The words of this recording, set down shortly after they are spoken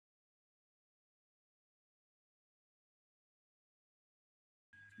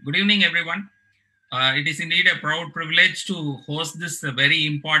Good evening, everyone. It is indeed a proud privilege to host this very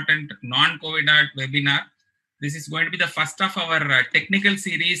important non-COVID webinar. This is going to be the first of our technical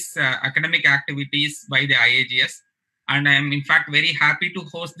series academic activities by the IAGS. And I am in fact very happy to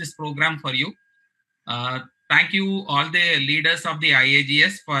host this program for you. Uh, Thank you all the leaders of the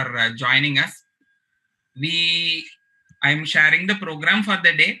IAGS for joining us. I am sharing the program for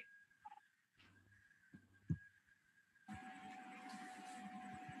the day.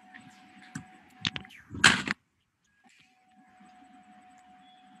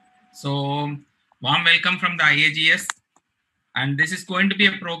 So, warm welcome from the IAGS. And this is going to be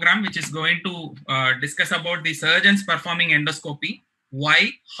a program which is going to discuss about the surgeons performing endoscopy, why,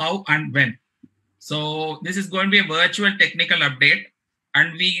 how, and when. So this is going to be a virtual technical update,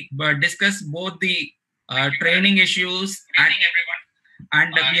 and we discuss both the training issues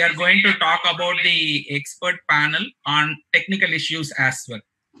and we are going to talk about the expert panel on technical issues as well.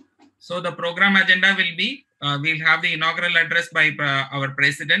 So the program agenda will be, we'll have the inaugural address by our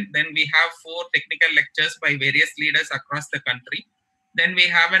president. Then we have 4 technical lectures by various leaders across the country. Then we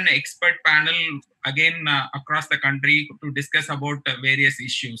have an expert panel again across the country to discuss about various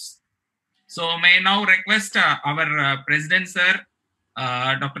issues. So may I now request our president, sir,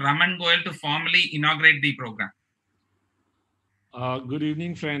 Dr. Raman Goyal, to formally inaugurate the program. Good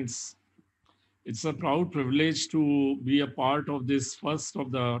evening, friends. It's a proud privilege to be a part of this first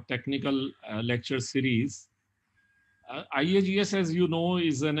of the technical lecture series. IAGS, as you know,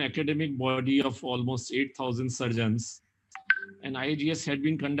 is an academic body of almost 8,000 surgeons. And IAGS had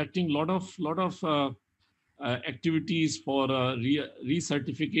been conducting a lot of activities for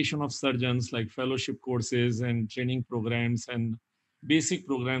recertification of surgeons, like fellowship courses and training programs and basic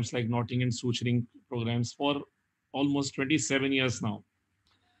programs like knotting and suturing programs for almost 27 years now.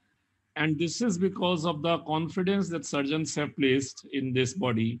 And this is because of the confidence that surgeons have placed in this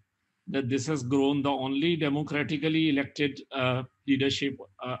body, that this has grown the only democratically elected leadership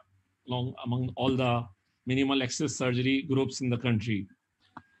among all the minimal access surgery groups in the country.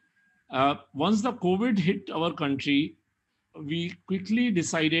 Once the COVID hit our country, we quickly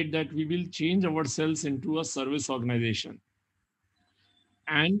decided that we will change ourselves into a service organization.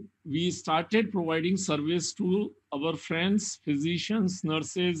 And we started providing service to our friends, physicians,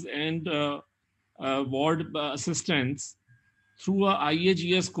 nurses, and ward assistants through a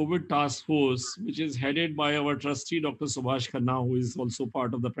IAGS COVID task force, which is headed by our trustee, Dr. Subhash Khanna, who is also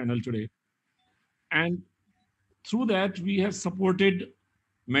part of the panel today. And through that, we have supported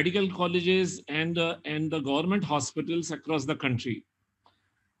medical colleges and the government hospitals across the country.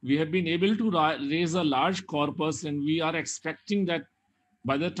 We have been able to raise a large corpus, and we are expecting that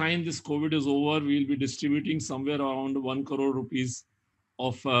by the time this COVID is over, we will be distributing somewhere around 1 crore rupees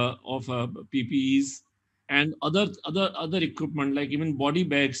of PPEs and other equipment, like even body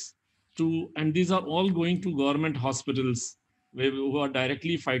bags and these are all going to government hospitals who are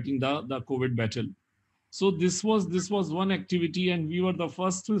directly fighting the COVID battle. So this was one activity, and we were the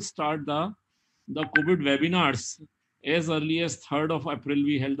first to start the COVID webinars. As early as 3rd of April,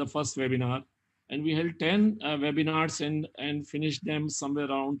 we held the first webinar, and we held 10 webinars and finished them somewhere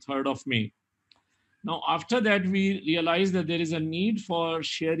around 3rd of May. Now, after that, we realized that there is a need for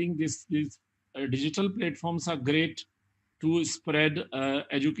sharing these digital platforms are great to spread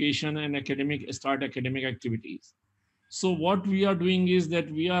education and start academic activities. So what we are doing is that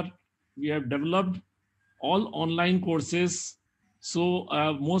we have developed all online courses. So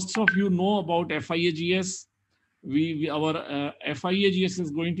most of you know about eFIAGES. Our eFIAGES is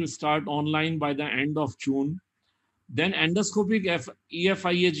going to start online by the end of June. Then endoscopic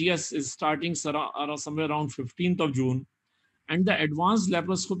eFIAGES is starting somewhere around 15th of June. And the advanced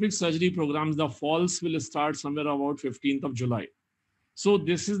laparoscopic surgery programs, the falls, will start somewhere about 15th of July. So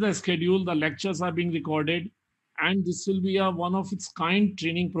this is the schedule. The lectures are being recorded, and this will be a one of its kind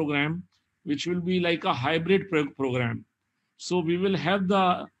training program, which will be like a hybrid program. So we will have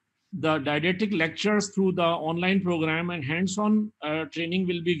the didactic lectures through the online program, and hands-on training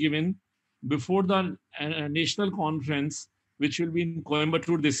will be given before the national conference, which will be in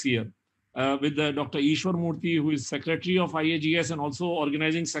Coimbatore this year, with Dr. Ishwar Murthy, who is secretary of IAGS and also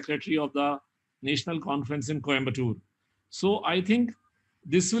organizing secretary of the national conference in Coimbatore. So I think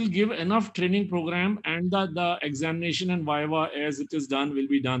this will give enough training program, and the examination and viva as it is done will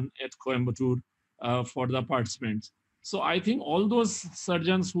be done at Coimbatore for the participants. So I think all those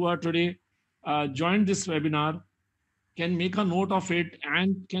surgeons who are today joined this webinar can make a note of it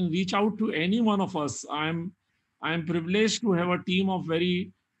and can reach out to any one of us. I'm privileged to have a team of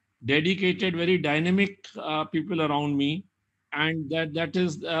very dedicated, very dynamic people around me, and that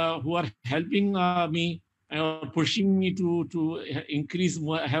is who are helping me pushing me to increase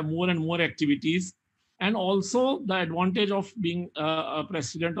more, have more and more activities. And also the advantage of being a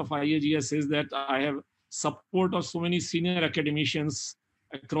president of IAGS is that I have support of so many senior academicians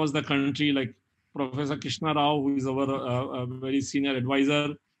across the country, like Professor Krishna Rao, who is our very senior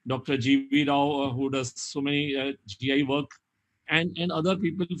advisor, Dr. G.V. Rao, who does so many GI work, and other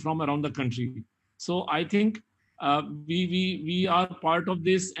people from around the country. So I think we are part of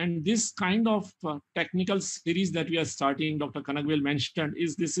this, and this kind of technical series that we are starting, Dr. Kanagvel mentioned,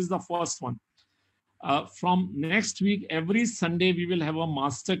 is this is the first one. From next week, every Sunday, we will have a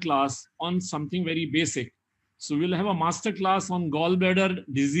master class on something very basic. So we'll have a master class on gallbladder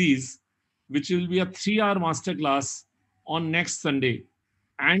disease, which will be a 3-hour master class on next Sunday.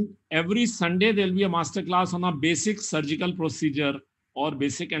 And every Sunday, there'll be a master class on a basic surgical procedure or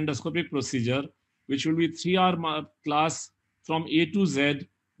basic endoscopic procedure, which will be 3-hour class from A to Z,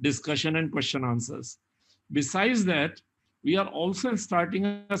 discussion and question answers. Besides that, we are also starting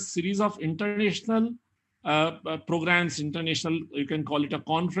a series of international programs, international, you can call it a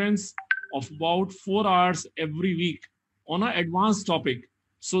conference of about 4 hours every week on an advanced topic.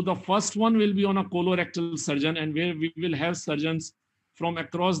 So the first one will be on a colorectal surgeon, and where we will have surgeons from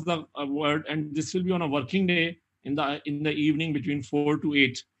across the world, and this will be on a working day in the evening between 4 to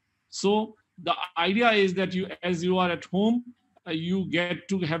 8. So the idea is that you, as you are at home, you get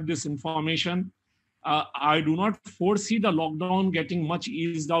to have this information. I do not foresee the lockdown getting much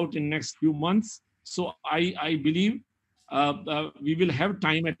eased out in next few months. So I believe we will have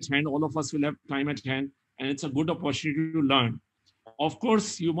time at hand. All of us will have time at hand, and it's a good opportunity to learn. Of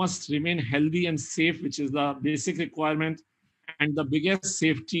course, you must remain healthy and safe, which is the basic requirement. And the biggest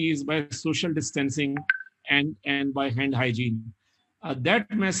safety is by social distancing and by hand hygiene.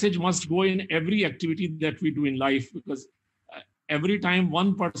 That message must go in every activity that we do in life, because every time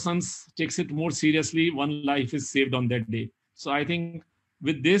one person takes it more seriously, one life is saved on that day. So I think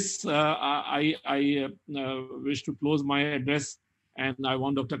with this, I wish to close my address, and I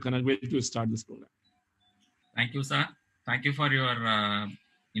want Dr. Kanagvel to start this program. Thank you, sir. Thank you for your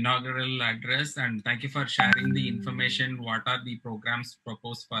inaugural address, and thank you for sharing the information. What are the programs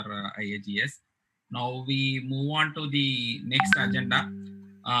proposed for IAGS? Now we move on to the next agenda.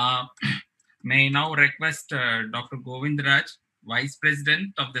 May I now request Dr. Govindraj, Vice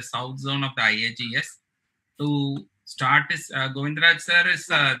President of the South Zone of the IAGS, to start his. Govindraj sir is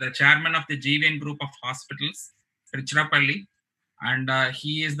the chairman of the GVN Group of Hospitals, Tiruchirappalli, and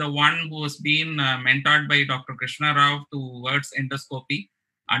he is the one who has been mentored by Dr. Krishna Rao towards endoscopy.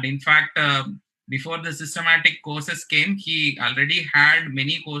 And in fact, before the systematic courses came, he already had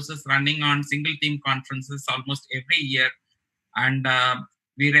many courses running on single theme conferences almost every year. And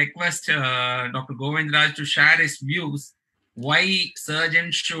we request Dr. Govindraj to share his views why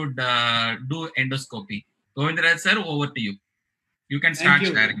surgeons should do endoscopy. Govindraj sir, over to you. You can start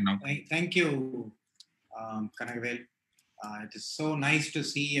sharing now. Thank you, Kanagvel. It is so nice to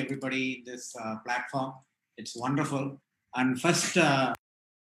see everybody in this platform. It's wonderful. And first,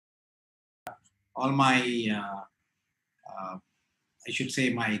 all my, I should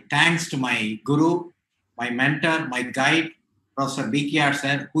say, my thanks to my guru, my mentor, my guide, Professor BKR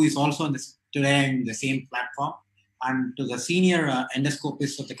sir, who is also today in the same platform, and to the senior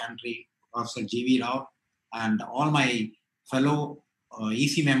endoscopists of the country, Professor G.V. Rao, and all my fellow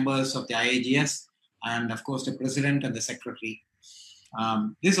EC members of the IAGS, and of course the president and the secretary.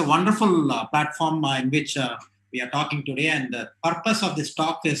 This is a wonderful platform in which we are talking today, and the purpose of this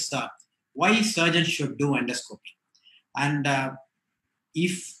talk is why surgeons should do endoscopy. And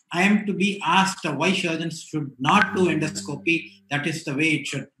if I am to be asked why surgeons should not do endoscopy, that is the way it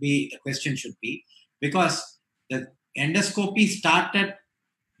should be, the question should be, because the endoscopy started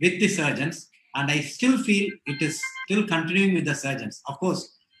with the surgeons, and I still feel it is still continuing with the surgeons. Of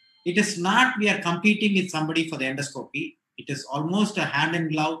course, it is not we are competing with somebody for the endoscopy. It is almost a hand in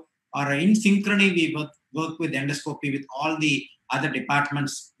glove or in synchrony. We work with endoscopy with all the other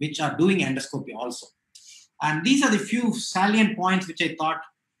departments which are doing endoscopy also. And these are the few salient points which I thought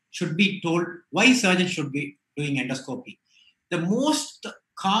should be told why surgeons should be doing endoscopy. The most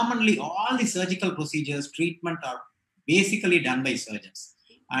commonly, all the surgical procedures, treatment are basically done by surgeons.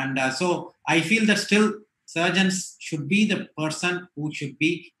 And so I feel that still surgeons should be the person who should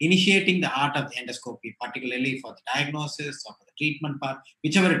be initiating the art of the endoscopy, particularly for the diagnosis or for the treatment part,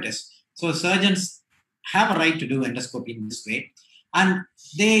 whichever it is. So surgeons have a right to do endoscopy in this way. And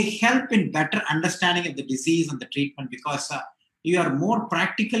they help in better understanding of the disease and the treatment, because you are more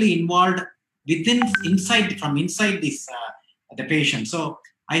practically involved from inside this the patient. So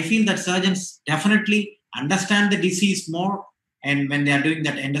I feel that surgeons definitely understand the disease more and when they are doing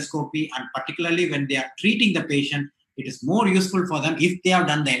that endoscopy, and particularly when they are treating the patient, it is more useful for them if they have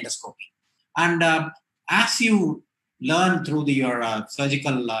done the endoscopy. And as you learn through your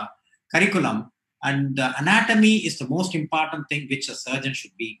surgical curriculum, and anatomy is the most important thing which a surgeon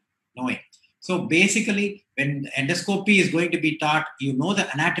should be knowing. So basically, when endoscopy is going to be taught, you know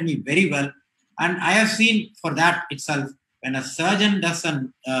the anatomy very well. And I have seen for that itself, when a surgeon does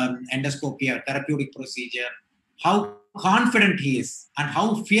an endoscopy or therapeutic procedure, how confident he is and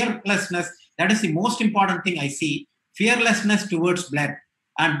how fearlessness, that is the most important thing I see, fearlessness towards blood.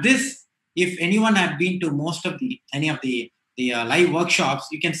 And this, if anyone had been to most of any of the live workshops,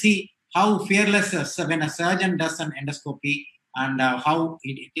 you can see how fearless when a surgeon does an endoscopy, and how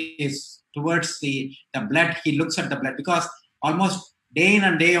it is towards the blood. He looks at the blood because almost day in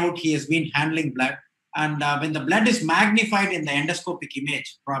and day out he has been handling blood. And when the blood is magnified in the endoscopic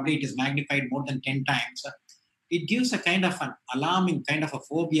image, probably it is magnified more than 10 times, it gives a kind of an alarming kind of a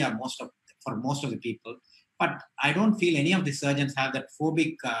phobia for most of the people. But I don't feel any of the surgeons have that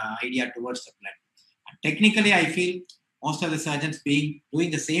phobic idea towards the blood. And technically, I feel most of the surgeons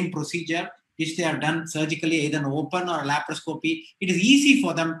doing the same procedure which they have done surgically, either an open or a laparoscopy, it is easy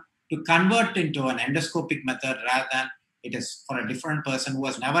for them to convert into an endoscopic method rather than it is for a different person who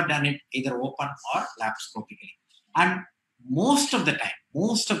has never done it either open or laparoscopically. And most of the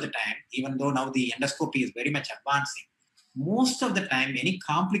time, even though now the endoscopy is very much advancing, most of the time, any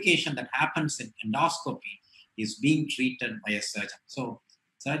complication that happens in endoscopy is being treated by a surgeon. So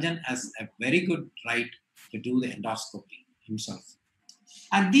surgeon has a very good right to do the endoscopy himself.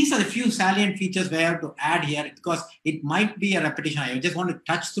 And these are the few salient features we have to add here, because it might be a repetition. I just want to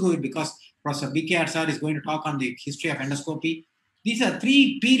touch through it because Professor BKR sir is going to talk on the history of endoscopy. These are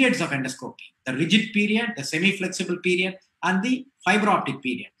 3 periods of endoscopy: the rigid period, the semi-flexible period, and the fiber optic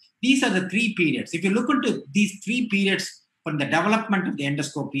period. These are the 3 periods. If you look into these 3 periods from the development of the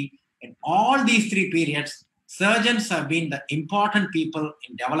endoscopy, in all these 3 periods, surgeons have been the important people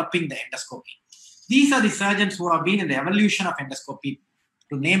in developing the endoscopy. These are the surgeons who have been in the evolution of endoscopy.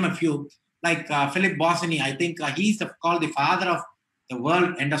 To name a few, like Philip Bossini, I think he's called the father of the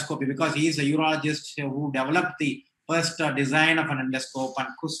world endoscopy because he is a urologist who developed the first design of an endoscope. And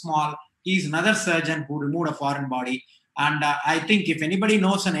Kussmaul, he's another surgeon who removed a foreign body. And I think if anybody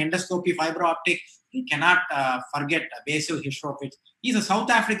knows an endoscopy fiber optic, he cannot forget Basil Histrovich. He's a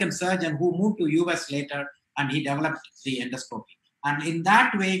South African surgeon who moved to US later, and he developed the endoscopy. And in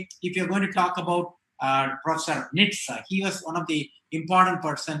that way, if you're going to talk about Professor Nitz, he was one of the important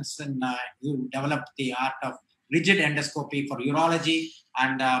persons who developed the art of rigid endoscopy for urology,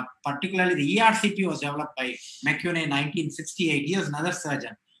 and particularly the ERCP was developed by McCune in 1968. He was another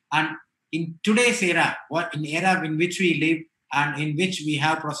surgeon. And in today's era, in which we live and in which we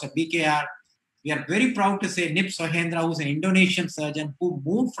have Professor BKR, we are very proud to say Nip Sohendra, who's an Indonesian surgeon who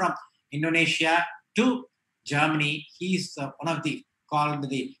moved from Indonesia to Germany. He's one of the called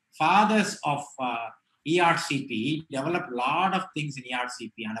the fathers of ERCP. He developed a lot of things in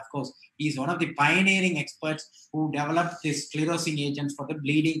ERCP, and of course, he's one of the pioneering experts who developed these sclerosing agents for the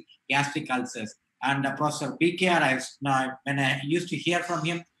bleeding gastric ulcers. And Professor BKR, when I used to hear from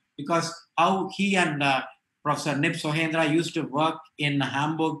him, because how he and Professor Nip Sohendra used to work in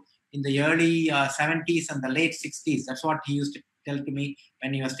Hamburg in the early 70s and the late 60s. That's what he used to tell to me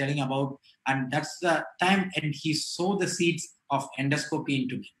when he was telling about, and that's the time, and he sowed the seeds of endoscopy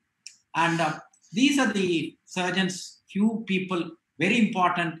into me. And these are the surgeons, few people very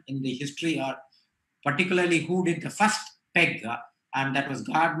important in the history, or particularly who did the first PEG, and that was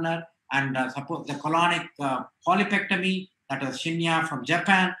Gardner, and suppose the colonic polypectomy, that was Shinya from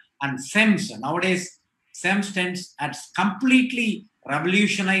Japan, and SEMS. Nowadays, SEMS stents has completely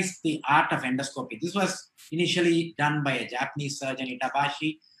revolutionized the art of endoscopy. This was initially done by a Japanese surgeon,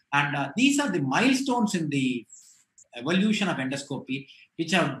 Itabashi, and these are the milestones in the evolution of endoscopy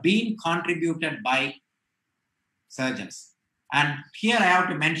which have been contributed by surgeons. And here I have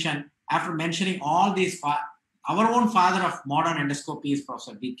to mention, after mentioning all these, our own father of modern endoscopy is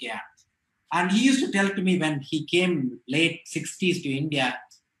Professor BKR. And he used to tell to me when he came late 60s to India,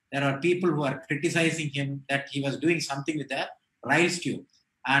 there are people who are criticizing him that he was doing something with a rice tube.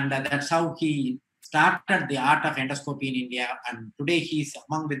 And that's how he started the art of endoscopy in India. And today he's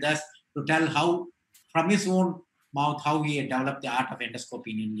among with us to tell how, from his own mouth, how he had developed the art of endoscopy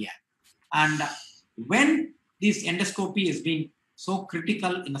in India. And when this endoscopy has been so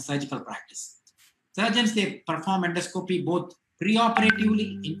critical in a surgical practice, surgeons, they perform endoscopy both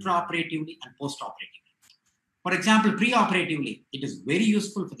preoperatively, intraoperatively, and postoperatively. For example, preoperatively, it is very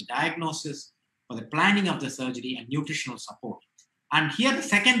useful for the diagnosis, for the planning of the surgery, and nutritional support. And here the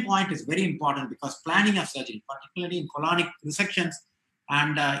second point is very important because planning of surgery, particularly in colonic resections,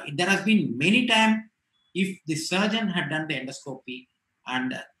 and there has been many times if the surgeon had done the endoscopy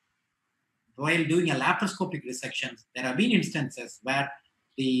and while doing a laparoscopic resection, there have been instances where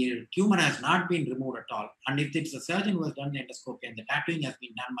the tumor has not been removed at all. And if it's a surgeon who has done the endoscopy and the tattooing has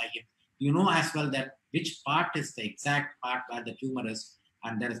been done by him, you know as well that which part is the exact part where the tumor is,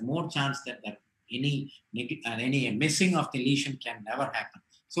 and there is more chance that any missing of the lesion can never happen.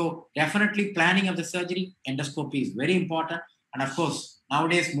 So definitely planning of the surgery, endoscopy is very important. And of course,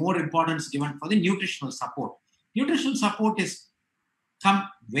 nowadays more importance given for the nutritional support. Nutritional support is come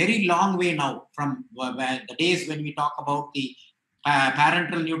very long way now from the days when we talk about the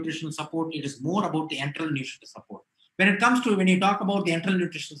parenteral nutritional support. It is more about the enteral nutritional support. When you talk about the enteral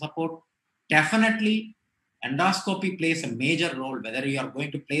nutritional support, definitely endoscopy plays a major role, whether you are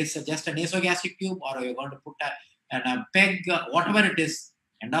going to place just a nasogastric tube or you're going to put a peg, whatever it is,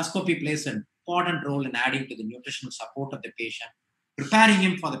 endoscopy plays an important role in adding to the nutritional support of the patient, preparing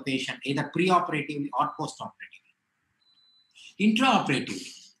him for the patient, either preoperatively or postoperatively. Intraoperatively,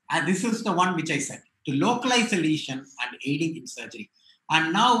 and this is the one which I said, to localize the lesion and aiding in surgery.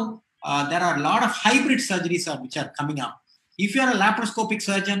 And now there are a lot of hybrid surgeries which are coming up. If you are a laparoscopic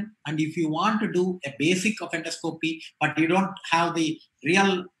surgeon and if you want to do a basic of endoscopy, but you don't have the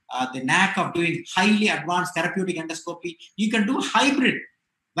real the knack of doing highly advanced therapeutic endoscopy, you can do hybrid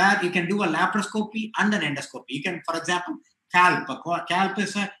where you can do a laparoscopy and an endoscopy. You can, for example, CALP. CALP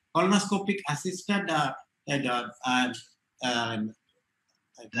is a colonoscopic assisted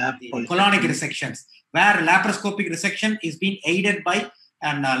colonic resections, where laparoscopic resection is being aided by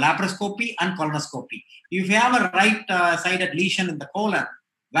laparoscopy and colonoscopy. If you have a right-sided lesion in the colon,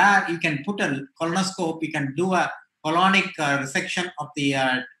 where you can put a colonoscope, you can do a colonic resection of the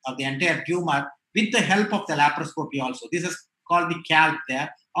entire tumor with the help of the laparoscopy also. This is called the CALP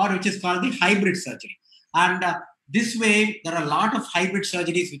there, or which is called the hybrid surgery. And this way, there are a lot of hybrid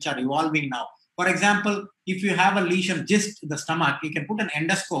surgeries which are evolving now. For example, if you have a lesion just in the stomach, you can put an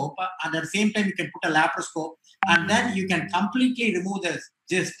endoscope, and at the same time, you can put a laparoscope, and then you can completely remove the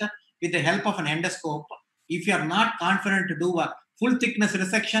cyst with the help of an endoscope. If you are not confident to do a full thickness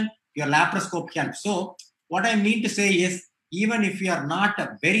resection, your laparoscope helps. So, what I mean to say is, even if you are not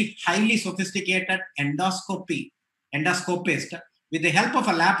a very highly sophisticated endoscopist, with the help of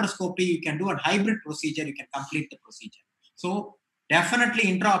a laparoscopy, you can do a hybrid procedure, you can complete the procedure. So, definitely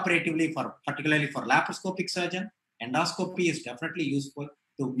intraoperatively, particularly for laparoscopic surgeon, endoscopy is definitely useful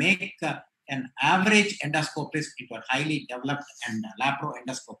to make an average endoscopist into a highly developed and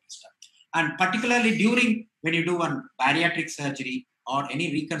lapro-endoscopist. And particularly when you do a bariatric surgery or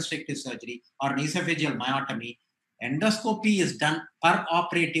any reconstructive surgery or an esophageal myotomy, endoscopy is done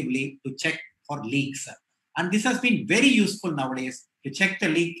per-operatively to check for leaks. And this has been very useful nowadays to check the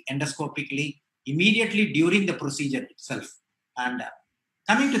leak endoscopically immediately during the procedure itself. And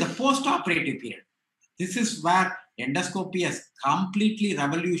coming to the post-operative period, this is where endoscopy has completely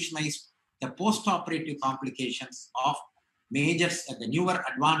revolutionized the post-operative complications of the newer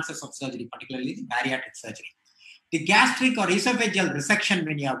advances of surgery, particularly the bariatric surgery. The gastric or esophageal resection,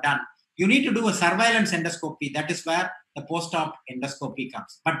 when you have done, you need to do a surveillance endoscopy. That is where the post-op endoscopy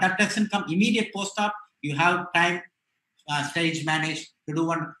comes. But that doesn't come immediate post-op. You have time stage managed to do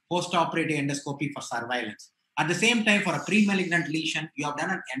one post-operative endoscopy for surveillance. At the same time, for a pre-malignant lesion, you have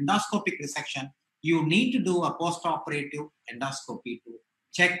done an endoscopic resection. You need to do a post-operative endoscopy to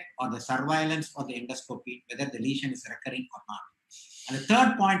check on the surveillance or the endoscopy whether the lesion is recurring or not. And the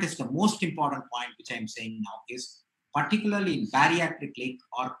third point is the most important point, which I'm saying now, is particularly in bariatric leak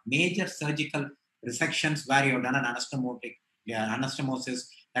or major surgical resections where you have done an anastomosis,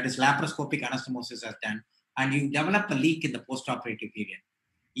 that is laparoscopic anastomosis has done, and you develop a leak in the post-operative period.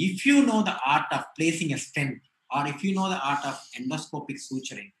 If you know the art of placing a stent, or if you know the art of endoscopic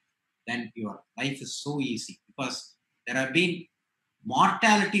suturing, then your life is so easy, because there have been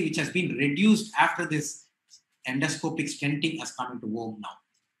mortality which has been reduced after this endoscopic stenting has come into vogue now.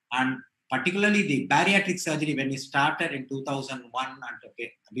 And particularly the bariatric surgery, when we started in 2001 and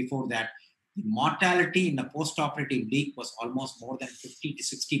before that, the mortality in the post-operative leak was almost more than 50 to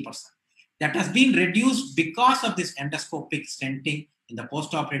 60%. That has been reduced because of this endoscopic stenting in the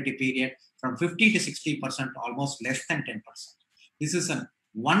post-operative period from 50 to 60%, almost less than 10%. This is a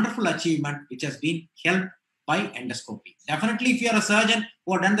wonderful achievement which has been helped by endoscopy. Definitely, if you are a surgeon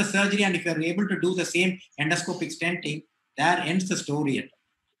who have done the surgery and if you are able to do the same endoscopic stenting, there ends the story.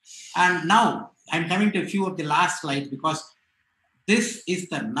 And now I'm coming to a few of the last slides, because this is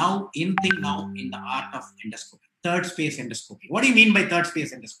the now in the art of endoscopy. Third space endoscopy. What do you mean by third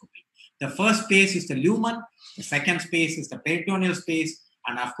space endoscopy? The first space is the lumen, the second space is the peritoneal space,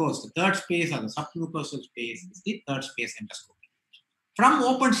 and of course, the third space or the submucosal space is the third space endoscopy. From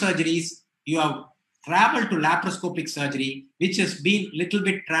open surgeries, you have traveled to laparoscopic surgery, which has been a little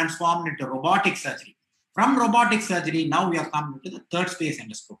bit transformed into robotic surgery. From robotic surgery, now we have come to the third space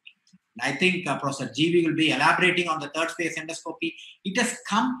endoscopy. I think Professor GV will be elaborating on the third space endoscopy. It has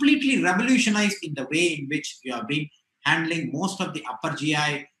completely revolutionized in the way in which you have been handling most of the upper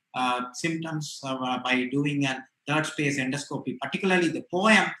GI symptoms by doing a third space endoscopy, particularly the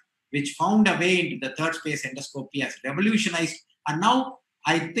poem, which found a way into the third space endoscopy, has revolutionized. And now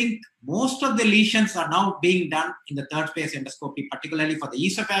I think most of the lesions are now being done in the third space endoscopy, particularly for the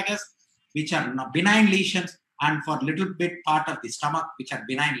eSophagus, which are benign lesions, and for a little bit part of the stomach, which are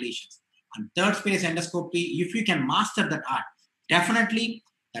benign lesions. And third space endoscopy, if you can master that art, definitely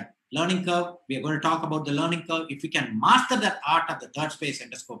that learning curve, we are going to talk about the learning curve. If you can master that art of the third space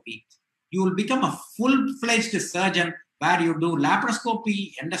endoscopy, you will become a full-fledged surgeon where you do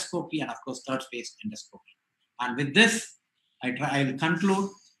laparoscopy, endoscopy, and of course, third space endoscopy. And with this, I will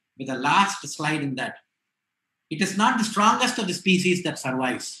conclude with the last slide in that. It is not the strongest of the species that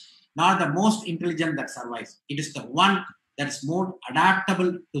survives, nor the most intelligent that survives. It is the one that is more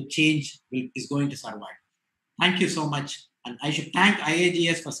adaptable to change is going to survive. Thank you so much. And I should thank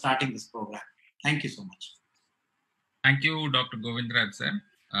IAGS for starting this program. Thank you so much. Thank you, Dr. Govindraj, sir.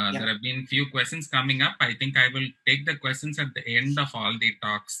 There have been few questions coming up. I think I will take the questions at the end of all the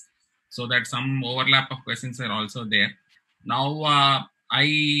talks so that some overlap of questions are also there. Now,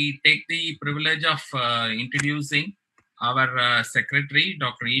 I take the privilege of introducing our secretary,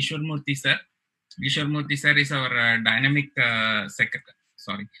 Dr. Ishwarmurthy sir. Ishwarmurthy sir is our dynamic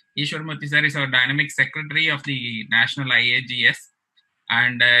Ishwarmurthy sir is our dynamic secretary of the National IAGS,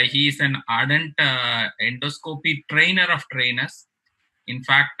 and he is an ardent endoscopy trainer of trainers. In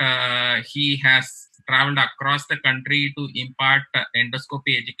fact, he has traveled across the country to impart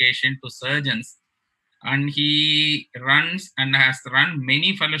endoscopy education to surgeons, and he runs and has run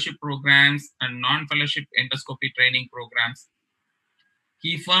many fellowship programs and non-fellowship endoscopy training programs.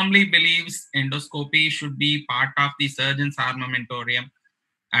 He firmly believes endoscopy should be part of the surgeon's armamentarium,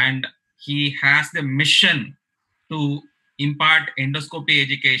 and he has the mission to impart endoscopy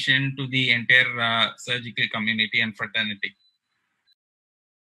education to the entire surgical community and fraternity.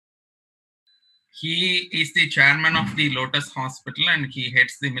 He is the chairman of the Lotus Hospital, and he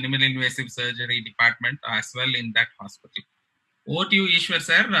heads the minimally invasive surgery department as well in that hospital. Over to you, Ishwar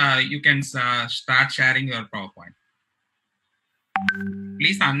sir. You can start sharing your PowerPoint.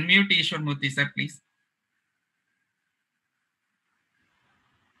 Please unmute Ishwarmurthy sir, please.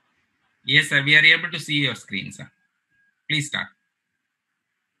 Yes, sir. We are able to see your screen, sir. Please start.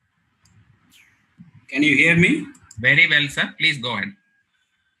 Can you hear me? Very well, sir. Please go ahead.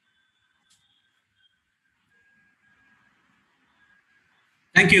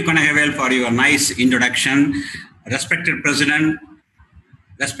 Thank you, Kanahavel, for your nice introduction. Respected President,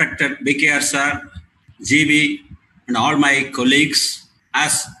 respected BKR sir, GB, and all my colleagues.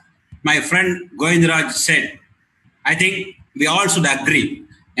 As my friend Govindraj said, I think we all should agree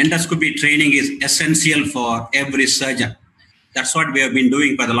endoscopy training is essential for every surgeon. That's what we have been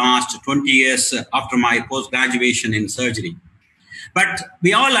doing for the last 20 years after my post-graduation in surgery. But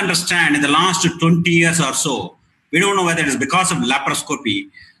we all understand in the last 20 years or so, we don't know whether it is because of laparoscopy,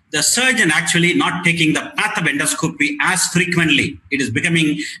 the surgeon actually not taking the path of endoscopy as frequently. It is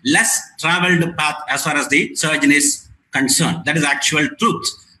becoming less traveled path as far as the surgeon is concerned. That is actual truth.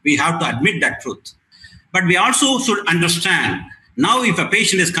 We have to admit that truth. But we also should understand, now if a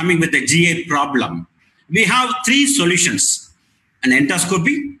patient is coming with a GA problem, we have three solutions: an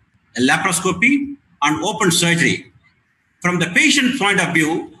endoscopy, a laparoscopy, and open surgery. From the patient point of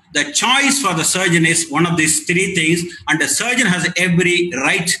view, the choice for the surgeon is one of these three things, and the surgeon has every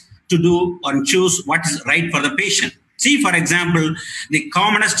right to do or choose what is right for the patient. See, for example, the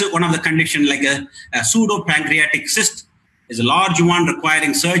commonest one of the conditions like a pseudo-pancreatic cyst is a large one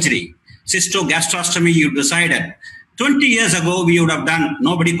requiring surgery. Cystogastrostomy, you decided. 20 years ago, we would have done,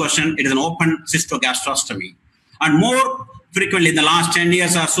 nobody questioned, it is an open cystogastrostomy. And more frequently, in the last 10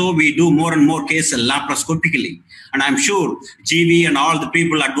 years or so, we do more and more cases laparoscopically. And I'm sure GV and all the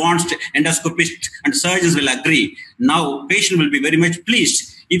people, advanced endoscopists and surgeons will agree. Now, patient will be very much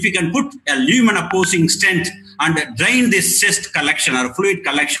pleased if you can put a lumen opposing stent and drain this cyst collection or fluid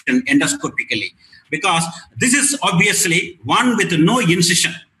collection endoscopically. Because this is obviously one with no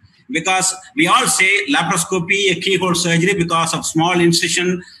incision. Because we all say laparoscopy, a keyhole surgery because of small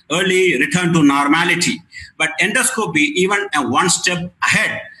incision, early return to normality. But endoscopy, even a one step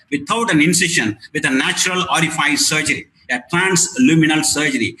ahead, without an incision, with a natural orifice surgery, a transluminal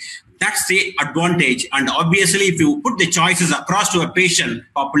surgery. That's the advantage. And obviously, if you put the choices across to a patient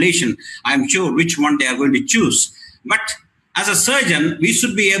population, I'm sure which one they are going to choose. But as a surgeon, we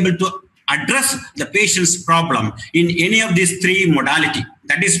should be able to address the patient's problem in any of these three modalities.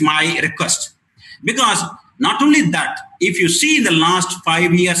 That is my request. Because not only that, if you see the last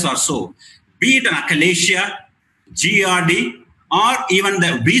 5 years or so, be it an achalasia, GRD, or even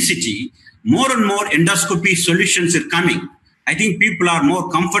the obesity, more and more endoscopy solutions are coming. I think people are more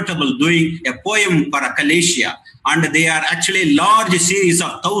comfortable doing a poem for achalasia, and they are actually large series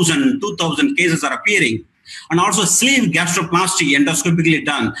of 1,000, 2,000 cases are appearing. And also sleeve gastroplasty endoscopically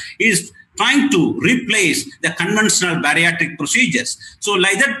done is trying to replace the conventional bariatric procedures. So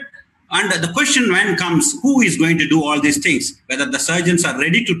like that, and the question when comes, who is going to do all these things? Whether the surgeons are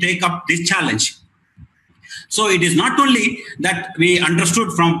ready to take up this challenge. So it is not only that we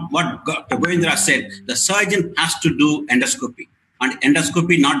understood from what Dr. Govindra said, the surgeon has to do endoscopy. And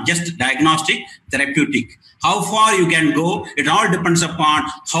endoscopy, not just diagnostic, therapeutic. How far you can go, it all depends upon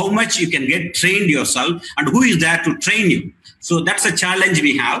how much you can get trained yourself and who is there to train you. So that's a challenge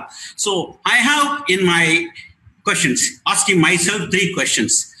we have. So I have in my questions, asking myself 3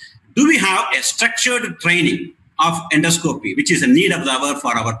 questions. Do we have a structured training of endoscopy, which is a need of the hour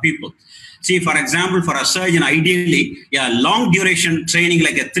for our people? See, for example, for a surgeon, ideally, long duration training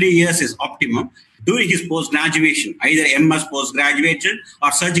like a 3 years is optimum during his post-graduation, either MS post-graduation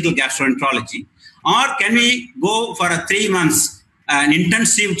or surgical gastroenterology. Or can we go for a 3 months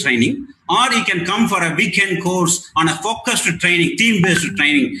intensive training, or he can come for a weekend course on a focused training, team-based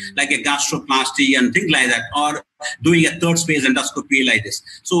training, like a gastroplasty and things like that, or doing a third space endoscopy like this.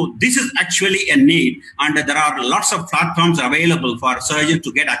 So this is actually a need, and there are lots of platforms available for surgeons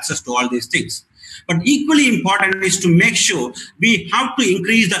to get access to all these things. But equally important is to make sure we have to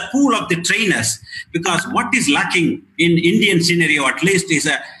increase the pool of the trainers, because what is lacking in Indian scenario at least is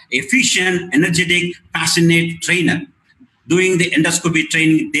a efficient, energetic, passionate trainer doing the endoscopy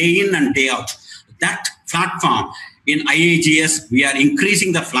training day in and day out. That platform in eFIAGES, we are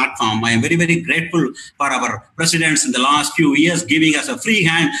increasing the platform. I am very, very grateful for our presidents in the last few years giving us a free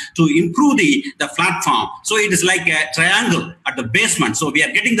hand to improve the platform. So it is like a triangle at the basement. So we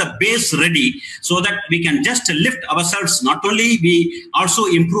are getting the base ready so that we can just lift ourselves. Not only we also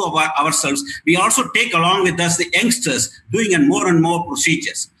improve ourselves, we also take along with us the youngsters doing more and more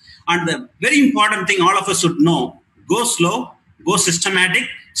procedures. And the very important thing all of us should know, go slow, go systematic,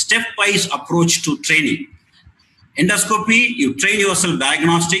 step-wise approach to training. Endoscopy, you train yourself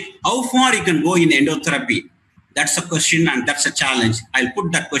diagnostic. How far you can go in endotherapy? That's a question and that's a challenge. I'll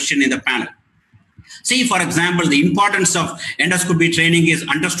put that question in the panel. See, for example, the importance of endoscopy training is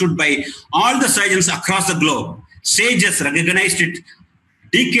understood by all the surgeons across the globe. SAGES recognized it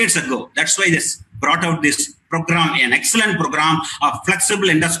decades ago. That's why this brought out this program, an excellent program of flexible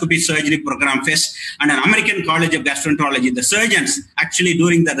endoscopy surgery program FEST, and an American College of Gastroenterology. The surgeons actually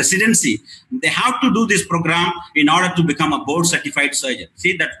during the residency, they have to do this program in order to become a board certified surgeon.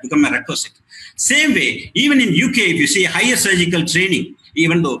 See, that's become a requisite. Same way, even in UK, if you see higher surgical training,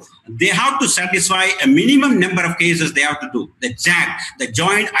 even though they have to satisfy a minimum number of cases they have to do. The JAG, the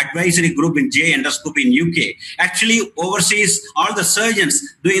Joint Advisory Group in J Endoscopy in UK, actually oversees all the surgeons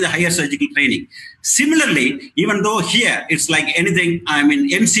doing the higher surgical training. Similarly, even though here it's like anything, I mean,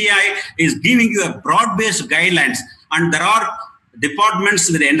 MCI is giving you a broad-based guidelines, and there are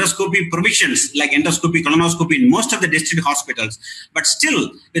departments with endoscopy provisions like endoscopy, colonoscopy in most of the district hospitals, but still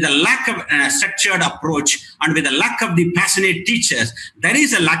with a lack of a structured approach and with a lack of the passionate teachers, there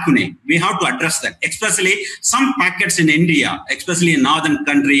is a lacuna. We have to address that, especially some packets in India, especially in northern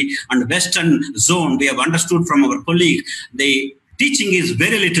country and western zone. We have understood from our colleagues, the teaching is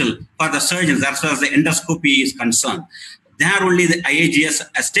very little for the surgeons as far as the endoscopy is concerned. There only the eFIAGES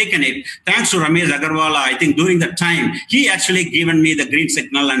has taken it. Thanks to Ramesh Agarwala, I think during that time, he actually given me the green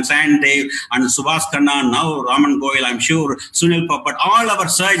signal, and Sandev and Subhas Khanna, now Raman Goyal, I'm sure, Sunil Papat, all our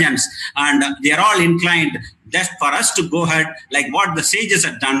surgeons, and they are all inclined just for us to go ahead, like what the SAGES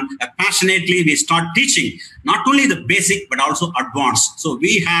have done, passionately we start teaching, not only the basic, but also advanced. So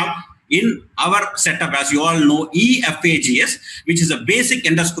we have in our setup, as you all know, eFIAGES, which is a basic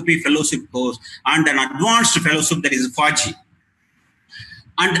endoscopy fellowship course, and an advanced fellowship that is FAGI.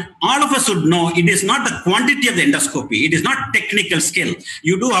 And all of us should know it is not the quantity of the endoscopy. It is not technical skill.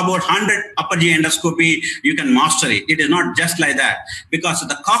 You do about 100 upper GI endoscopy, you can master it. It is not just like that, because of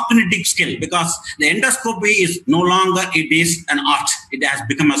the cognitive skill, because the endoscopy is no longer, it is an art. It has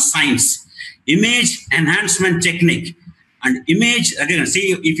become a science. Image enhancement technique. And image, again,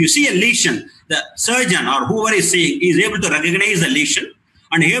 see, if you see a lesion, the surgeon or whoever is seeing is able to recognize the lesion,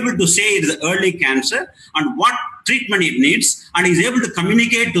 and able to say it is early cancer and what treatment it needs, and he is able to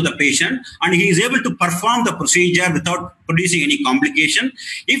communicate to the patient, and he is able to perform the procedure without producing any complication.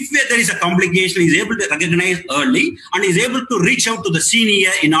 If there is a complication, he is able to recognize early, and is able to reach out to the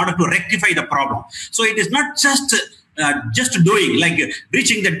senior in order to rectify the problem. So it is not just doing like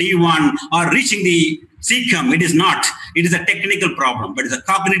reaching the D1 or reaching the CCOM. It is not. It is a technical problem, but it's a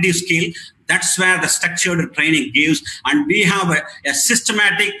cognitive skill. That's where the structured training gives. And we have a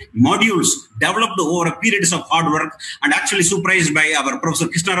systematic modules developed over a period of hard work, and actually supervised by our Professor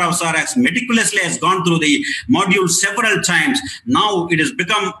Krishna Rao sir has meticulously has gone through the modules several times. Now it has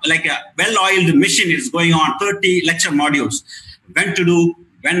become like a well-oiled machine. It's going on 30 lecture modules. When to do,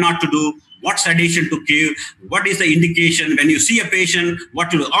 when not to do, what sedation to give, what is the indication when you see a patient,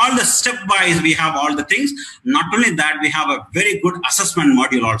 what to do. All the stepwise, we have all the things. Not only that, we have a very good assessment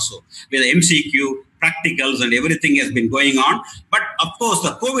module also with MCQ, practicals, and everything has been going on. But of course,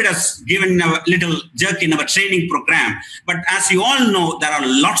 the COVID has given a little jerk in our training program. But as you all know, there are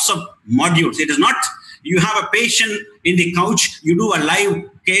lots of modules. It is not you have a patient in the couch, you do a live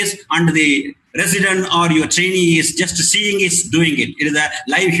case, and the resident or your trainee is just seeing is doing it. It is a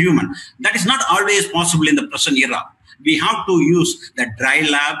live human. That is not always possible in the present era. We have to use the dry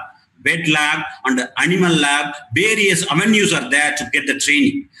lab, wet lab, and the animal lab. Various avenues are there to get the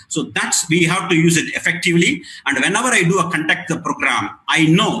training. So that's, we have to use it effectively. And whenever I do conduct the program, I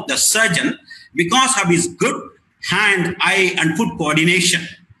know the surgeon, because of his good hand, eye, and foot coordination,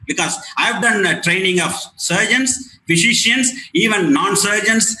 because I've done training of surgeons, physicians, even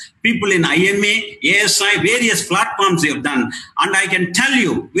non-surgeons, people in IMA, ASI, various platforms they have done. And I can tell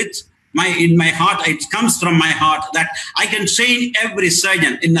you in my heart, it comes from my heart, that I can train every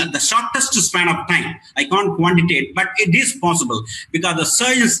surgeon in the shortest span of time. I can't quantitate, but it is possible because the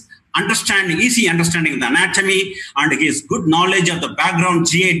surgeons easy understanding of the anatomy, and his good knowledge of the background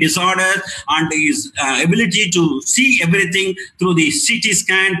GI disorder, and his ability to see everything through the CT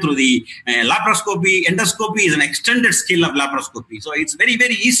scan, through the laparoscopy. Endoscopy is an extended skill of laparoscopy. So it's very,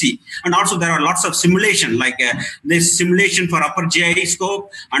 very easy. And also there are lots of simulation, like this simulation for upper GI scope,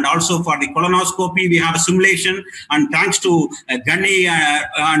 and also for the colonoscopy, we have a simulation. And thanks to Gani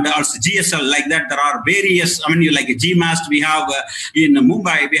and also GSL, like that, there are various, like a GMAST, we have in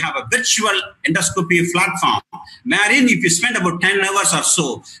Mumbai, we have a virtual endoscopy platform, wherein if you spend about 10 hours or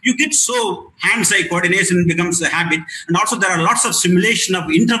so, you get so hand-eye coordination becomes a habit. And also there are lots of simulation of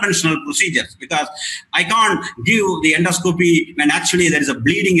interventional procedures, because I can't give the endoscopy when actually there is a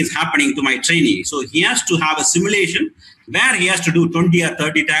bleeding is happening to my trainee. So he has to have a simulation where he has to do 20 or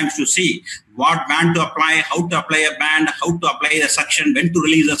 30 times to see what band to apply, how to apply a band, how to apply the suction, when to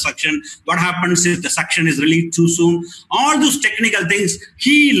release the suction, what happens if the suction is released too soon. All those technical things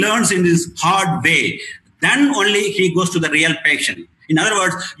he learns in this hard way. Then only he goes to the real patient. In other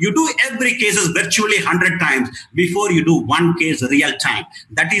words, you do every case virtually 100 times before you do one case real time.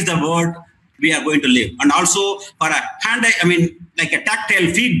 That is the word we are going to live. And also for a like a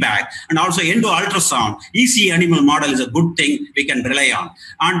tactile feedback, and also endo ultrasound, EC animal model is a good thing we can rely on.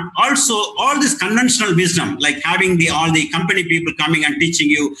 And also all this conventional wisdom, like having all the company people coming and teaching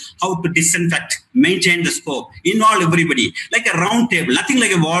you how to disinfect, maintain the scope, involve everybody, like a round table, nothing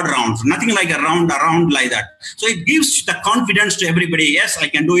like a ward rounds, nothing like a round like that. So it gives the confidence to everybody. Yes, I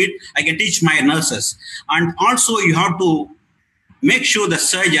can do it. I can teach my nurses. And also you have to make sure the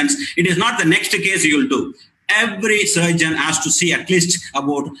surgeons, it is not the next case you will do. Every surgeon has to see at least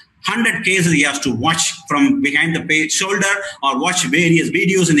about 100 cases he has to watch from behind the shoulder, or watch various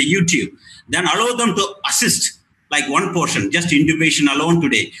videos in the YouTube. Then allow them to assist, like one portion, just intubation alone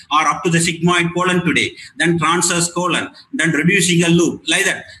today, or up to the sigmoid colon today, then transverse colon, then reducing a loop, like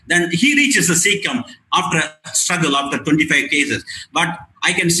that. Then he reaches the CCOM after a struggle, after 25 cases. But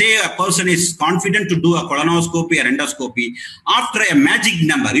I can say a person is confident to do a colonoscopy or endoscopy after a magic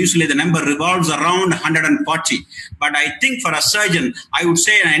number. Usually the number revolves around 140. But I think for a surgeon, I would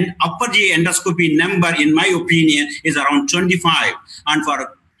say an upper GI endoscopy number, in my opinion, is around 25. And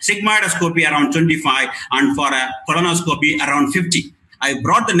for sigmoidoscopy, around 25. And for a colonoscopy, around 50. I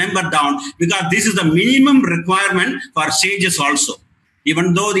brought the number down because this is the minimum requirement for SAGES also.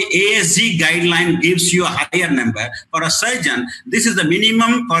 Even though the ASG guideline gives you a higher number, for a surgeon, this is the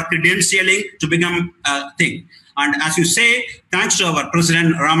minimum for credentialing to become a thing. And as you say, thanks to our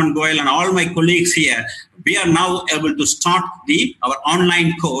President Raman Goyal and all my colleagues here, we are now able to start our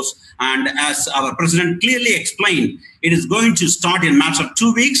online course. And as our President clearly explained, it is going to start in a matter of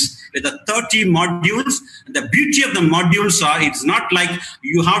 2 weeks with the 30 modules. The beauty of the modules are, it's not like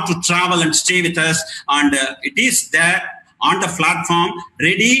you have to travel and stay with us, and it is there on the platform,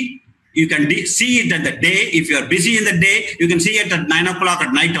 ready You can see it at the day. If you are busy in the day, you can see it at 9 o'clock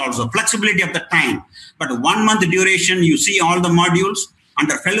at night also. Flexibility of the time. But 1 month duration, you see all the modules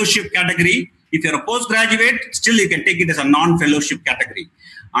under fellowship category. If you're a postgraduate, still you can take it as a non-fellowship category.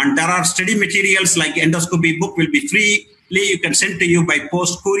 And there are study materials like endoscopy book will be freely. You can send to you by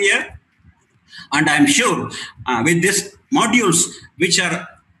post courier. And I'm sure with these modules, which are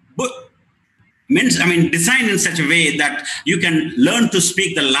designed in such a way that you can learn to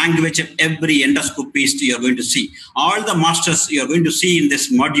speak the language of every endoscopist you're going to see. All the masters you're going to see in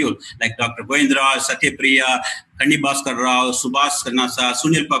this module, like Dr. Goindra, Satyapriya, Kandi Bhaskar Rao, Subhas Karnasa,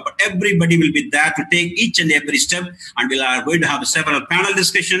 Sunil Papa, everybody will be there to take each and every step, and we are going to have several panel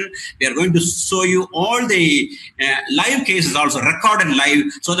discussion. We are going to show you all the live cases also, recorded live,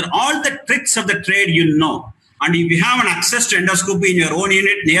 so that all the tricks of the trade you know. And if you have an access to endoscopy in your own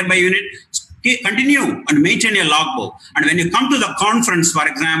unit, nearby unit, continue and maintain your logbook. And when you come to the conference, for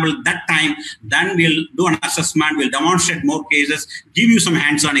example, that time, then we'll do an assessment, we'll demonstrate more cases, give you some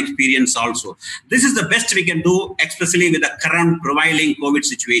hands-on experience also. This is the best we can do, especially with the current prevailing COVID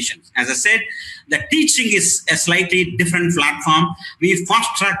situation. As I said, the teaching is a slightly different platform. We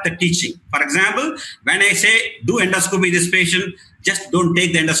fast-track the teaching. For example, when I say do endoscopy this patient, just don't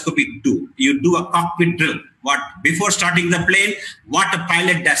take the endoscopy too. You do a cockpit drill. What before starting the plane, what a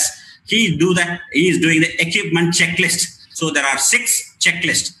pilot does. He is doing the equipment checklist. So there are 6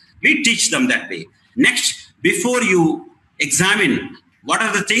 checklists. We teach them that way. Next, before you examine, what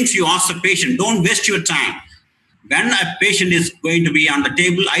are the things you ask the patient? Don't waste your time. When a patient is going to be on the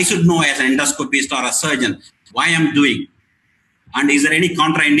table, I should know as an endoscopist or a surgeon why I'm doing. And is there any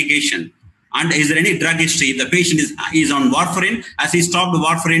contraindication? And is there any drug history? The patient is on warfarin, as he stopped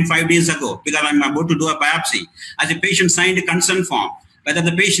warfarin 5 days ago because I'm about to do a biopsy. As a patient signed a consent form, whether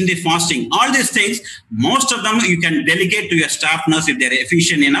the patient is fasting, all these things, most of them you can delegate to your staff nurse if they're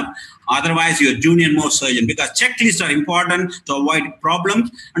efficient enough. Otherwise, your junior most surgeon, because checklists are important to avoid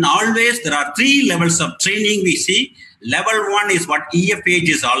problems. And always there are 3 levels of training we see. Level 1 is what eFIAGES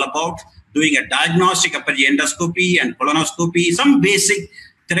is all about, doing a diagnostic upper endoscopy and colonoscopy, some basic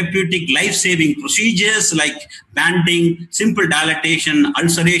therapeutic life-saving procedures like banding, simple dilatation,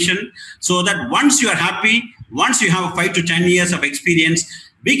 ulceration, so that once you are happy, once you have 5 to 10 years of experience,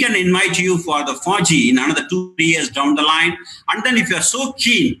 we can invite you for the 4G in another 2 years down the line. And then if you are so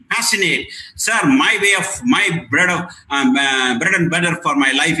keen, passionate, sir, my bread and butter for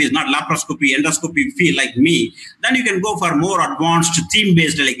my life is not laparoscopy, endoscopy, feel like me, then you can go for more advanced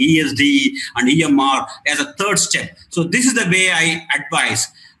theme-based like ESD and EMR as a 3rd step. So this is the way I advise.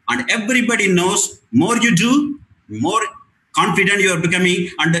 And everybody knows more you do, more confident you are becoming,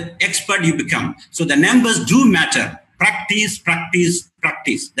 and the expert you become. So the numbers do matter. Practice, practice,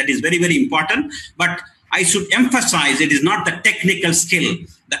 practice. That is very, very important. But I should emphasize it is not the technical skill,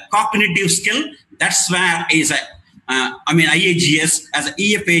 the cognitive skill. That's where is IAGS as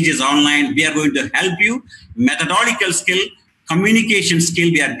eFIAGES online. We are going to help you. Methodological skill, communication skill,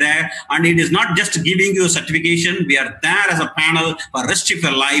 we are there. And it is not just giving you a certification. We are there as a panel for rest of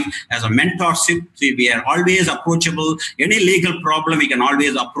your life, as a mentorship. So we are always approachable. Any legal problem, we can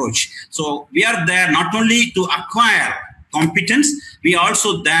always approach. So we are there not only to acquire competence, we are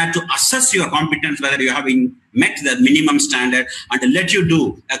also there to assess your competence, whether you have met the minimum standard, and to let you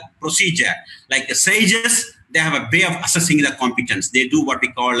do a procedure. Like the SAGES, they have a way of assessing the competence. They do what we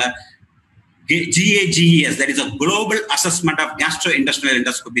call a GAGES, that is a global assessment of gastrointestinal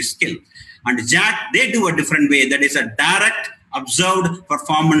endoscopy skill. And JAC, they do a different way, that is a direct observed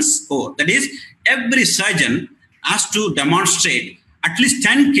performance score. That is, every surgeon has to demonstrate at least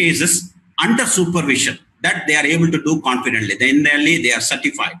 10 cases under supervision that they are able to do confidently. Then they are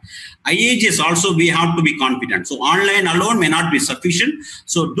certified. IAGS also, we have to be confident. So online alone may not be sufficient.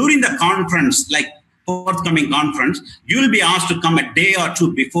 So during the conference, like forthcoming conference, you will be asked to come a day or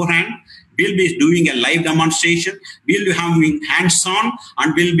 2 beforehand. We'll be doing a live demonstration. We'll be having hands-on,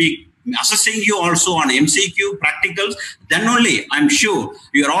 and we'll be assessing you also on MCQ practicals. Then only, I'm sure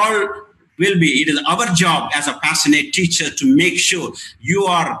you're all will be. It is our job as a passionate teacher to make sure you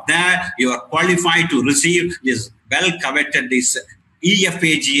are there, you are qualified to receive this well-coveted this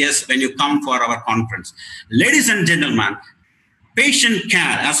eFIAGES when you come for our conference. Ladies and gentlemen, patient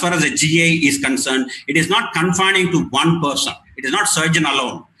care, as far as the GA is concerned, it is not confining to one person. It is not surgeon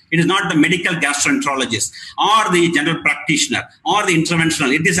alone. It is not the medical gastroenterologist or the general practitioner or the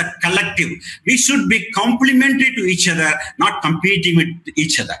interventional. It is a collective. We should be complementary to each other, not competing with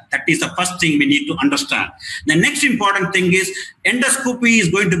each other. That is the first thing we need to understand. The next important thing is endoscopy is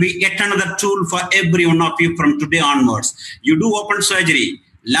going to be yet another tool for every one of you from today onwards. You do open surgery,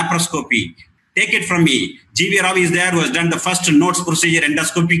 laparoscopy, Take it from me. G.V. Rao is there who has done the first notes procedure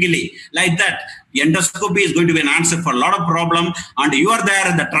endoscopically. Like that, endoscopy is going to be an answer for a lot of problem, and you are there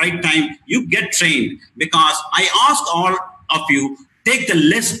at the right time. You get trained, because I ask all of you, take the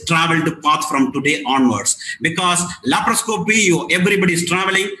less traveled path from today onwards, because laparoscopy, everybody is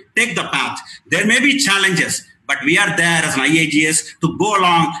traveling. Take the path. There may be challenges, but we are there as an IAGS to go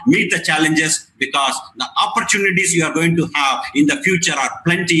along, meet the challenges, because the opportunities you are going to have in the future are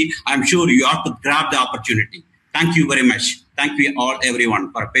plenty. I'm sure you have to grab the opportunity. Thank you very much. Thank you all,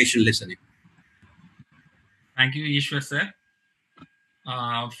 everyone, for patient listening. Thank you, Ishwar sir,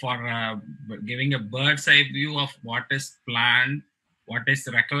 for giving a bird's eye view of what is planned, what is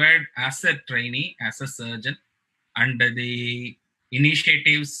required as a trainee, as a surgeon, and the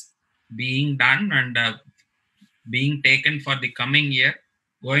initiatives being done and being taken for the coming year,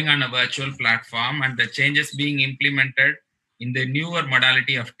 going on a virtual platform, and the changes being implemented in the newer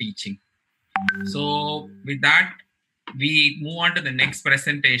modality of teaching. So with that, we move on to the next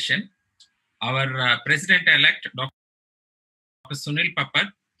presentation. Our President-elect, Dr. Sunil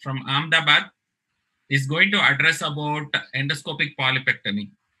Papat from Ahmedabad, is going to address about endoscopic polypectomy.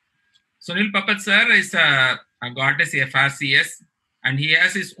 Sunil Papat sir is got his FRCS, and he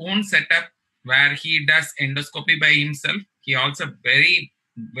has his own setup where he does endoscopy by himself. He also very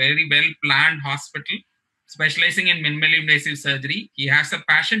well planned hospital specializing in minimally invasive surgery. He has a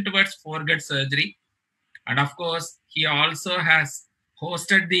passion towards foregut surgery, and of course he also has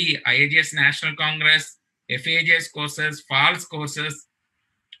hosted the IAGS National Congress, eFIAGES courses, FALS courses,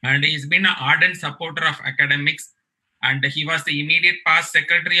 and he's been an ardent supporter of academics, and he was the immediate past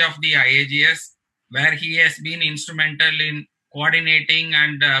secretary of the IAGS, where he has been instrumental in coordinating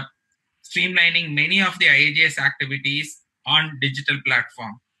and streamlining many of the IAGS activities on digital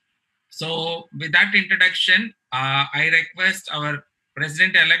platform. So with that introduction, I request our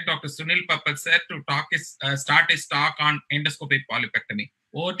President-elect Dr. Sunil Papat sir to start his talk on endoscopic polypectomy.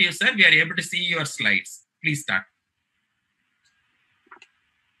 Over to you, sir. We are able to see your slides. Please start.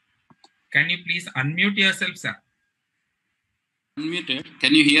 Can you please unmute yourself, sir? Unmuted.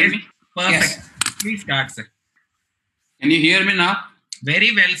 Can you hear me? Perfect. Yes. Please start, sir. Can you hear me now?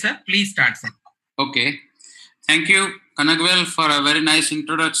 Very well, sir. Please start, sir. Okay. Thank you, Kanagwell, for a very nice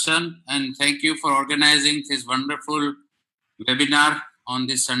introduction, and thank you for organizing this wonderful webinar on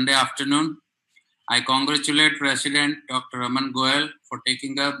this Sunday afternoon. I congratulate President Dr. Raman Goel for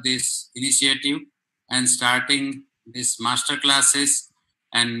taking up this initiative and starting these master classes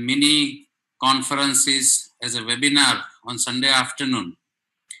and mini conferences as a webinar on Sunday afternoon.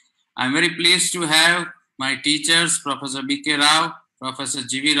 I'm very pleased to have my teachers, Professor B.K. Rao, Professor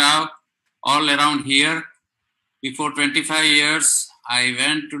G.V. Rao, all around here. Before 25 years, I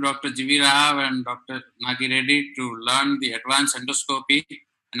went to Dr. G.V. Rao and Dr. Nagi Reddy to learn the advanced endoscopy,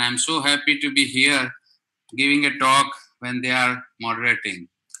 and I'm so happy to be here giving a talk when they are moderating.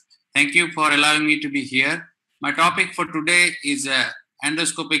 Thank you for allowing me to be here. My topic for today is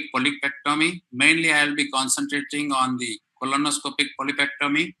endoscopic polypectomy. Mainly, I'll be concentrating on the colonoscopic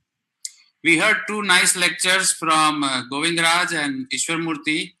polypectomy. We heard two nice lectures from Govindraj and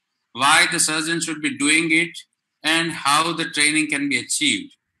Ishwarmurthy, why the surgeon should be doing it and how the training can be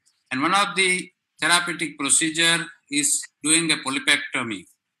achieved. And one of the therapeutic procedure is doing a polypectomy.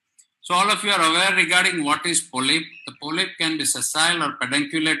 So all of you are aware regarding what is polyp. The polyp can be sessile or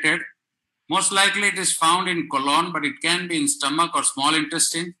pedunculated. Most likely it is found in colon, but it can be in stomach or small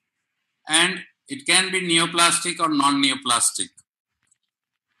intestine. And it can be neoplastic or non-neoplastic.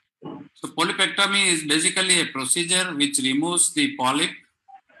 So polypectomy is basically a procedure which removes the polyp,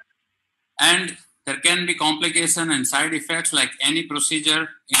 and there can be complication and side effects like any procedure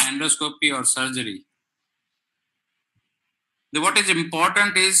in endoscopy or surgery. What is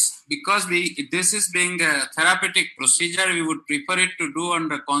important is, because this is being a therapeutic procedure, we would prefer it to do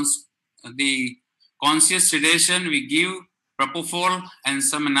under the conscious sedation. We give propofol and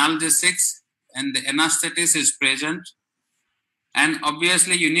some analgesics, and the anesthetist is present. And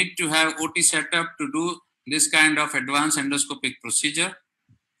obviously, you need to have OT setup to do this kind of advanced endoscopic procedure.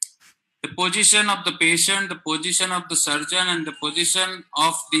 The position of the patient, the position of the surgeon, and the position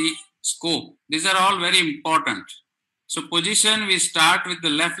of the scope, these are all very important. So position, we start with the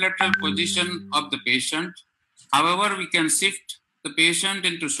left lateral position of the patient. However, we can shift the patient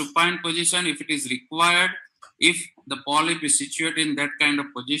into supine position if it is required, if the polyp is situated in that kind of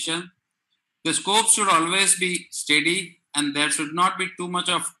position. The scope should always be steady, and there should not be too much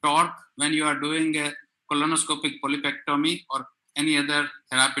of torque when you are doing a colonoscopic polypectomy or any other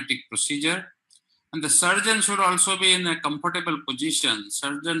therapeutic procedure. And the surgeon should also be in a comfortable position.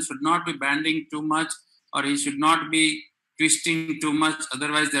 Surgeon should not be bending too much, or he should not be twisting too much,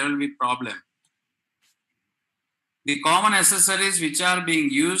 otherwise there will be problem. The common accessories which are being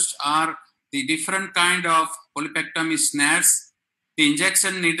used are the different kind of polypectomy snares, the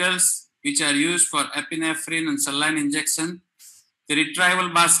injection needles which are used for epinephrine and saline injection, the retrieval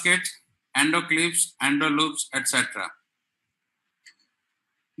basket, endoclips, endoloops, etc.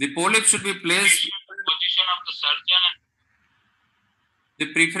 The polyp should be placed in the position of the surgeon.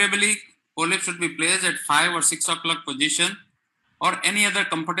 Preferably, polyp should be placed at 5 or 6 o'clock position or any other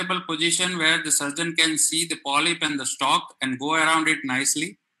comfortable position where the surgeon can see the polyp and the stalk and go around it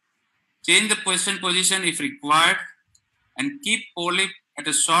nicely. Change the position if required and keep polyp at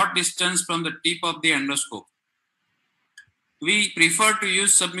a short distance from the tip of the endoscope. We prefer to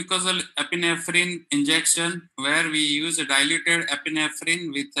use submucosal epinephrine injection where we use a diluted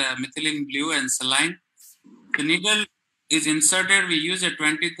epinephrine with methylene blue and saline. The needle is inserted. We use a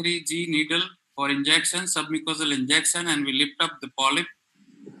 23G needle for injection, submucosal injection, and we lift up the polyp.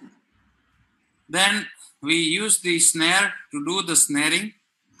 Then we use the snare to do the snaring.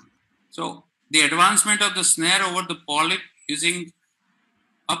 So the advancement of the snare over the polyp using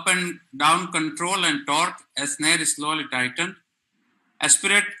up and down control and torque as snare is slowly tightened.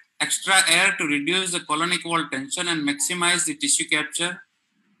 Aspirate extra air to reduce the colonic wall tension and maximize the tissue capture.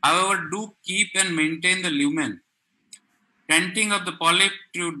 However, do keep and maintain the lumen. Tenting of the polyp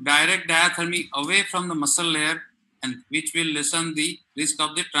to direct diathermy away from the muscle layer, and which will lessen the risk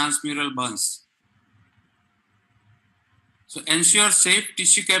of the transmural burns. So ensure safe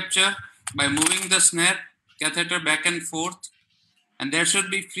tissue capture by moving the snare catheter back and forth, and there should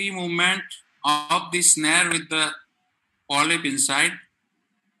be free movement of the snare with the polyp inside.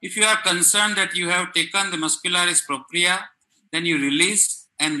 If you are concerned that you have taken the muscularis propria, then you release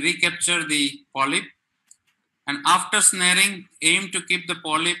and recapture the polyp. And after snaring, aim to keep the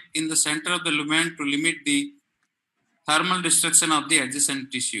polyp in the center of the lumen to limit the thermal destruction of the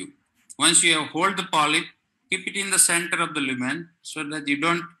adjacent tissue. Once you have hold the polyp, keep it in the center of the lumen so that you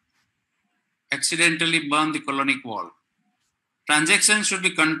don't accidentally burn the colonic wall. Transaction should be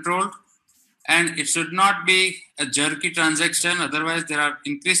controlled and it should not be a jerky transaction, otherwise there are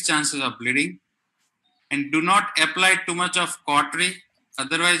increased chances of bleeding. And do not apply too much of cautery,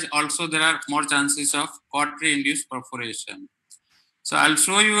 otherwise also there are more chances of cautery-induced perforation. So I'll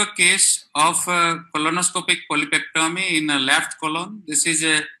show you a case of colonoscopic polypectomy in a left colon. This is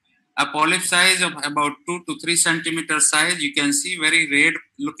a polyp size of about 2 to 3 centimeter size. You can see very red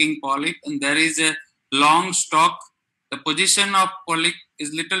looking polyp, and there is a long stalk. The position of polyp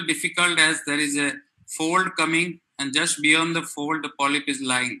is little difficult as there is a fold coming, and just beyond the fold the polyp is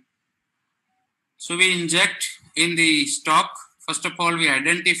lying. So we inject in the stalk. First of all, we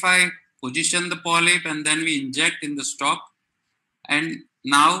identify, position the polyp, and then we inject in the stalk. And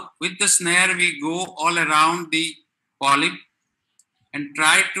now with the snare, we go all around the polyp and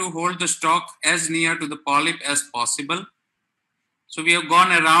try to hold the stalk as near to the polyp as possible. So we have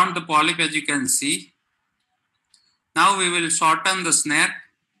gone around the polyp, as you can see. Now we will shorten the snare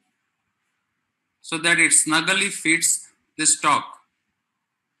so that it snugly fits the stalk.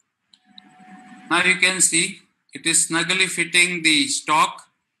 Now you can see it is snugly fitting the stalk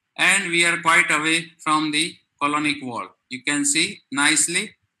and we are quite away from the colonic wall. You can see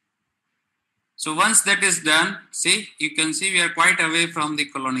nicely. So once that is done, see, you can see we are quite away from the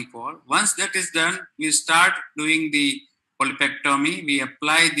colonic wall. Once that is done, we start doing the polypectomy. We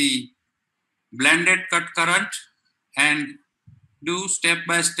apply the blended cut current and do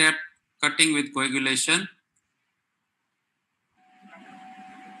step-by-step cutting with coagulation.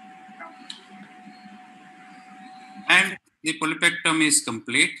 And the polypectomy is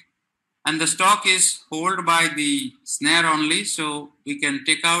complete. And the stalk is held by the snare only, so we can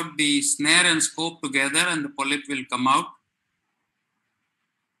take out the snare and scope together and the polyp will come out.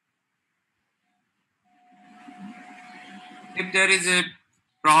 If there is a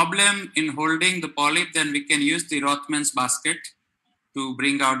problem in holding the polyp, then we can use the Rothman's basket to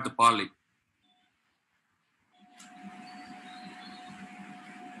bring out the polyp.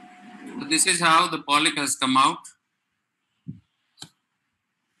 So this is how the polyp has come out.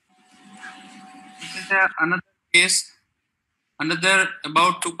 This is another case, another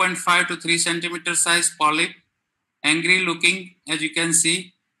about 2.5 to 3 centimeter size polyp, angry looking, as you can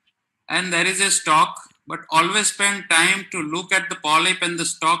see, and there is a stalk, but always spend time to look at the polyp and the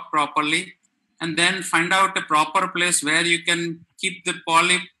stalk properly and then find out a proper place where you can keep the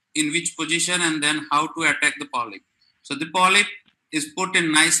polyp in which position and then how to attack the polyp. So the polyp is put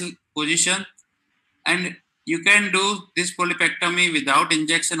in nice position, and you can do this polypectomy without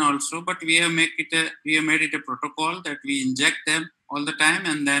injection also, but we have made it a protocol that we inject them all the time,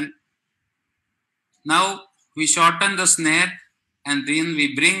 and then now we shorten the snare and then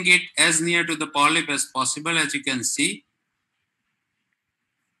we bring it as near to the polyp as possible, as you can see.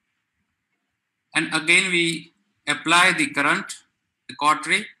 And again we apply the current, the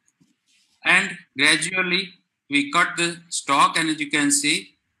cautery, and gradually we cut the stalk, and as you can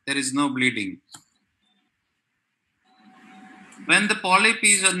see, there is no bleeding. When the polyp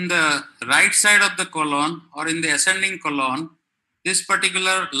is on the right side of the colon or in the ascending colon, this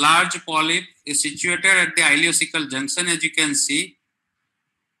particular large polyp is situated at the ileocecal junction, as you can see,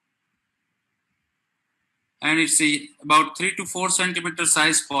 and it's about 3 to 4 centimeter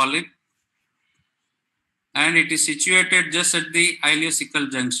size polyp, and it is situated just at the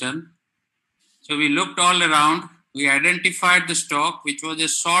ileocecal junction. So we looked all around, we identified the stalk, which was a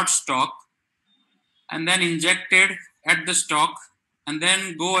short stalk, and then injected at the stalk, and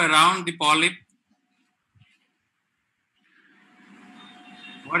then go around the polyp.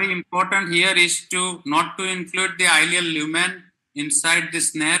 Very important here is not to include the ileal lumen inside the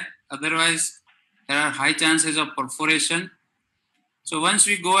snare, otherwise there are high chances of perforation. So once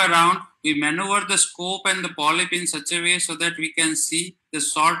we go around, we maneuver the scope and the polyp in such a way so that we can see the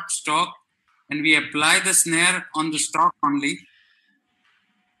short stalk, and we apply the snare on the stalk only,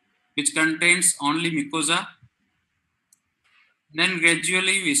 which contains only mucosa. Then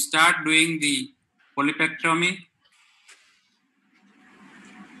gradually we start doing the polypectomy.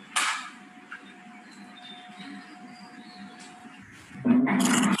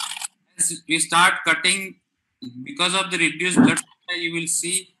 As we start cutting, because of the reduced blood supply, you will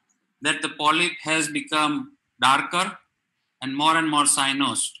see that the polyp has become darker and more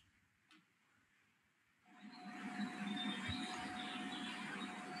cyanosed.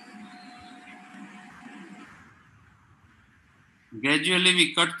 Gradually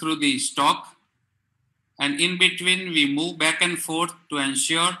we cut through the stalk, and in between we move back and forth to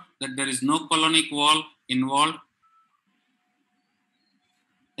ensure that there is no colonic wall involved.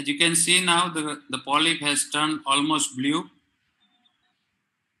 As you can see now, the polyp has turned almost blue.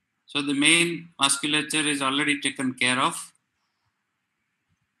 So the main vasculature is already taken care of.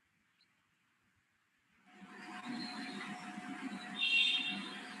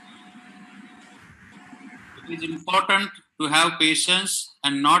 It is important to have patience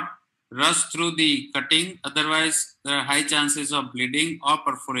and not rush through the cutting, otherwise there are high chances of bleeding or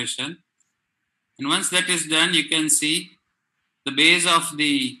perforation. And once that is done, you can see the base of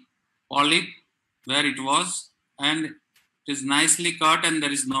the polyp where it was, and it is nicely cut and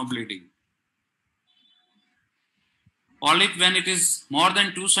there is no bleeding. Polyp, when it is more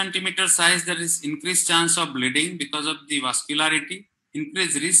than 2 centimeter size, there is increased chance of bleeding because of the vascularity,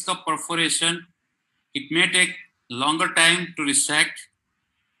 increased risk of perforation. It may take longer time to resect.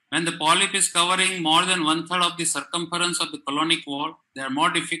 When the polyp is covering more than 1/3 of the circumference of the colonic wall, they are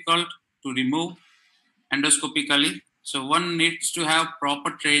more difficult to remove endoscopically. So one needs to have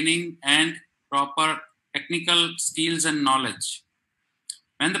proper training and proper technical skills and knowledge.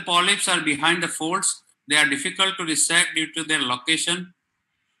 When the polyps are behind the folds, they are difficult to resect due to their location.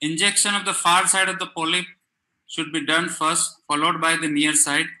 Injection of the far side of the polyp should be done first, followed by the near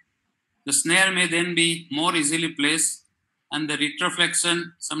side. The snare may then be more easily placed, and the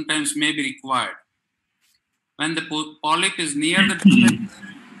retroflexion sometimes may be required. When the polyp is near the distal,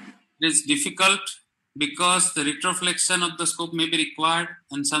 it is difficult because the retroflexion of the scope may be required.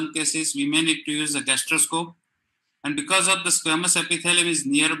 In some cases, we may need to use a gastroscope. And because of the squamous epithelium is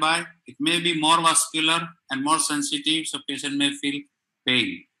nearby, it may be more vascular and more sensitive, so patient may feel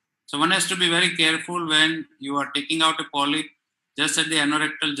pain. So one has to be very careful when you are taking out a polyp just at the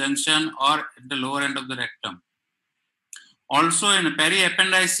anorectal junction or at the lower end of the rectum. Also in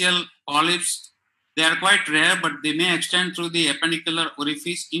periappendiceal polyps, they are quite rare, but they may extend through the appendicular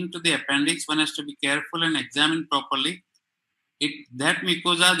orifice into the appendix. One has to be careful and examine properly. That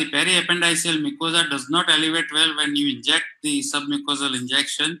mucosa, the periappendiceal mucosa, does not elevate well when you inject the submucosal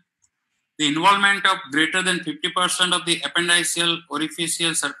injection. The involvement of greater than 50% of the appendiceal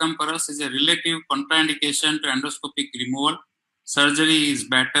orificial circumference is a relative contraindication to endoscopic removal. Surgery is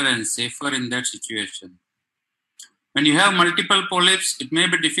better and safer in that situation. When you have multiple polyps, it may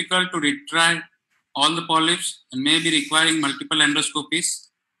be difficult to retrieve all the polyps and may be requiring multiple endoscopies.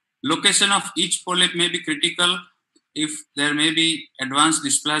 Location of each polyp may be critical if there may be advanced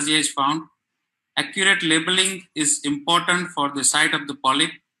dysplasia is found. Accurate labeling is important for the site of the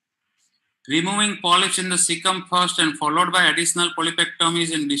polyp. Removing polyps in the cecum first and followed by additional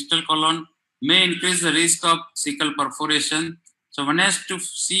polypectomies in distal colon may increase the risk of cecal perforation. So one has to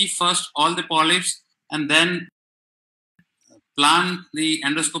see first all the polyps and then plan the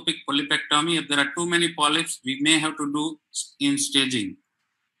endoscopic polypectomy. If there are too many polyps, we may have to do in staging.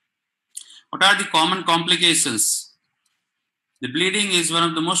 What are the common complications? The bleeding is one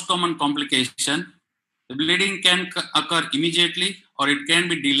of the most common complications. The bleeding can occur immediately or it can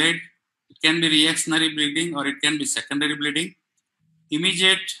be delayed. It can be reactionary bleeding or it can be secondary bleeding.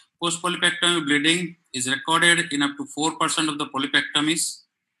 Immediate post-polypectomy bleeding is recorded in up to 4% of the polypectomies.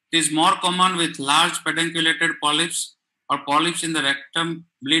 It is more common with large pedunculated polyps or polyps in the rectum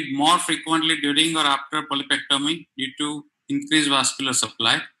bleed more frequently during or after polypectomy due to increased vascular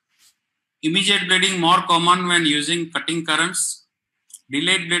supply. Immediate bleeding more common when using cutting currents.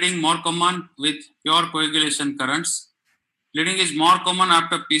 Delayed bleeding more common with pure coagulation currents. Bleeding is more common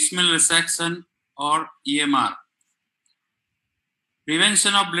after piecemeal resection or EMR.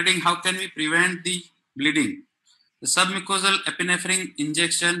 Prevention of bleeding. How can we prevent the bleeding? The submucosal epinephrine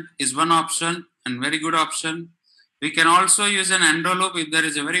injection is one option and very good option. We can also use an envelope if there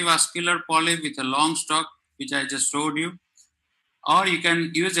is a very vascular polyp with a long stalk, which I just showed you. Or you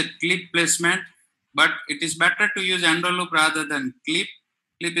can use a clip placement, but it is better to use envelope rather than clip.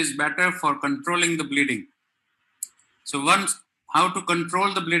 Clip is better for controlling the bleeding. So how to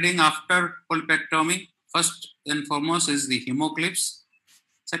control the bleeding after polypectomy? First and foremost is the hemoclips.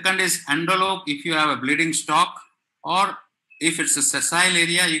 Second is envelope if you have a bleeding stalk, or if it's a sessile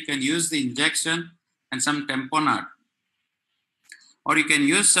area, you can use the injection and some tamponade. Or you can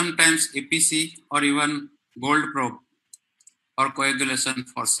use sometimes APC or even gold probe or coagulation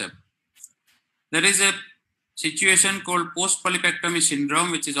forceps. There is a situation called post-polypectomy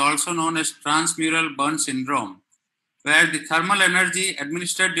syndrome, which is also known as transmural burn syndrome, where the thermal energy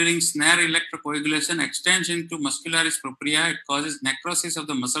administered during snare electrocoagulation extends into muscularis propria. It causes necrosis of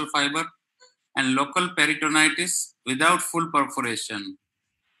the muscle fiber and local peritonitis without full perforation.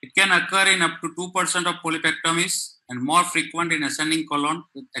 It can occur in up to 2% of polypectomies and more frequent in ascending colon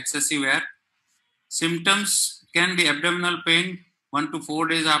with excessive air. Symptoms can be abdominal pain 1 to 4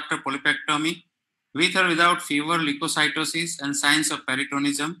 days after polypectomy, with or without fever, leukocytosis, and signs of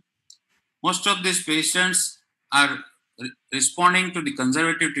peritonism. Most of these patients are responding to the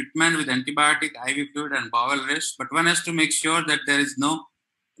conservative treatment with antibiotic, IV fluid, and bowel rest, but one has to make sure that there is no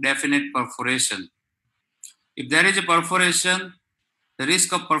definite perforation. If there is a perforation, the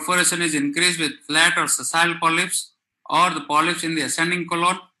risk of perforation is increased with flat or sessile polyps or the polyps in the ascending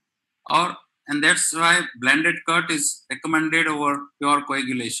colon, and that's why blended cut is recommended over pure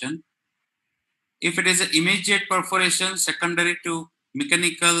coagulation. If it is an immediate perforation secondary to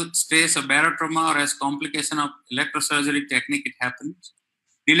mechanical stress or barotrauma or as complication of electrosurgery technique, it happens.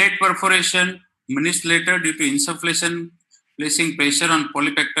 Delayed perforation minutes later due to insufflation, placing pressure on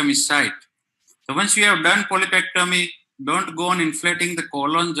polypectomy site. So once you have done polypectomy, don't go on inflating the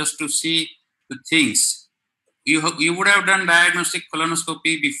colon just to see the things. You would have done diagnostic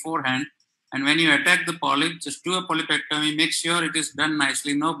colonoscopy beforehand, and when you attack the polyp, just do a polypectomy, make sure it is done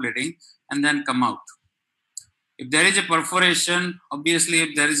nicely, no bleeding, and then come out. If there is a perforation, obviously if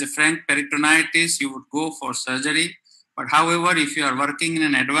there is a frank peritonitis, you would go for surgery. But however, if you are working in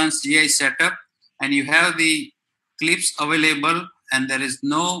an advanced GI setup and you have the clips available and there is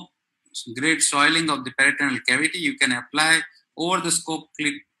no great soiling of the peritoneal cavity, you can apply over the scope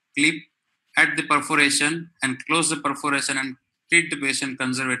clip at the perforation and close the perforation and treat the patient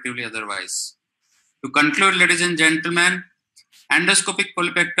conservatively otherwise. To conclude, ladies and gentlemen, endoscopic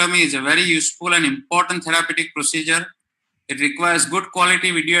polypectomy is a very useful and important therapeutic procedure. It requires good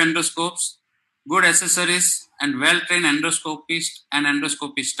quality video endoscopes, good accessories, and well-trained endoscopist and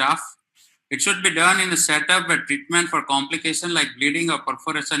endoscopy staff. It should be done in a setup where treatment for complication like bleeding or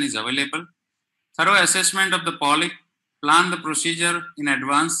perforation is available. Thorough assessment of the polyp, plan the procedure in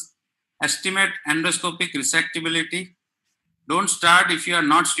advance, estimate endoscopic resectability. Don't start if you are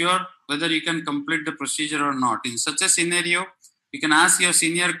not sure whether you can complete the procedure or not. In such a scenario, you can ask your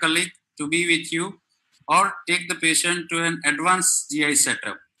senior colleague to be with you or take the patient to an advanced GI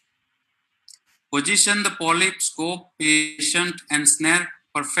setup. Position the polyp, scope, patient, and snare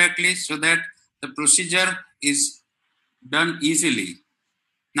perfectly so that the procedure is done easily.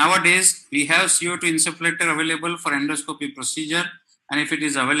 Nowadays, we have CO2 insufflator available for endoscopy procedure, and if it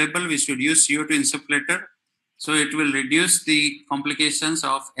is available, we should use CO2 insufflator so it will reduce the complications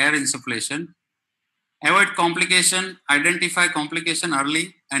of air insufflation. Avoid complication, identify complication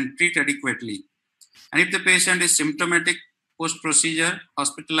early, and treat adequately. And if the patient is symptomatic post-procedure,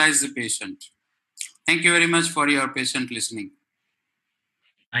 hospitalize the patient. Thank you very much for your patient listening.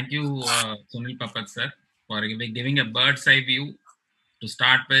 Thank you, Sunil Papat sir, for giving a bird's eye view to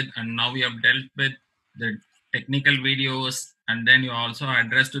start with, and now we have dealt with the technical videos, and then you also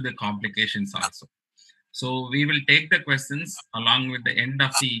addressed to the complications also. So we will take the questions along with the end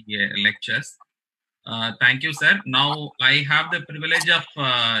of the lectures. Thank you, sir. Now I have the privilege of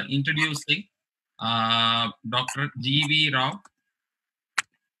introducing Dr. G.V. Rao.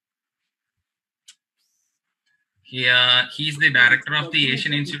 He's the director of the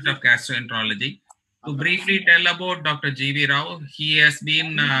Asian Institute of Gastroenterology. To briefly tell about Dr. G.V. Rao, he has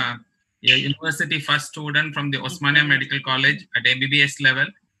been a university first student from the Osmania Medical College at MBBS level.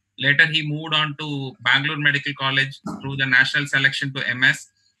 Later, he moved on to Bangalore Medical College through the national selection to MS.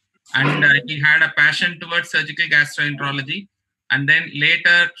 And he had a passion towards surgical gastroenterology. And then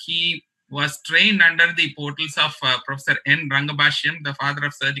later, he was trained under the portals of Professor N. Rangabashyam, the father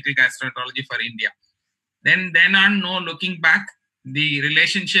of surgical gastroenterology for India. Then on, no looking back, the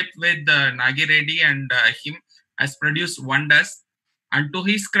relationship with Nagi Reddy and him has produced wonders. And to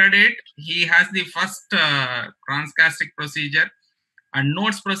his credit, he has the first transgastric procedure, and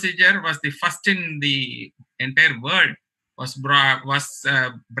Notes procedure was the first in the entire world. Was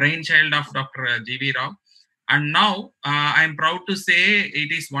brainchild of Dr. G.V. Rao. And now I'm proud to say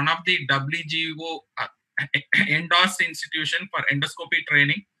it is one of the WGO endorsed institution for endoscopy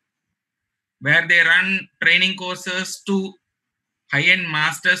training, where they run training courses to high-end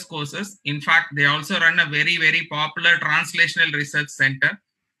master's courses. In fact, they also run a very, very popular translational research center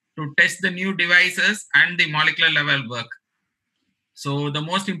to test the new devices and the molecular level work. So the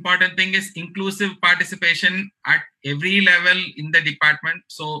most important thing is inclusive participation at every level in the department.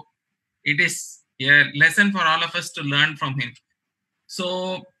 So it is a lesson for all of us to learn from him.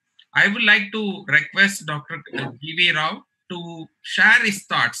 So I would like to request Dr. G.V. Rao to share his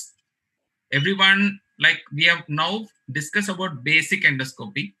thoughts. Everyone, like we have now discussed about basic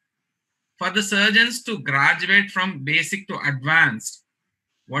endoscopy. For the surgeons to graduate from basic to advanced,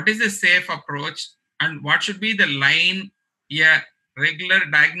 what is the safe approach and what should be the line a regular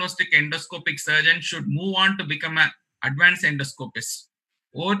diagnostic endoscopic surgeon should move on to become an advanced endoscopist?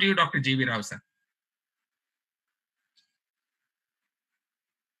 Over to you, Dr. G.V. Rao, sir.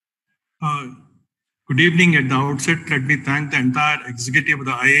 Good evening. At the outset, let me thank the entire executive of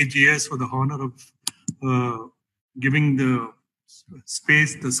the IAGS for the honor of giving the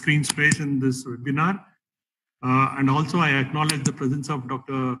space, the screen space in this webinar. And also I acknowledge the presence of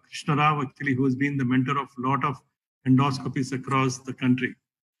Dr. Krishna Rao, actually, who has been the mentor of a lot of endoscopies across the country.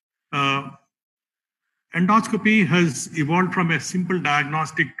 Endoscopy has evolved from a simple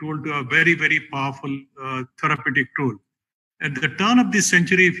diagnostic tool to a very, very powerful therapeutic tool. At the turn of this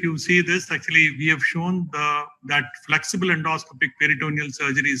century, if you see this, actually, we have shown that flexible endoscopic peritoneal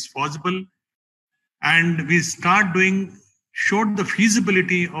surgery is possible. And we showed the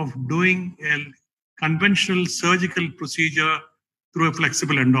feasibility of doing a conventional surgical procedure through a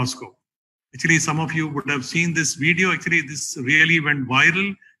flexible endoscope. Actually, some of you would have seen this video. Actually, this really went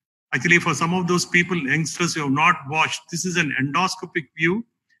viral. Actually, for some of those people, youngsters who have not watched, this is an endoscopic view.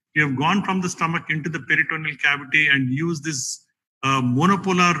 We have gone from the stomach into the peritoneal cavity and used this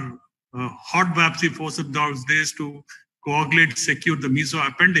monopolar hot biopsy forceps those days to coagulate, secure the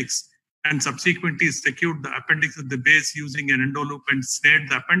mesoappendix, and subsequently secured the appendix at the base using an endoloop and snared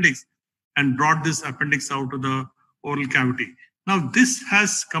the appendix and brought this appendix out of the oral cavity. Now, this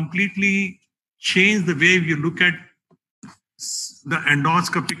has completely changed the way we look at the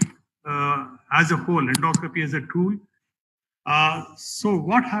endoscopic as a whole, endoscopy as a tool. So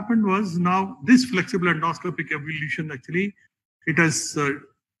what happened was, now this flexible endoscopic evolution, actually, it has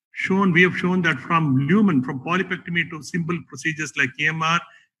we have shown that from lumen, from polypectomy to simple procedures like EMR,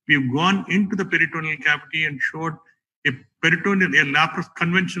 we've gone into the peritoneal cavity and showed a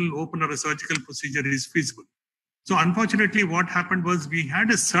conventional open or a surgical procedure is feasible. So unfortunately, what happened was we had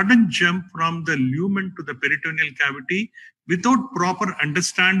a sudden jump from the lumen to the peritoneal cavity without proper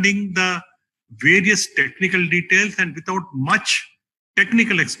understanding the various technical details and without much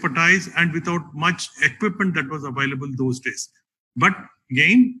technical expertise and without much equipment that was available those days. But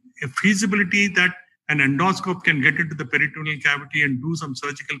again, a feasibility that an endoscope can get into the peritoneal cavity and do some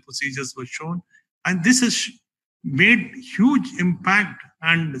surgical procedures was shown. And this has made huge impact.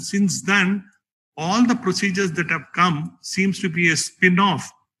 And since then, all the procedures that have come seems to be a spin-off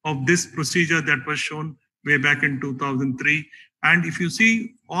of this procedure that was shown way back in 2003. And if you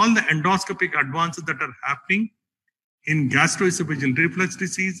see all the endoscopic advances that are happening in gastroesophageal reflux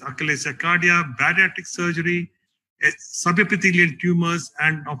disease, achalasia cardia, bariatric surgery, subepithelial tumors,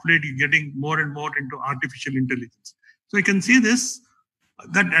 and of late you're getting more and more into artificial intelligence. So you can see this,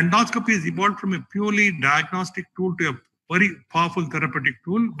 that endoscopy has evolved from a purely diagnostic tool to a very powerful therapeutic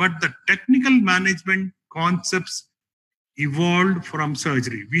tool, but the technical management concepts evolved from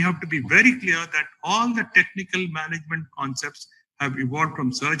surgery. We have to be very clear that all the technical management concepts have evolved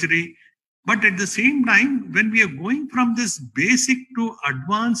from surgery. But at the same time, when we are going from this basic to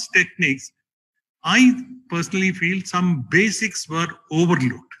advanced techniques, I personally feel some basics were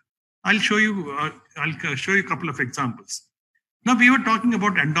overlooked. I'll show you a couple of examples. Now, we were talking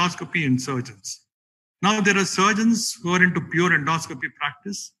about endoscopy in surgeons. Now, there are surgeons who are into pure endoscopy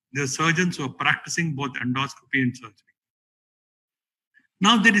practice. There are surgeons who are practicing both endoscopy and surgery.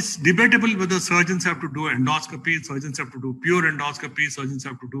 Now, there is debatable whether surgeons have to do endoscopy, surgeons have to do pure endoscopy, surgeons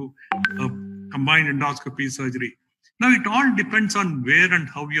have to do combined endoscopy surgery. Now, it all depends on where and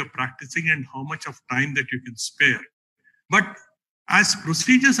how you're practicing and how much of time that you can spare. But as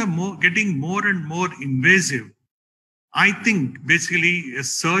procedures are getting more and more invasive, I think basically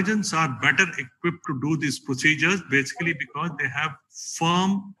surgeons are better equipped to do these procedures basically because they have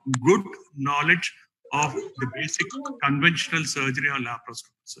firm, good knowledge of the basic conventional surgery or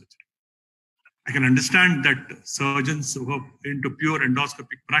laparoscopic surgery. I can understand that surgeons who are into pure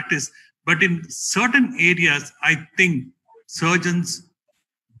endoscopic practice, but in certain areas, I think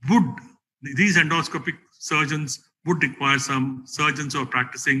these endoscopic surgeons would require some surgeons who are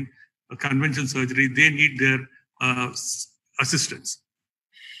practicing conventional surgery. They need their assistance.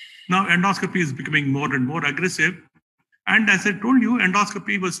 Now, endoscopy is becoming more and more aggressive. And as I told you,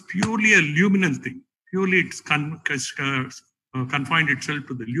 endoscopy was purely a luminal thing. Purely it's confined itself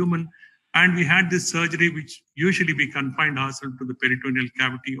to the lumen. And we had this surgery, which usually we confined ourselves to the peritoneal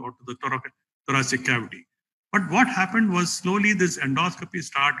cavity or to the thoracic cavity. But what happened was slowly this endoscopy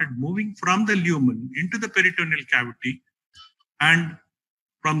started moving from the lumen into the peritoneal cavity. And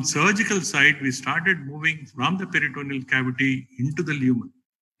from surgical side, we started moving from the peritoneal cavity into the lumen.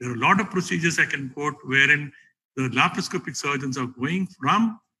 There are a lot of procedures I can quote wherein the laparoscopic surgeons are going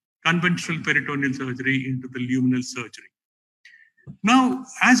from conventional peritoneal surgery into the luminal surgery. Now,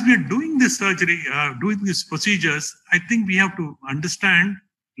 as we are doing this surgery, doing these procedures, I think we have to understand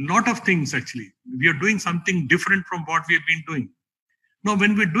a lot of things actually. We are doing something different from what we have been doing. Now,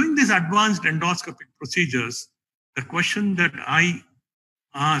 when we're doing these advanced endoscopic procedures, the question that I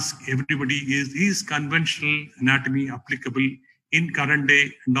ask everybody is conventional anatomy applicable in current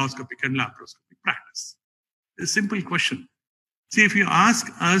day endoscopic and laparoscopic practice? A simple question. See, if you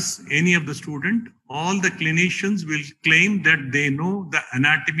ask us, any of the student, all the clinicians will claim that they know the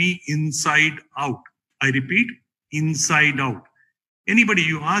anatomy inside out. I repeat, inside out. Anybody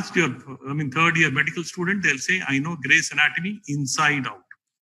you ask your, third year medical student, they'll say, I know Gray's anatomy inside out.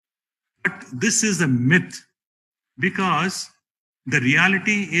 But this is a myth because the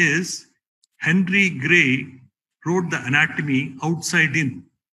reality is Henry Gray wrote the anatomy outside in.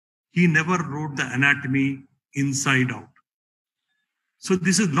 He never wrote the anatomy inside out. So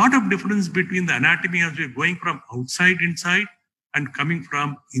this is a lot of difference between the anatomy as we're going from outside inside and coming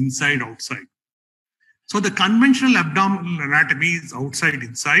from inside outside. So the conventional abdominal anatomy is outside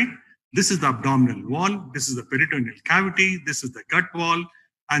inside. This is the abdominal wall. This is the peritoneal cavity. This is the gut wall.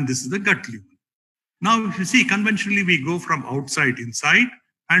 And this is the gut lumen. Now, if you see, conventionally, we go from outside inside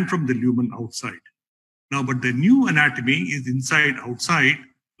and from the lumen outside. Now, but the new anatomy is inside outside.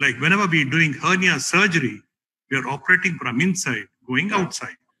 Like whenever we're doing hernia surgery, we are operating from inside, going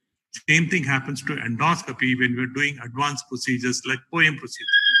outside. Same thing happens to endoscopy when we're doing advanced procedures like POEM procedure.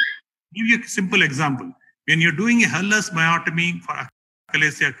 Give you a simple example. When you're doing a Hurler's myotomy for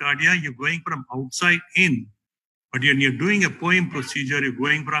achalasia cardia, you're going from outside in. But when you're doing a POEM procedure, you're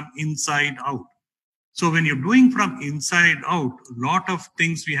going from inside out. So when you're doing from inside out, a lot of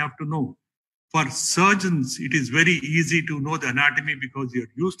things we have to know. For surgeons, it is very easy to know the anatomy because you're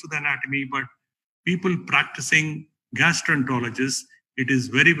used to the anatomy, but people practicing gastroenterologists, it is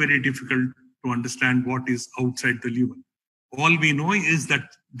very, very difficult to understand what is outside the lumen. All we know is that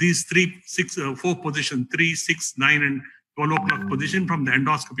these 4 positions, 3, 6, 9, and 12 o'clock position from the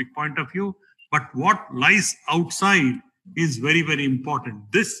endoscopic point of view, but what lies outside is very, very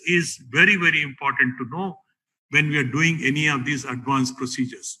important. This is very, very important to know when we are doing any of these advanced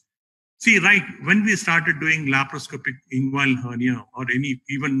procedures. See, right, when we started doing laparoscopic inguinal hernia or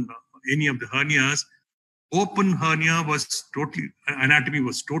any of the hernias, open hernia anatomy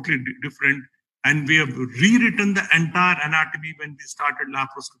was totally different. And we have rewritten the entire anatomy when we started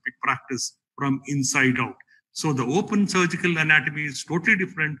laparoscopic practice from inside out. So the open surgical anatomy is totally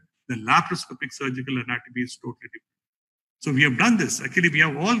different. The laparoscopic surgical anatomy is totally different. So we have done this. Actually, we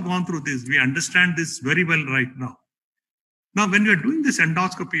have all gone through this. We understand this very well right now. Now, when we are doing this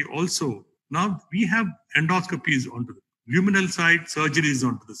endoscopy also, now we have endoscopies onto the luminal side, surgeries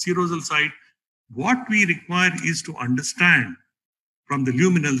onto the serosal side. What we require is to understand from the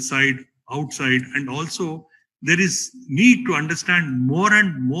luminal side, outside, and also there is need to understand more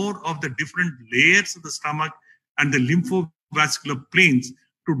and more of the different layers of the stomach and the lymphovascular planes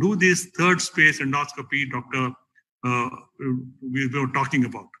to do this third space endoscopy, we were talking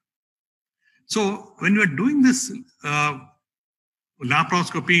about. So when we are doing this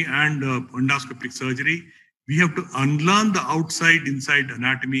laparoscopy and endoscopic surgery, we have to unlearn the outside-inside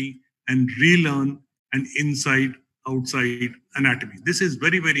anatomy and relearn and inside, outside anatomy. This is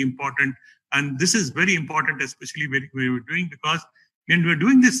very, very important. And this is very important, especially when we're doing, because when we're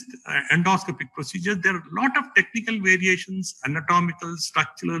doing this endoscopic procedure, there are a lot of technical variations, anatomical,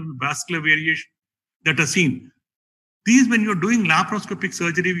 structural, vascular variation that are seen. These, when you're doing laparoscopic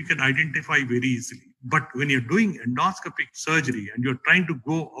surgery, we can identify very easily. But when you're doing endoscopic surgery and you're trying to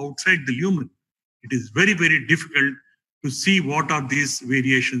go outside the lumen, it is very, very difficult to see what are these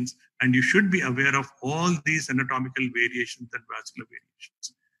variations. And you should be aware of all these anatomical variations and vascular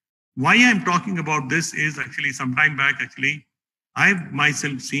variations. Why I'm talking about this is actually some time back, actually, I've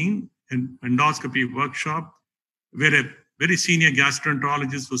myself seen an endoscopy workshop where a very senior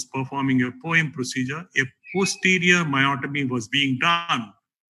gastroenterologist was performing a POEM procedure. A posterior myotomy was being done.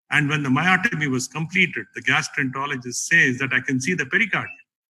 And when the myotomy was completed, the gastroenterologist says that I can see the pericardium.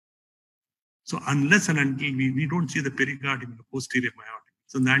 So unless and until we don't see the pericardium in the posterior myotomy,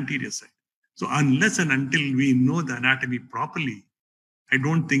 it's on the anterior side. So unless and until we know the anatomy properly, I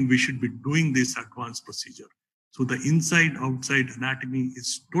don't think we should be doing this advanced procedure. So the inside-outside anatomy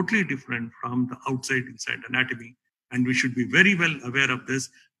is totally different from the outside-inside anatomy. And we should be very well aware of this.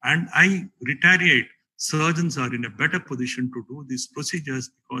 And I reiterate, surgeons are in a better position to do these procedures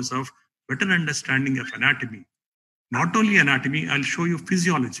because of better understanding of anatomy. Not only anatomy, I'll show you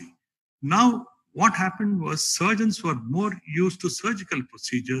physiology. Now, what happened was surgeons were more used to surgical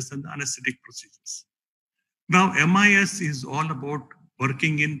procedures than the anesthetic procedures. Now, MIS is all about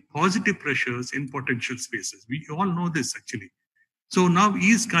working in positive pressures in potential spaces. We all know this actually. So now,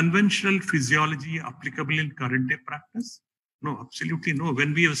 is conventional physiology applicable in current day practice? No, absolutely no.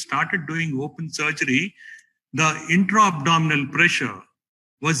 When we have started doing open surgery, the intra-abdominal pressure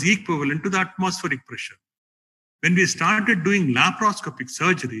was equivalent to the atmospheric pressure. When we started doing laparoscopic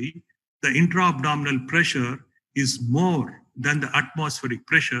surgery, the intra-abdominal pressure is more than the atmospheric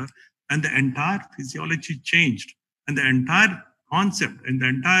pressure, and the entire physiology changed. And the entire concept and the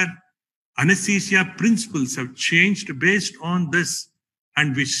entire anesthesia principles have changed based on this.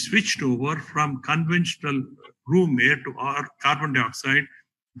 And we switched over from conventional room air to our carbon dioxide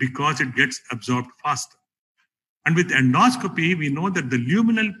because it gets absorbed faster. And with endoscopy, we know that the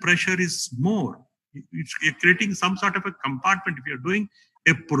luminal pressure is more. It's creating some sort of a compartment. If you're doing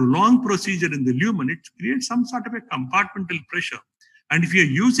a prolonged procedure in the lumen, it creates some sort of a compartmental pressure. And if you're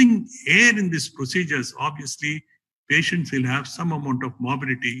using air in these procedures, obviously, patients will have some amount of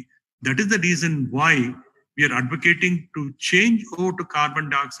morbidity. That is the reason why we are advocating to change over to carbon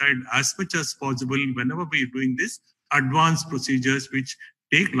dioxide as much as possible whenever we are doing this advanced procedures, which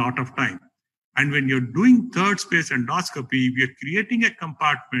take a lot of time. And when you're doing third space endoscopy, we are creating a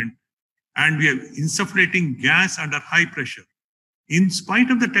compartment and we are insufflating gas under high pressure. In spite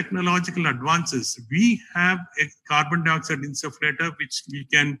of the technological advances, we have a carbon dioxide insufflator, which we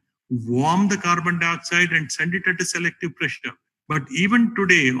can warm the carbon dioxide and send it at a selective pressure. But even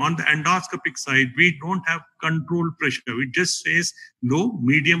today on the endoscopic side, we don't have controlled pressure. It just says low,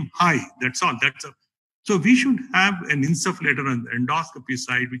 medium, high. That's all. So we should have an insufflator on the endoscopy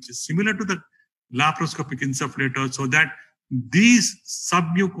side, which is similar to the laparoscopic insufflator, so that these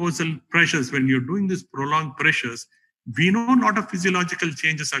submucosal pressures, when you're doing these prolonged pressures, we know a lot of physiological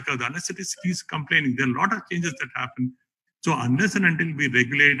changes occur. The anesthetist is complaining. There are a lot of changes that happen. So unless and until we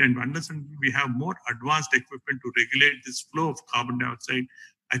regulate and unless and until we have more advanced equipment to regulate this flow of carbon dioxide,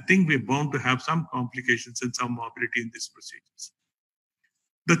 I think we're bound to have some complications and some morbidity in these procedures.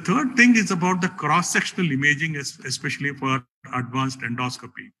 The third thing is about the cross-sectional imaging, especially for advanced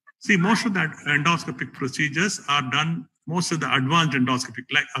endoscopy. See, most of the endoscopic procedures are done, most of the advanced endoscopic,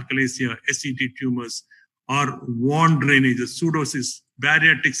 like achalasia, SET tumors, or wound drainages, pseudosis,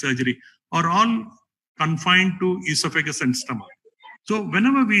 bariatric surgery, are all confined to esophagus and stomach. So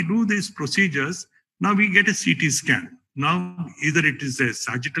whenever we do these procedures, now we get a CT scan. Now, either it is a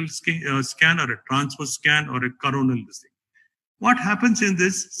sagittal scan or a transverse scan or a coronal thing. What happens in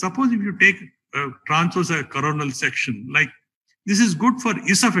this? Suppose if you take a transverse or coronal section, like this is good for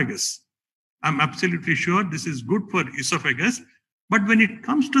esophagus. I'm absolutely sure this is good for esophagus. But when it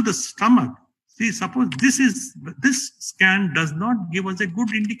comes to the stomach, see, suppose this scan does not give us a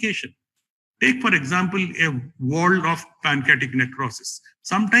good indication. Take, for example, a wall of pancreatic necrosis.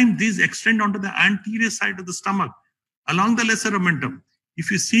 Sometimes these extend onto the anterior side of the stomach along the lesser omentum.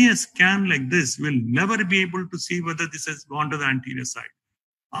 If you see a scan like this, we'll never be able to see whether this has gone to the anterior side.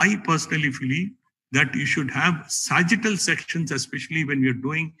 I personally feel that you should have sagittal sections, especially when you're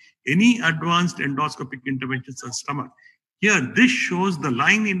doing any advanced endoscopic interventions on stomach. Here, this shows the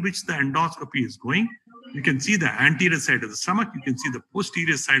line in which the endoscopy is going. You can see the anterior side of the stomach. You can see the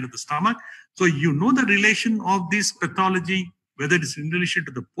posterior side of the stomach. So you know the relation of this pathology whether it's in relation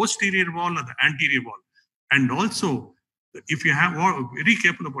to the posterior wall or the anterior wall. And also, if you have very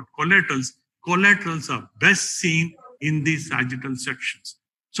careful about collaterals are best seen in these sagittal sections.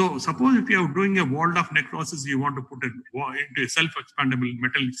 So suppose if you are doing a walled-off necrosis, you want to put it into a self-expandable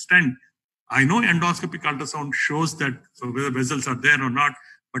metal stent. I know endoscopic ultrasound shows that whether vessels are there or not,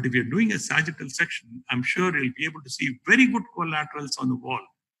 but if you're doing a sagittal section, I'm sure you'll be able to see very good collaterals on the wall.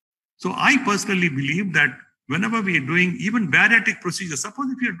 So I personally believe that whenever we are doing even bariatric procedures, suppose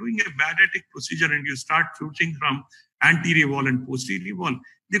if you're doing a bariatric procedure and you start switching from anterior wall and posterior wall,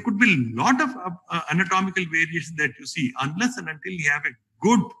 there could be a lot of anatomical variation that you see. Unless and until you have a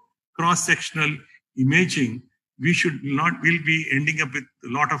good cross-sectional imaging, we'll be ending up with a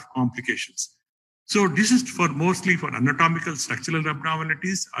lot of complications. So this is mostly for anatomical structural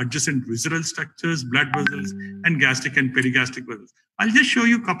abnormalities, adjacent visceral structures, blood vessels, and gastric and perigastric vessels. I'll just show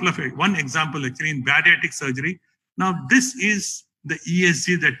you one example actually in bariatric surgery. Now this is the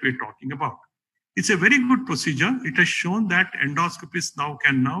ESG that we're talking about. It's a very good procedure. It has shown that endoscopists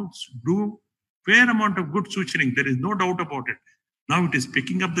can do fair amount of good suturing. There is no doubt about it. Now it is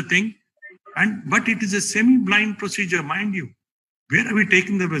picking up the thing, but it is a semi-blind procedure, mind you. Where are we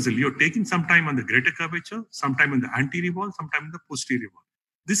taking the vessel? You're taking some time on the greater curvature, sometime on the anterior wall, sometime in the posterior wall.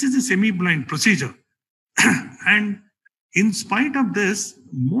 This is a semi-blind procedure. And in spite of this,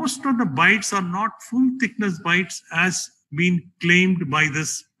 most of the bites are not full thickness bites as been claimed by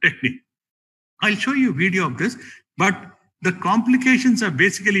this technique. I'll show you a video of this, but the complications are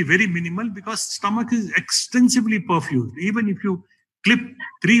basically very minimal because stomach is extensively perfused. Even if you clip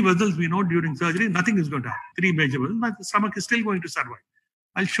 3 vessels, we know during surgery, nothing is going to happen. 3 major vessels, but the stomach is still going to survive.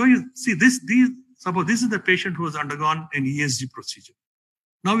 I'll show you, see suppose this is the patient who has undergone an ESG procedure.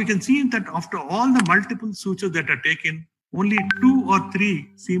 Now we can see that after all the multiple sutures that are taken, only 2 or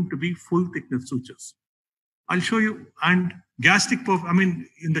 3 seem to be full thickness sutures. I'll show you, and gastric,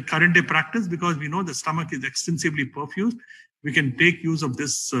 in the current day practice, because we know the stomach is extensively perfused, we can take use of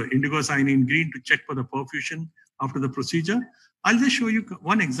this indigocyanine green to check for the perfusion after the procedure. I'll just show you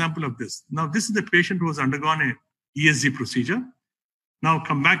one example of this. Now, this is the patient who has undergone a ESG procedure. Now,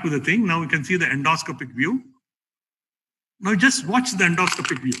 come back to the thing. Now, we can see the endoscopic view. Now, just watch the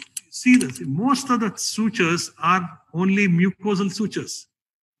endoscopic view. See this. Most of the sutures are only mucosal sutures.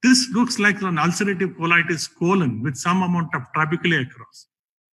 This looks like an ulcerative colitis colon with some amount of trabeculae across.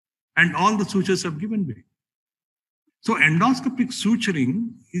 And all the sutures have given way. So, endoscopic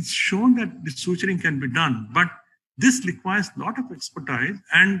suturing is shown that the suturing can be done, but this requires a lot of expertise,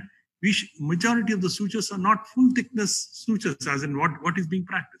 and majority of the sutures are not full thickness sutures, as in what is being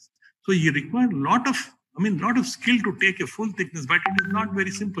practiced. So you require a lot of skill to take a full thickness, but it is not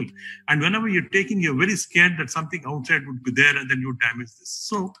very simple. And whenever you're taking, you're very scared that something outside would be there and then you damage this.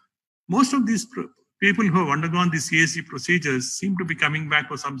 So most of these people who have undergone these ESG procedures seem to be coming back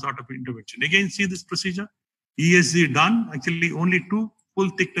for some sort of intervention. Again, see this procedure, ESG done, actually only 2 full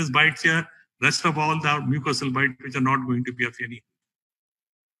thickness bites here. Rest of all the mucosal bites which are not going to be of any.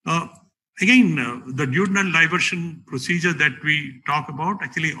 The duodenal diversion procedure that we talk about,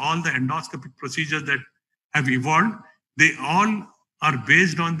 actually all the endoscopic procedures that have evolved, they all are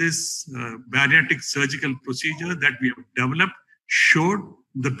based on this bariatric surgical procedure that we have developed, showed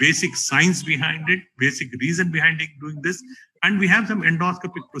the basic science behind it, basic reason behind it doing this. And we have some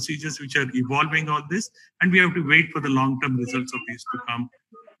endoscopic procedures which are evolving all this, and we have to wait for the long-term results of these to come.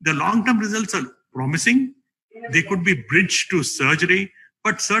 The long-term results are promising. They could be bridged to surgery,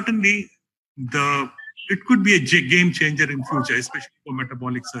 but certainly it could be a game changer in future, especially for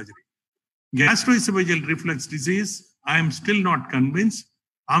metabolic surgery. Gastroesophageal reflux disease, I am still not convinced.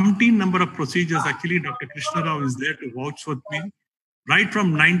 Umpteen number of procedures, actually Dr. Krishna Rao is there to vouch for me. Right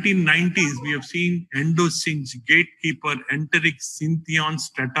from 1990s, we have seen Endosync, Gatekeeper, Enteric, Syntheon,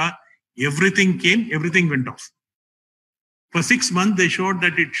 Strata. Everything came, everything went off. For 6 months, they showed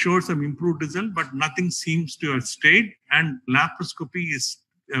that it showed some improved result, but nothing seems to have stayed. And laparoscopy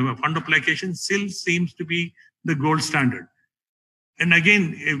fundoplication still seems to be the gold standard. And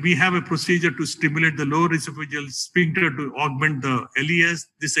again, we have a procedure to stimulate the lower esophageal sphincter to augment the LES.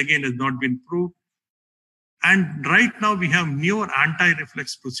 This again has not been proved. And right now we have newer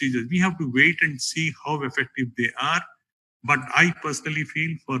anti-reflex procedures. We have to wait and see how effective they are. But I personally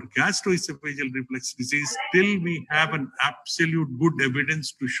feel for gastroesophageal reflux disease, still we have an absolute good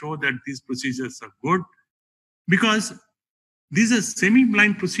evidence to show that these procedures are good, because these are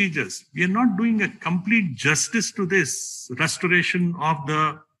semi-blind procedures. We are not doing a complete justice to this restoration of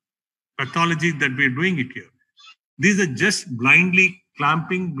the pathology that we are doing it here. These are just blindly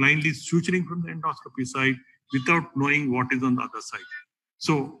clamping, blindly suturing from the endoscopy side without knowing what is on the other side.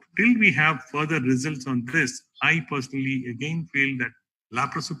 So till we have further results on this, I personally again feel that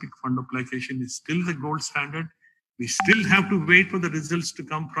laparoscopic fundoplication is still the gold standard. We still have to wait for the results to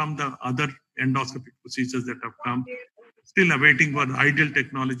come from the other endoscopic procedures that have come. Still awaiting for the ideal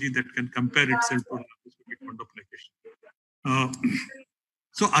technology that can compare itself to laparoscopic fundoplication.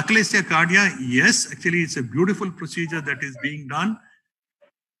 So achalasia cardia, yes, actually it's a beautiful procedure that is being done.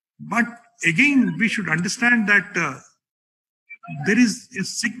 But again, we should understand that there is a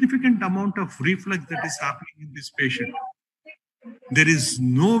significant amount of reflux that is happening in this patient. There is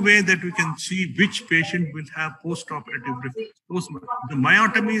no way that we can see which patient will have post-operative reflux. The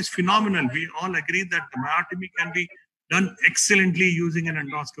myotomy is phenomenal. We all agree that the myotomy can be done excellently using an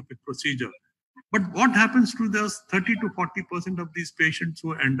endoscopic procedure. But what happens to those 30 to 40% of these patients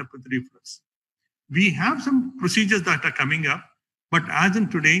who end up with reflux? We have some procedures that are coming up, but as in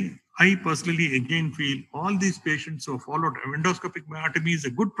today, I personally again feel all these patients who have followed endoscopic myotomy is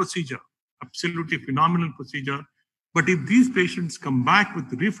a good procedure, absolutely phenomenal procedure. But if these patients come back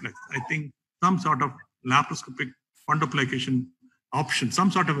with reflux, I think some sort of laparoscopic fundoplication option,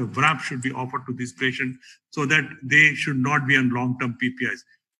 some sort of a wrap should be offered to these patients so that they should not be on long-term PPIs.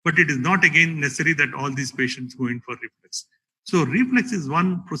 But it is not again necessary that all these patients go in for reflux. So reflux is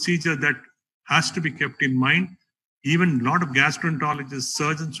one procedure that has to be kept in mind. Even a lot of gastroenterologists,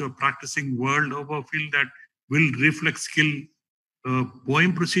 surgeons who are practicing world over feel that will reflux kill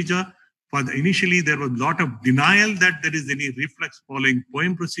POEM procedure? Initially, there was a lot of denial that there is any reflux following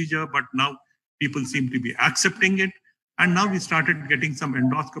POEM procedure, but now people seem to be accepting it. And now we started getting some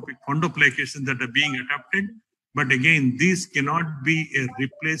endoscopic fundoplications that are being adapted. But again, these cannot be a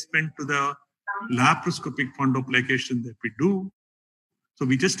replacement to the laparoscopic fundoplication that we do. So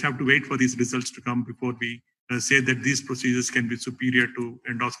we just have to wait for these results to come before we say that these procedures can be superior to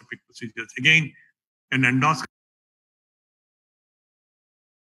endoscopic procedures. Again, an endoscopic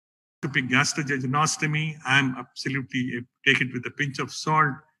gastrojejunostomy, I'm absolutely take it with a pinch of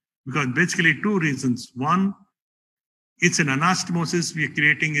salt because basically two reasons. One, it's an anastomosis we are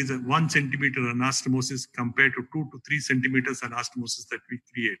creating is a 1 centimeter anastomosis compared to 2 to 3 centimeters anastomosis that we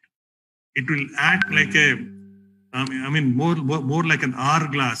create. It will act like a, more like an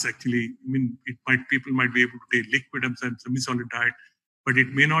hourglass actually. People might be able to take liquid and semi-solid diet, but it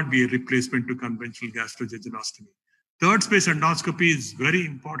may not be a replacement to conventional gastrojejunostomy. Third space endoscopy is very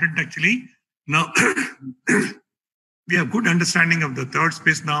important actually. Now, we have good understanding of the third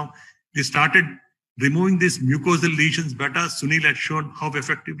space now. We started removing these mucosal lesions better. Sunil had shown how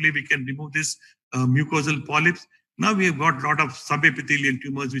effectively we can remove these mucosal polyps. Now we have got a lot of subepithelial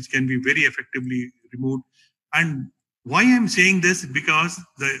tumors which can be very effectively removed. And why I'm saying this? Because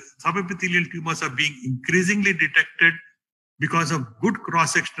the subepithelial tumors are being increasingly detected because of good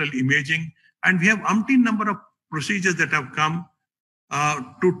cross-sectional imaging. And we have umpteen number of procedures that have come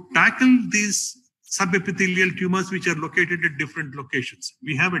to tackle these subepithelial tumors which are located at different locations.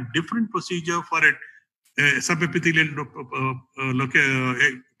 We have a different procedure for a subepithelial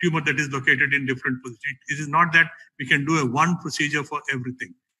tumor that is located in different positions. It is not that we can do a one procedure for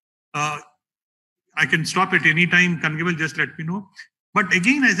everything. I can stop at any time. Kangival, just let me know. But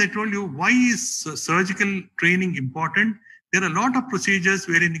again, as I told you, why is surgical training important? There are a lot of procedures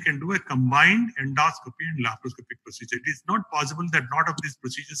wherein you can do a combined endoscopy and laparoscopic procedure. It is not possible that a lot of these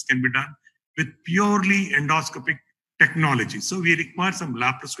procedures can be done with purely endoscopic technology. So we require some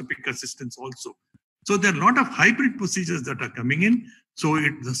laparoscopic assistance also. So there are a lot of hybrid procedures that are coming in. So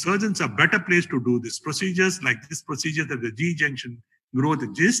the surgeons are better placed to do these procedures, like this procedure that the G-junction growth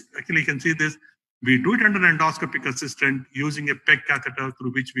gist. Actually, you can see this. We do it under endoscopic assistant using a PEG catheter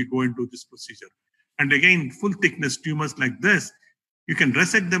through which we go into this procedure. And again, full thickness tumors like this, you can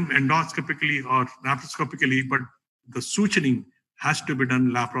resect them endoscopically or laparoscopically, but the suturing has to be done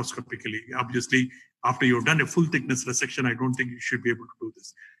laparoscopically. Obviously, after you've done a full thickness resection, I don't think you should be able to do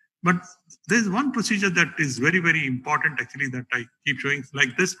this. But there's one procedure that is very, very important actually that I keep showing,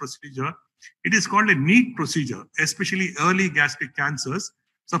 like this procedure. It is called a NEAT procedure, especially early gastric cancers.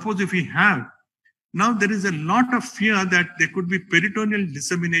 Suppose if we have, now there is a lot of fear that there could be peritoneal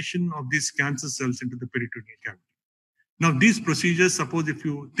dissemination of these cancer cells into the peritoneal cavity. Now these procedures, suppose if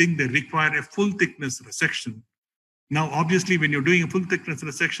you think they require a full thickness resection. Now obviously when you're doing a full thickness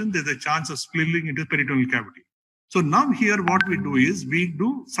resection, there's a chance of spilling into the peritoneal cavity. So now here what we do is we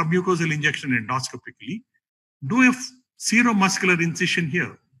do submucosal injection endoscopically, do a seromuscular incision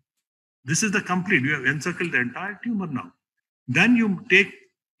here. This is the complete, you have encircled the entire tumor now. Then you take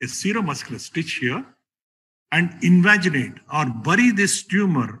a seromuscular stitch here and invaginate or bury this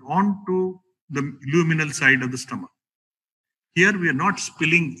tumor onto the luminal side of the stomach. Here we are not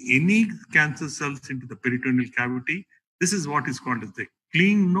spilling any cancer cells into the peritoneal cavity. This is what is called as the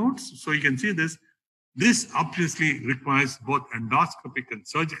clean notes. So you can see this. This obviously requires both endoscopic and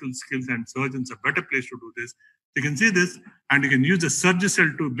surgical skills, and surgeons are better placed to do this. You can see this, and you can use the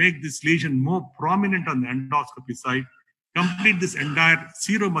Surgicel to make this lesion more prominent on the endoscopy side, complete this entire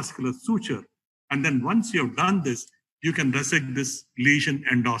seromuscular suture. And then once you have done this, you can resect this lesion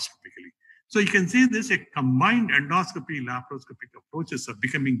endoscopically. So you can see this, a combined endoscopy, laparoscopic approaches are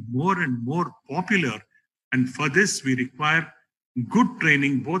becoming more and more popular. And for this, we require good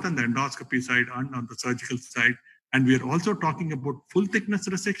training both on the endoscopy side and on the surgical side. And we are also talking about full thickness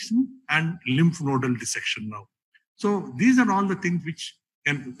resection and lymph nodal dissection now. So these are all the things which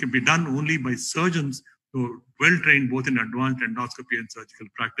can be done only by surgeons who are well trained both in advanced endoscopy and surgical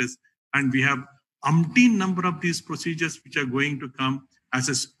practice. And we have umpteen number of these procedures which are going to come as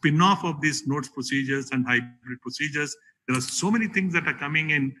a spin-off of these nodes procedures and hybrid procedures. There are so many things that are coming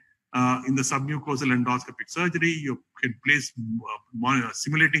in the submucosal endoscopic surgery. You can place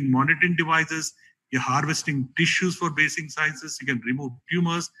simulating monitoring devices. You're harvesting tissues for basing sizes. You can remove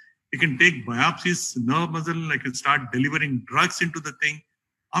tumors. You can take biopsies, nerve muscle, like you start delivering drugs into the thing.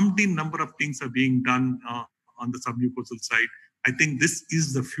 Umpteen number of things are being done on the submucosal side. I think this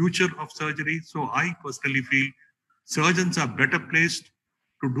is the future of surgery. So I personally feel surgeons are better placed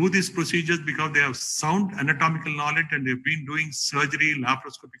to do these procedures because they have sound anatomical knowledge and they've been doing surgery,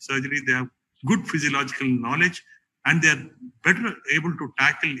 laparoscopic surgery. They have good physiological knowledge and they're better able to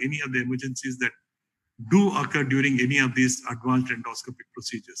tackle any of the emergencies that do occur during any of these advanced endoscopic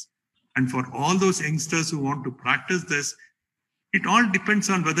procedures. And for all those youngsters who want to practice this, it all depends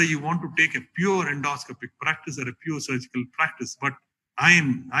on whether you want to take a pure endoscopic practice or a pure surgical practice. But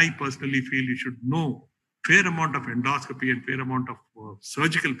I personally feel you should know fair amount of endoscopy and fair amount of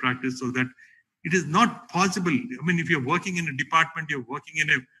surgical practice so that it is not possible. I mean, if you're working in a department, you're working in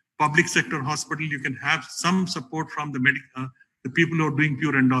a public sector hospital, you can have some support from the people who are doing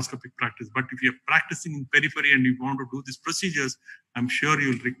pure endoscopic practice. But if you're practicing in periphery and you want to do these procedures, I'm sure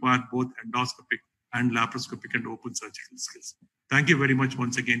you'll require both endoscopic and laparoscopic and open surgical skills. Thank you very much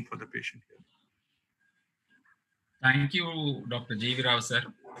once again for the patient here. Thank you, Dr. G.V. Rao, sir.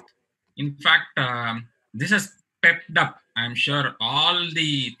 In fact, this has pepped up, I'm sure, all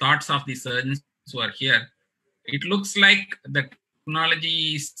the thoughts of the surgeons who are here. It looks like the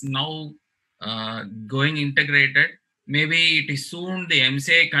technology is now going integrated. Maybe it is soon the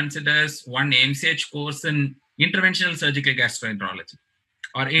MCI considers one MCH course in interventional surgical gastroenterology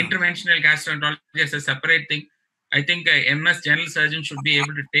or interventional gastroenterology as a separate thing. I think a MS general surgeon should be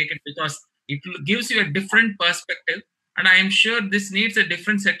able to take it because it gives you a different perspective. And I am sure this needs a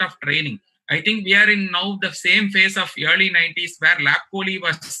different set of training. I think we are in now the same phase of early 90s where lab chole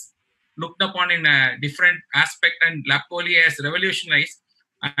was looked upon in a different aspect and lab chole has revolutionized.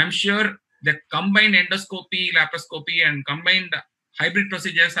 I'm sure that combined endoscopy, laparoscopy and combined hybrid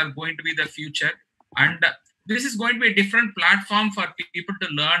procedures are going to be the future. And this is going to be a different platform for people to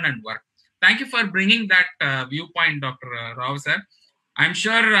learn and work. Thank you for bringing that viewpoint, Dr. Rao, sir. I'm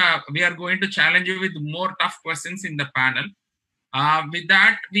sure we are going to challenge you with more tough questions in the panel. With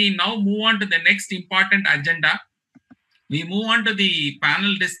that, we now move on to the next important agenda. We move on to the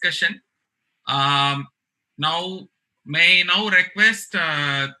panel discussion. Now, may I now request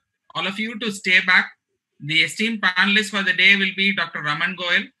all of you to stay back. The esteemed panelist for the day will be Dr. Raman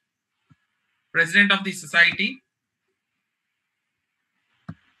Goyal, President of the Society.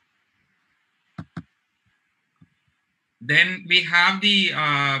 Then we have the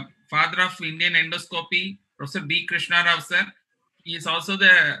father of Indian endoscopy, Professor B. Krishna Rao, sir. He is also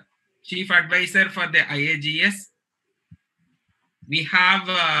the chief advisor for the IAGS. We have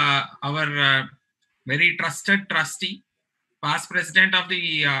our very trusted trustee, past president of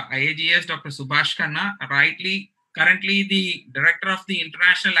the IAGS, Dr. Subhash Khanna, currently the director of the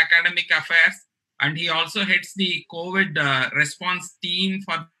International Academic Affairs, and he also heads the COVID response team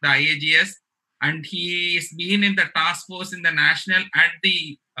for the IAGS. And he has been in the task force in the national and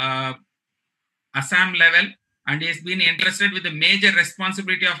the Assam level, and he has been entrusted with the major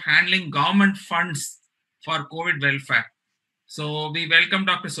responsibility of handling government funds for COVID welfare. So we welcome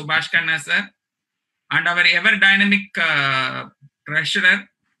Dr. Subhash Khanna, sir, and our ever dynamic treasurer,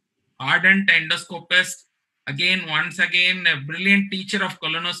 ardent endoscopist, once again, a brilliant teacher of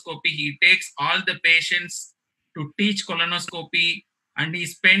colonoscopy. He takes all the patients to teach colonoscopy, and he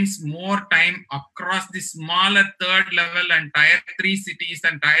spends more time across the smaller third level and tier 3 cities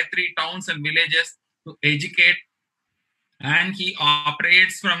and tier 3 towns and villages to educate. And he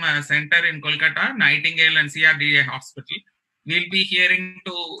operates from a center in Kolkata, Nightingale and CRDA Hospital. We'll be hearing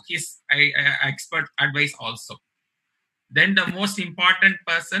to his expert advice also. Then the most important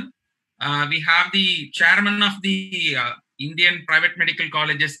person, we have the chairman of the Indian Private Medical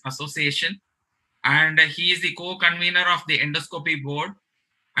Colleges Association, and he is the co-convener of the Endoscopy Board,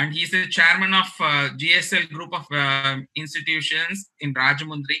 and he's the chairman of GSL group of institutions in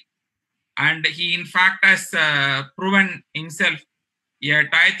Rajamundry. And he, in fact, has proven himself a Tier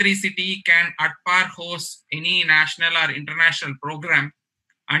 3 city can at par host any national or international program.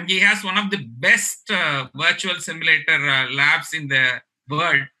 And he has one of the best virtual simulator labs in the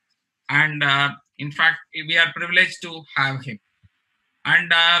world. And in fact, we are privileged to have him.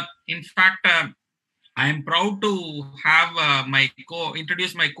 And in fact, I am proud to have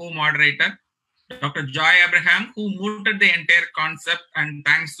introduce my co-moderator, Dr. Joy Abraham, who mooted the entire concept, and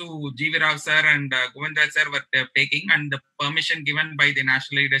thanks to G.V. Rao sir and Govindra sir for taking and the permission given by the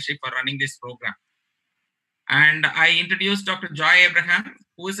national leadership for running this program. And I introduced Dr. Joy Abraham,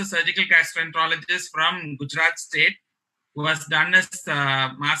 who is a surgical gastroenterologist from Gujarat state, who has done his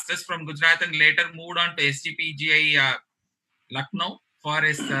master's from Gujarat and later moved on to SGPGI Lucknow for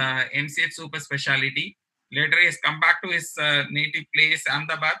his MCH super specialty. Later, he has come back to his native place,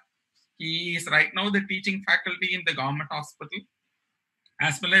 Ahmedabad. He is right now the teaching faculty in the government hospital,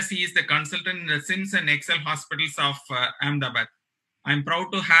 as well as he is the consultant in the SIMS and Excel hospitals of Ahmedabad. I'm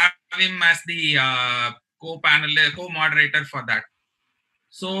proud to have him as the co-moderator for that.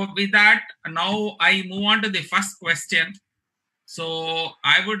 So with that, now I move on to the first question. So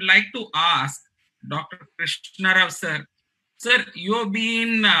I would like to ask Dr. Krishna Rao sir. Sir, you have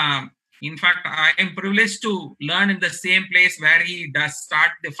been, in fact, I am privileged to learn in the same place where he does start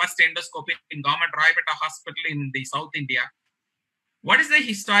the first endoscopy in government Raipeta Hospital in the South India. What is the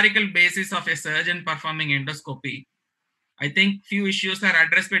historical basis of a surgeon performing endoscopy? I think few issues are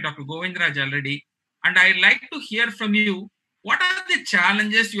addressed by Dr. Govindraj already. And I'd like to hear from you, what are the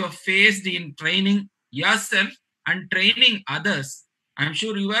challenges you have faced in training yourself and training others? I'm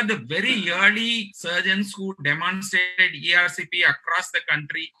sure you are the very early surgeons who demonstrated ERCP across the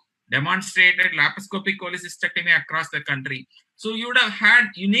country, demonstrated laparoscopic cholecystectomy across the country. So you would have had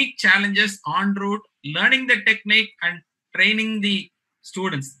unique challenges en route, learning the technique and training the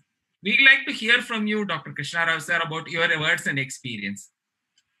students. We'd like to hear from you, Dr. Krishna Rao sir, about your words and experience.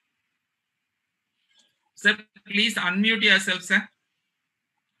 Sir, please unmute yourself, sir.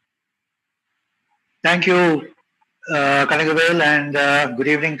 Thank you, Kanagavel, and good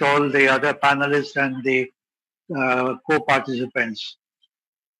evening to all the other panelists and the co-participants.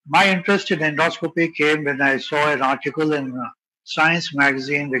 My interest in endoscopy came when I saw an article in Science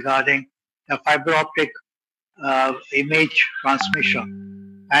magazine regarding a fiber optic image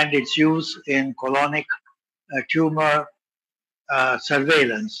transmission and its use in colonic tumor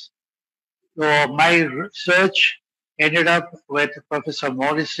surveillance. So my research ended up with Professor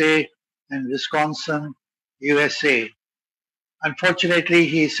Morrissey in Wisconsin, USA. Unfortunately,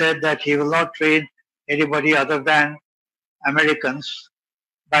 he said that he will not train anybody other than Americans,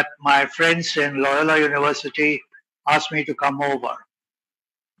 but my friends in Loyola University asked me to come over.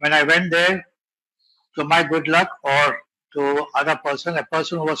 When I went there, to my good luck or to other person, a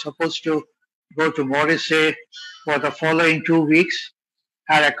person who was supposed to go to Morrissey for the following 2 weeks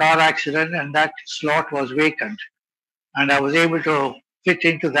had a car accident and that slot was vacant. And I was able to fit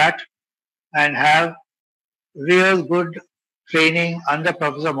into that and have real good training under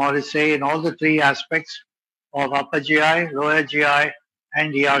Professor Morrissey in all the three aspects of upper GI, lower GI,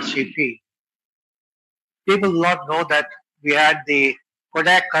 and ERCP. People do not know that we had the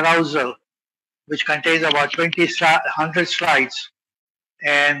Kodak carousel, which contains about 100 slides.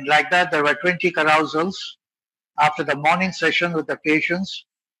 And like that, there were 20 carousels. After the morning session with the patients,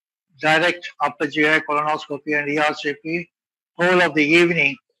 direct upper GI, colonoscopy, and ERCP, whole of the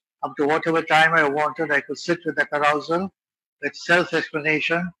evening, up to whatever time I wanted, I could sit with the carousel with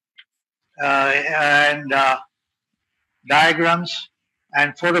self-explanation and diagrams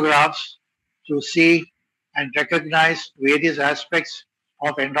and photographs to see and recognize various aspects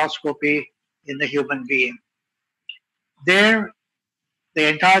of endoscopy in the human being. There, the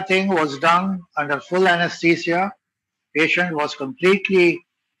entire thing was done under full anesthesia. Patient was completely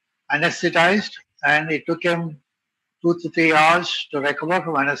anesthetized, and it took him 2 to 3 hours to recover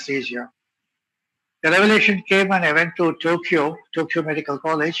from anesthesia. The revelation came when I went to Tokyo Medical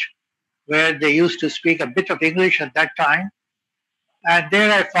College, where they used to speak a bit of English at that time. And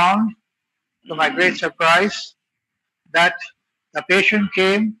there I found, to my great surprise, that the patient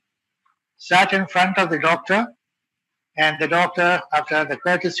came, sat in front of the doctor, and the doctor, after the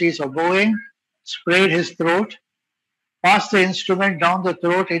courtesies of bowing, sprayed his throat, passed the instrument down the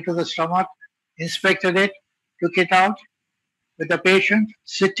throat into the stomach, inspected it, took it out, with the patient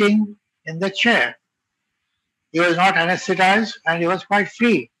sitting in the chair. He was not anesthetized and he was quite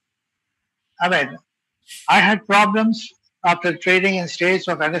free. I mean, I had problems after training in states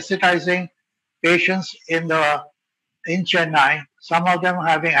of anesthetizing patients in Chennai, some of them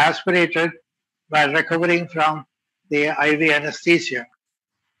having aspirated while recovering from the IV anesthesia.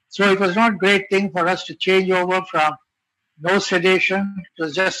 So it was not a great thing for us to change over from no sedation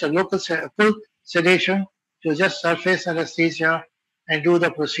to just a full sedation to just surface anesthesia and do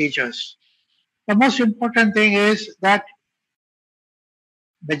the procedures. The most important thing is that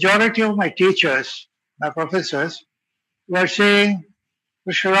majority of my teachers, my professors, were saying,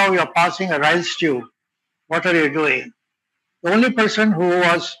 Mr. Rao, you're passing a rice stew. What are you doing? The only person who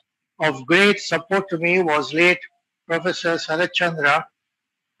was of great support to me was late Professor Sarat Chandra,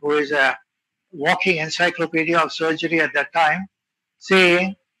 who is a walking encyclopedia of surgery at that time,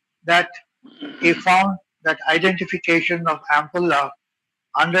 saying that he found that identification of ampulla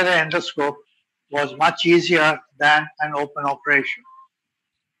under an endoscope was much easier than an open operation.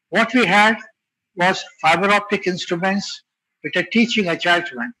 What we had was fiber optic instruments with a teaching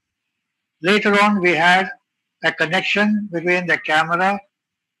attachment. Later on, we had a connection between the camera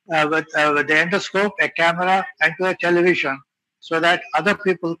with the endoscope, a camera, and to a television so that other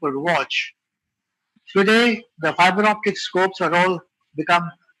people could watch. Today, the fiber optic scopes are all become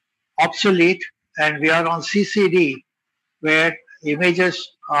obsolete, and we are on CCD, where images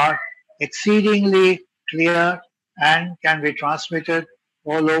are exceedingly clear and can be transmitted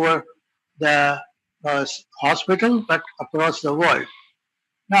all over the hospital, but across the world.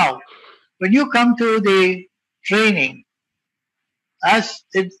 Now, when you come to the training, as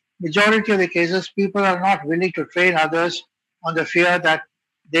in majority of the cases, people are not willing to train others on the fear that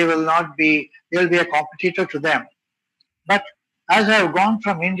they will be a competitor to them. But as I have gone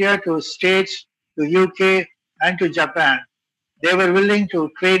from India to States, to UK, and to Japan, they were willing to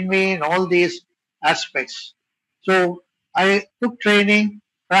train me in all these aspects. So I took training,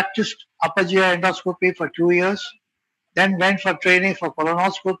 practiced upper GI endoscopy for 2 years, then went for training for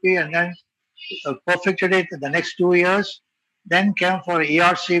colonoscopy, and then perfected it in the next 2 years, then came for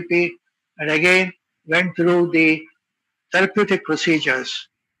ERCP, and again went through the therapeutic procedures.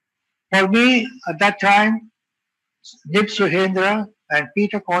 For me, at that time, Nib Suhendra and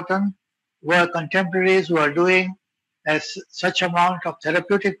Peter Cotton were contemporaries who were doing such amount of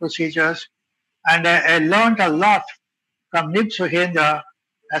therapeutic procedures, and I learned a lot from Nib Suhendra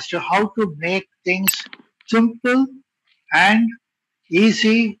as to how to make things simple and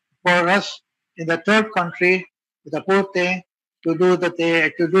easy for us in the third country, the poor thing, to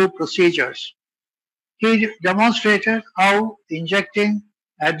do procedures. He demonstrated how injecting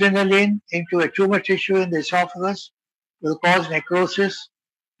adrenaline into a tumor tissue in the esophagus will cause necrosis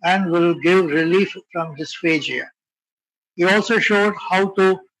and will give relief from dysphagia. He also showed how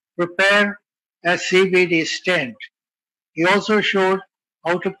to prepare a CBD stent. He also showed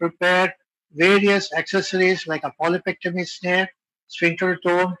how to prepare various accessories like a polypectomy snare,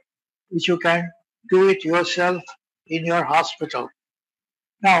 sphincterotome, which you can do it yourself in your hospital.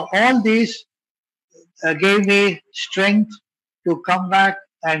 Now, all these gave me strength to come back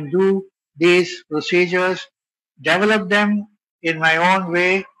and do these procedures, develop them in my own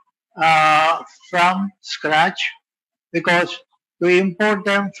way from scratch, because to import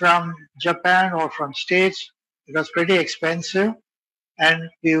them from Japan or from States, it was pretty expensive, and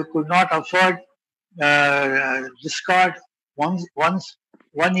we could not afford discard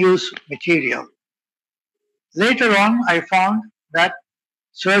one-use material. Later on, I found that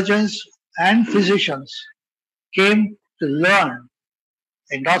surgeons and physicians came to learn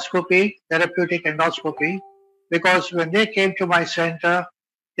endoscopy, therapeutic endoscopy, because when they came to my center,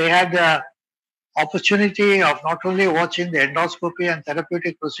 they had the opportunity of not only watching the endoscopy and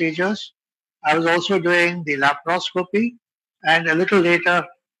therapeutic procedures, I was also doing the laparoscopy, and a little later,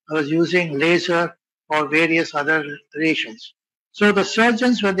 I was using laser for various other lesions. So the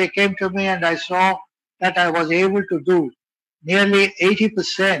surgeons, when they came to me and I saw that I was able to do nearly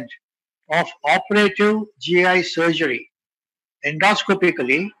 80% of operative GI surgery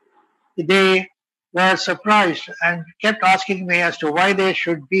endoscopically, they were surprised and kept asking me as to why they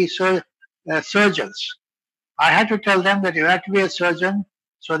should be surgeons. I had to tell them that you have to be a surgeon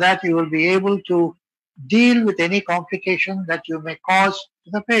so that you will be able to deal with any complication that you may cause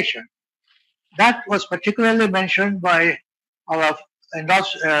to the patient. That was particularly mentioned by our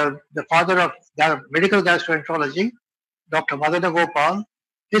the father of medical gastroenterology, Dr. Madana Gopal.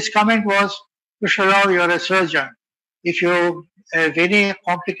 His comment was, Mr. Rao, you're a surgeon. If any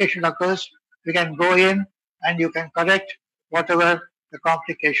complication occurs, we can go in and you can correct whatever the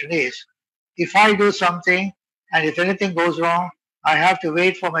complication is. If I do something and if anything goes wrong, I have to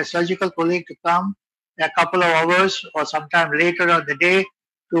wait for my surgical colleague to come a couple of hours or sometime later on the day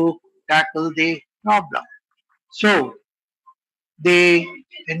to tackle the problem. So the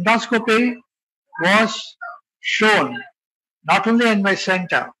endoscopy was shown not only in my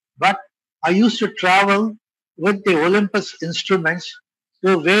center, but I used to travel with the Olympus instruments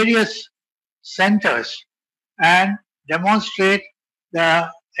to various centers and demonstrate the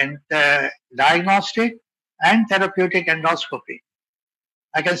diagnostic and therapeutic endoscopy.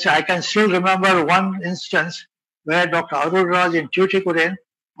 I can still remember one instance where Dr. Arul Raj in Tuticorin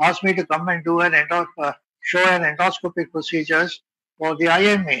asked me to come and do show an endoscopic procedures for the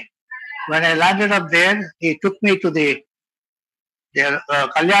IMA. When I landed up there, he took me to their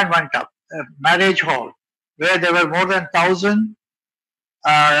Kalyan Mandap, marriage hall, where there were more than 1,000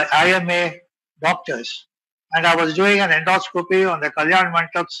 IMA doctors. And I was doing an endoscopy on the Kalyan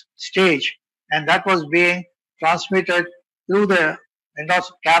Mandap's stage, and that was being transmitted through the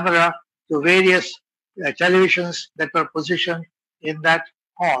camera to various televisions that were positioned in that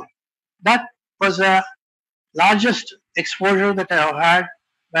hall. That was the largest exposure that I have had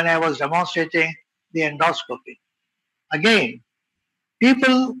when I was demonstrating the endoscopy. Again,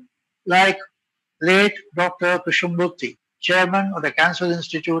 people like late Dr. Krishnamurthy, chairman of the Cancer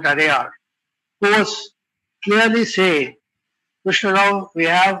Institute at AR, who was clearly saying, Krishna Rao, we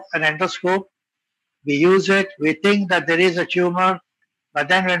have an endoscope, we use it, we think that there is a tumor, but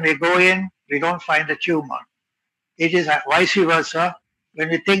then when we go in, we don't find the tumor. It is vice versa. When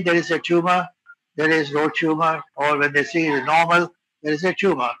we think there is a tumor, there is no tumor, or when they see it is normal, there is a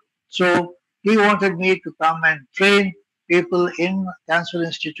tumor. So he wanted me to come and train people in Cancer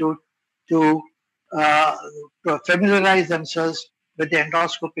Institute to familiarize themselves with the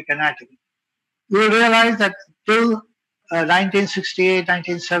endoscopic anatomy. You will realize that till 1968,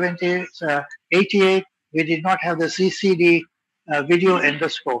 1970, 88, we did not have the CCD video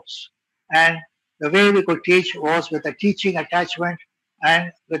endoscopes. And the way we could teach was with a teaching attachment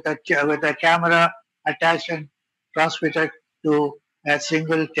and with a camera attached and transmitted to a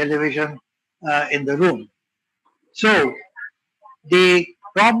single television in the room. So the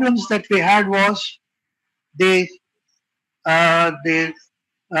problems that we had was the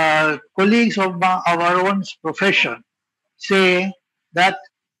colleagues of our own profession saying that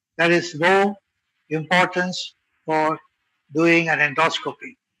there is no importance for doing an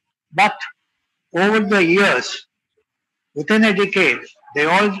endoscopy. But over the years, within a decade, they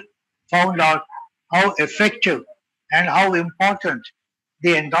all found out how effective and how important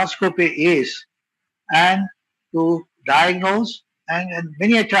the endoscopy is, and to diagnose and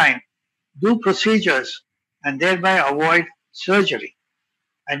many a time do procedures and thereby avoid surgery.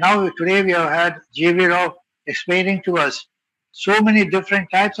 And now today we have had G.V. Rao explaining to us so many different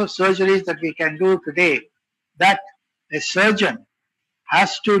types of surgeries that we can do today, that a surgeon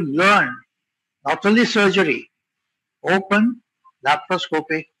has to learn not only surgery, open,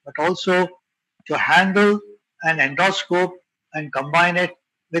 laparoscopic, but also to handle an endoscope and combine it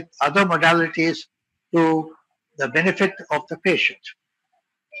with other modalities to the benefit of the patient.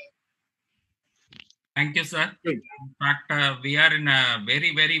 Thank you, sir. In fact, we are in a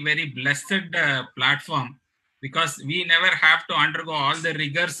very, very, very blessed platform, because we never have to undergo all the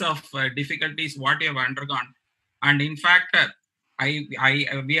rigors of difficulties what you have undergone. And in fact,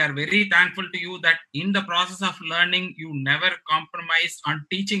 we are very thankful to you that in the process of learning, you never compromised on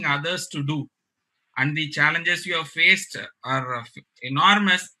teaching others to do. And the challenges you have faced are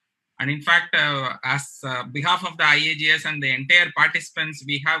enormous. And in fact, as behalf of the IAGS and the entire participants,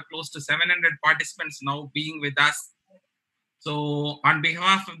 we have close to 700 participants now being with us. So on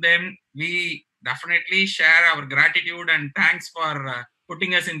behalf of them, we definitely share our gratitude and thanks for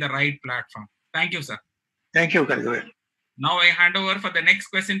putting us in the right platform. Thank you, sir. Thank you, Kalyan. Now I hand over for the next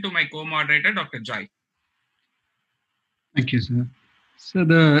question to my co-moderator, Dr. Joy. Thank you, sir. So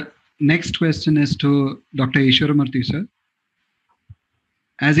the next question is to Dr. Ishwaramurthy, sir.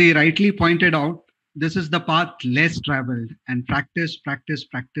 As he rightly pointed out, this is the path less traveled, and practice, practice,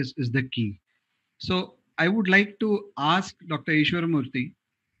 practice is the key. So I would like to ask Dr. Ishwaramurthy,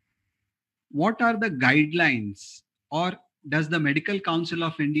 what are the guidelines, or does the Medical Council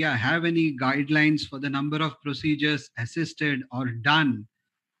of India have any guidelines for the number of procedures assisted or done,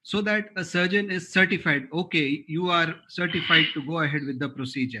 so that a surgeon is certified, okay, you are certified to go ahead with the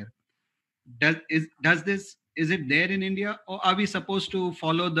procedure? Is it there in India, or are we supposed to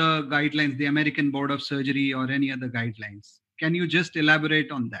follow the guidelines, the American Board of Surgery or any other guidelines? Can you just elaborate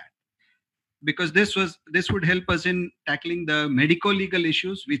on that? Because this would help us in tackling the medico-legal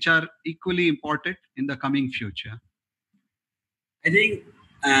issues, which are equally important in the coming future. I think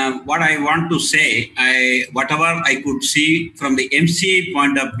what I want to say, whatever I could see from the MCA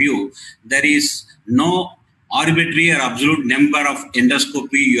point of view, there is no arbitrary or absolute number of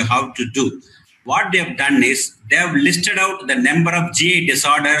endoscopy you have to do. what they have done is they have listed out the number of GI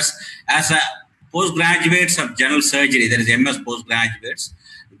disorders as a postgraduates of general surgery, that is MS postgraduates.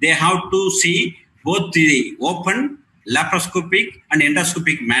 They have to see both the open, laparoscopic and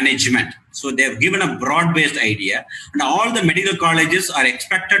endoscopic management. So they have given a broad-based idea, and all the medical colleges are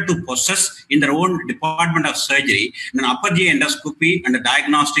expected to possess in their own department of surgery an upper GI endoscopy and a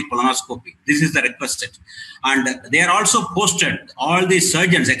diagnostic colonoscopy. This is the requested. And they are also posted, all the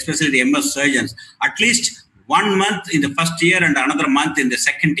surgeons, especially the MS surgeons, at least 1 month in the first year and another month in the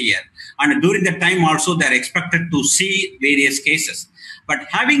second year. And during that time also, they are expected to see various cases. But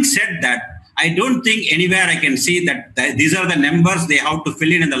having said that, I don't think anywhere I can see that these are the numbers they have to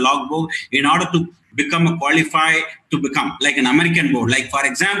fill in the logbook in order to become a qualified to become like an American board. Like, for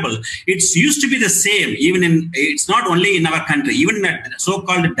example, it's used to be the same, even in, it's not only in our country, even in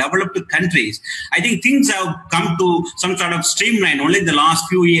so-called developed countries. I think things have come to some sort of streamline only in the last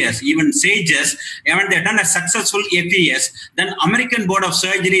few years. Even SAGES, when they've done a successful eFIAGES, then American Board of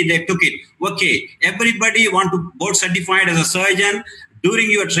Surgery, they took it. Okay, everybody want to board certified as a surgeon.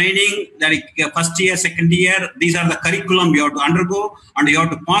 During your training, like first year, second year, these are the curriculum you have to undergo, and you have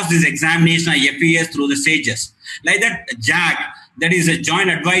to pass this examination of eFIAGES through the SAGES. Like that, JAG, that is a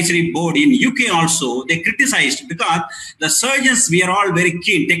Joint Advisory Board in UK also, they criticized because the surgeons, we are all very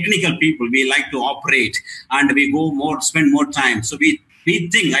keen, technical people, we like to operate and we go more, spend more time. So we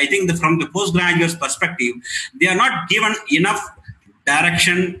think, I think from the postgraduate's perspective, they are not given enough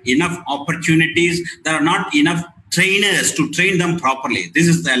direction, enough opportunities, there are not enough trainers to train them properly. This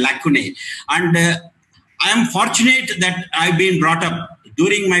is the lacunae. And I am fortunate that I've been brought up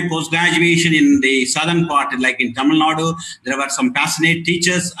during my post-graduation in the southern part, like in Tamil Nadu. There were some passionate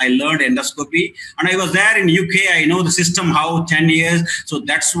teachers. I learned endoscopy. And I was there in UK. I know the system, how 10 years. So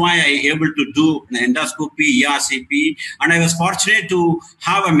that's why I able to do endoscopy, ERCP. And I was fortunate to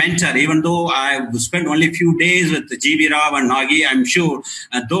have a mentor, even though I spent only a few days with GB Rao and Nagi. I'm sure,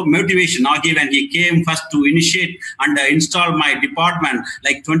 though motivation, Nagi, when he came first to initiate and install my department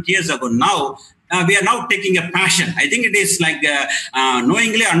like 20 years ago now, we are now taking a passion. I think it is like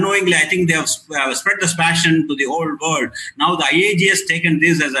knowingly, unknowingly, I think they have spread this passion to the whole world. Now the IAG has taken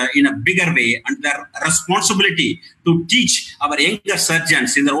this as in a bigger way, and their responsibility to teach our younger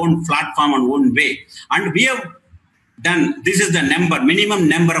surgeons in their own platform and own way. And we have done, this is the minimum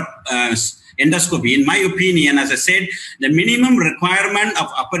number of endoscopy. In my opinion, as I said, the minimum requirement of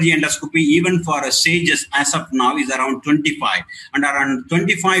upper GI endoscopy, even for a SAGES as of now, is around 25, and around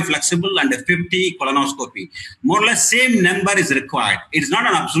 25 flexible and 50 colonoscopy. More or less same number is required. It is not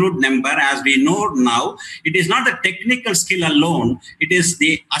an absolute number, as we know now. It is not the technical skill alone. It is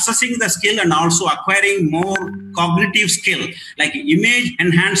the assessing the skill and also acquiring more cognitive skill, like image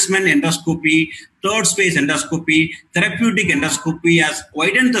enhancement endoscopy, third space endoscopy, therapeutic endoscopy has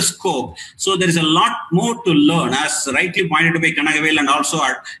widened the scope. So there is a lot more to learn, as rightly pointed out by Kanagavel and also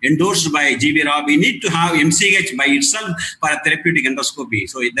endorsed by GB Rao. We need to have MCH by itself for a therapeutic endoscopy.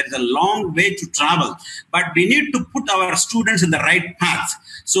 So there is a long way to travel, but we need to put our students in the right path.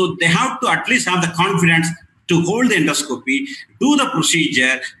 So they have to at least have the confidence to hold the endoscopy, do the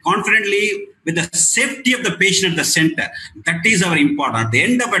procedure confidently, with the safety of the patient at the center. That is our important. At the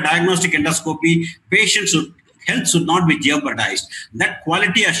end of a diagnostic endoscopy, patient's health should not be jeopardized. That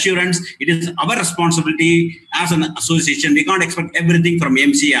quality assurance, it is our responsibility as an association. We can't expect everything from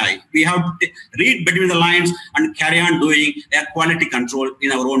MCI. We have to read between the lines and carry on doing a quality control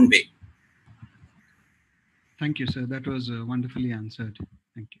in our own way. Thank you, sir. That was wonderfully answered.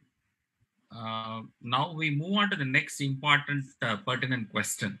 Thank you. Now we move on to the next important pertinent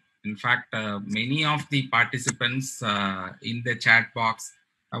question. In fact, many of the participants in the chat box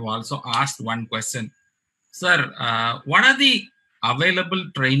have also asked one question. Sir, what are the available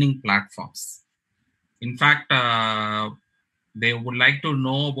training platforms? In fact, they would like to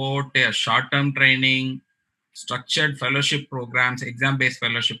know about short-term training, structured fellowship programs, exam-based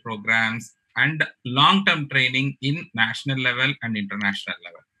fellowship programs, and long-term training in national level and international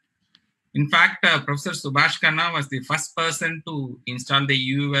level. In fact, Professor Subhash Khanna was the first person to install the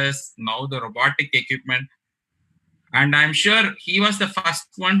US, now the robotic equipment. And I'm sure he was the first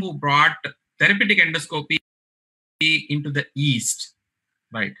one who brought therapeutic endoscopy into the East,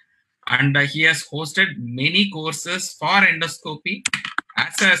 right? And he has hosted many courses for endoscopy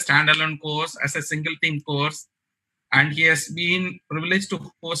as a standalone course, as a single theme course. And he has been privileged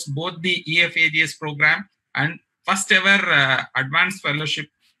to host both the eFIAGES program and first ever advanced fellowship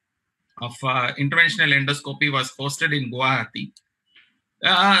of interventional endoscopy was hosted in Guwahati.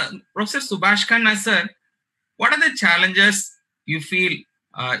 Professor Subhash Khanna, sir, what are the challenges you feel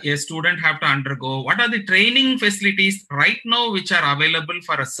a student have to undergo? What are the training facilities right now which are available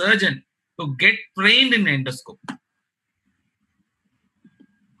for a surgeon to get trained in endoscopy?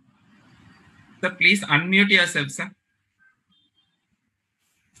 Sir, please unmute yourself, sir.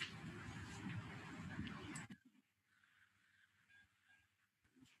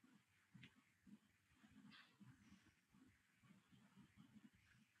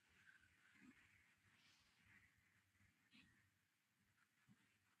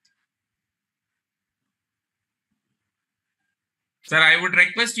 Sir, I would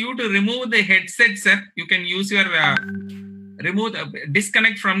request you to remove the headset, sir. You can use your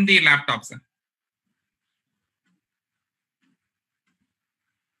disconnect from the laptop, sir.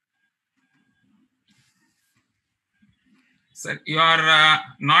 Sir, you are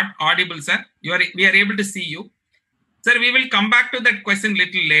not audible, sir. We are able to see you. Sir, we will come back to that question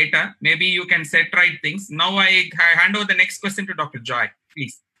little later. Maybe you can set right things. Now I hand over the next question to Dr. Joy,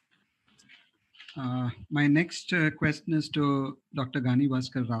 please. My next question is to Dr. Gani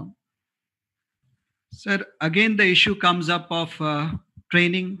Bhaskar Rao. Sir, again, the issue comes up of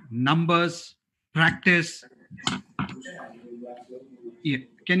training, numbers, practice. Yeah.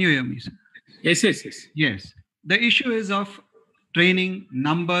 Can you hear me, sir? Yes. Yes. The issue is of training,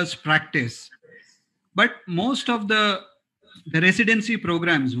 numbers, practice. But most of the residency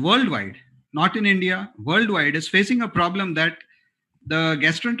programs worldwide, not in India, worldwide, is facing a problem that the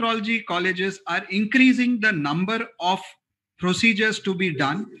gastroenterology colleges are increasing the number of procedures to be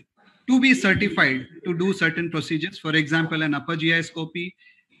done, to be certified to do certain procedures. For example, an upper GI scopy,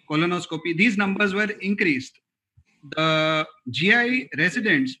 colonoscopy, these numbers were increased. The GI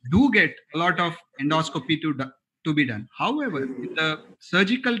residents do get a lot of endoscopy to be done. However, in the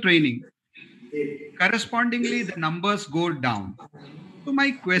surgical training, correspondingly, the numbers go down. So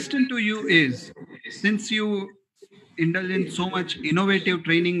my question to you is, since you indulge in so much innovative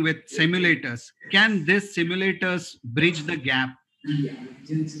training with simulators, can these simulators bridge the gap?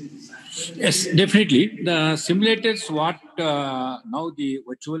 Yes, definitely. The simulators, what now the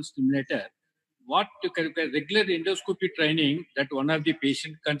virtual simulator, what regular endoscopy training, that one of the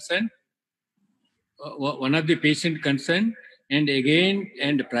patient concern, and again,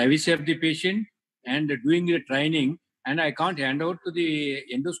 and privacy of the patient, and doing the training, and I can't hand over to the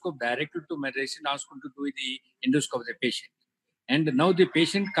endoscope directly to my resident hospital to do the endoscope of the patient. And now the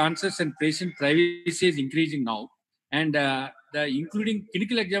patient conscious and patient privacy is increasing now, and the including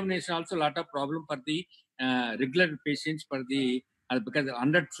clinical examination also a lot of problem for the regular patients for the because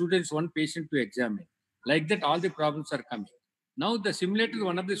 100 students, one patient to examine. Like that, all the problems are coming. Now the simulator is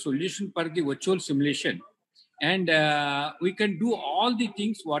one of the solution for the virtual simulation, and we can do all the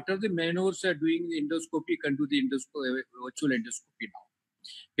things. Whatever the manuals are doing the endoscopy, can do the virtual endoscopy now.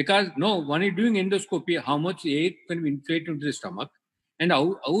 Because no, when you're doing endoscopy, how much air can be inflate into the stomach, and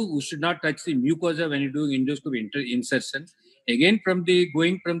how we should not touch the mucosa when you're doing endoscopy insertion. Again,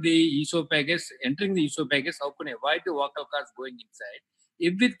 going from the esophagus, entering the esophagus, how can I avoid the vocal cords going inside?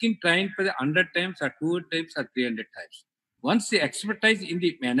 Everything trained for the 100 times or 200 times or 300 times. Once the expertise in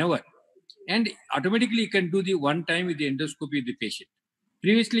the maneuver, and automatically you can do the one time with the endoscopy of the patient.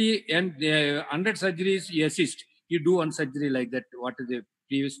 Previously, and 100 surgeries you assist, you do one surgery like that. What is the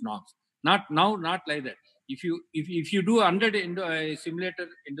previous norms? Not now, not like that. If you do 100 simulator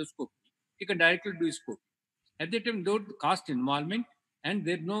endoscopy, you can directly do a scope. At that time, no cost involvement, and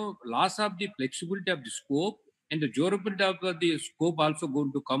there's no loss of the flexibility of the scope, and the durability of the scope also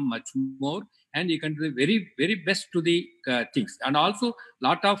going to come much more, and you can do the very, very best to the things. And also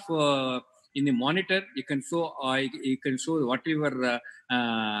lot of in the monitor you can show whatever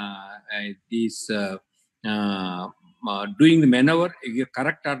these doing the maneuver, if you're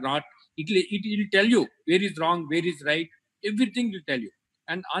correct or not. It will tell you where is wrong, where is right. Everything will tell you.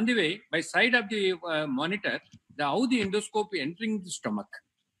 And on the way, by side of the monitor, how the endoscope entering the stomach.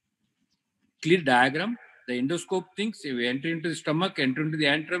 Clear diagram. The endoscope thinks you enter into the stomach, enter into the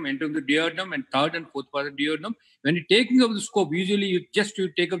antrum, enter into the duodenum, and third and fourth part of the duodenum. When you taking up the scope, usually you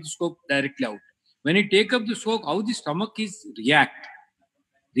take up the scope directly out. When you take up the scope, how the stomach is react,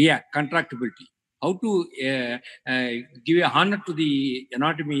 contractibility. How to give a honor to the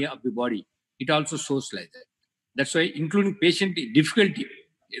anatomy of the body. It also shows like that. That's why including patient difficulty,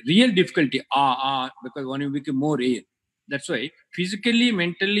 real difficulty, because when you become more air. That's why physically,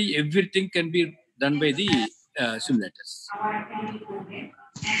 mentally, everything can be done by the simulators.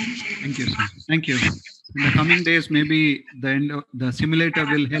 Thank you, sir. Thank you. In the coming days, maybe the simulator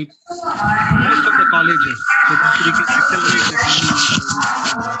will help most of the colleges so that we can accelerate the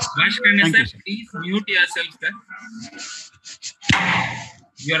Bhaskar, sir, please mute yourself, sir.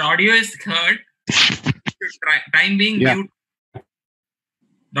 Your audio is heard. Time being mute.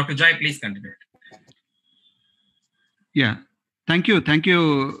 Dr. Jai, please continue. Yeah. Thank you. Thank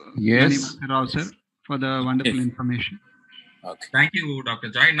you, Yes. Rao, sir, for the wonderful information. Okay. Thank you, Dr.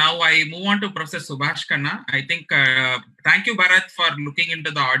 Joy. Now I move on to Professor Subhash Khanna. I think, thank you, Bharat, for looking into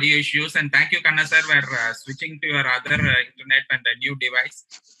the audio issues. And thank you, Khanna, sir, for switching to your other internet and a new device.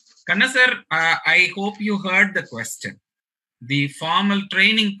 Khanna, sir, I hope you heard the question. The formal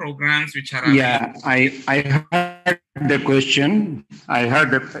training programs which are Yeah, I heard the question. I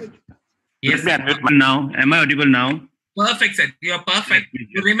heard the. Yes, Let me unmute now. Am I audible now? Perfect, sir. You are perfect.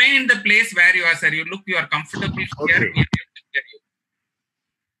 You remain in the place where you are, sir. You are comfortable here. Okay. We are able to hear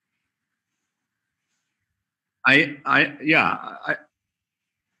you.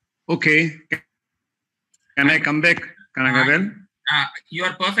 Okay. Can I come back? Can I go well? You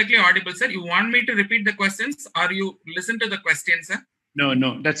are perfectly audible, sir. You want me to repeat the questions or you listen to the questions, sir?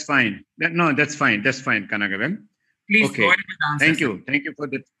 No, that's fine. That's fine. That's fine, Kanagavel. Please Okay. go ahead with the answer. Thank you. Thank you for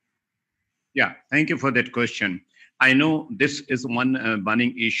that. Yeah, thank you for that question. I know this is one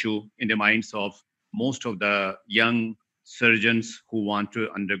burning issue in the minds of most of the young surgeons who want to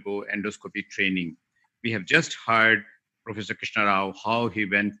undergo endoscopy training. We have just heard Professor Krishna Rao, how he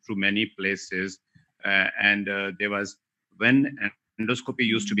went through many places, and there was, when endoscopy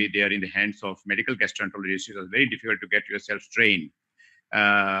used to be there in the hands of medical gastroenterologists, it was very difficult to get yourself trained.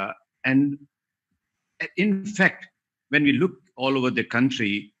 And in fact, when we look all over the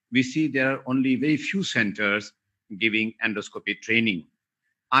country, we see there are only very few centers giving endoscopy training.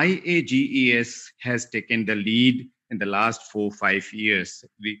 IAGES has taken the lead in the last 4-5 years.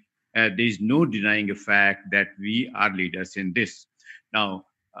 There is no denying the fact that we are leaders in this. Now,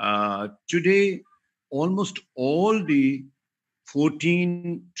 today, almost all the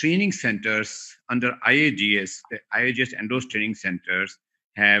 14 training centers under IAGES, the IAGES Endos Training Centers,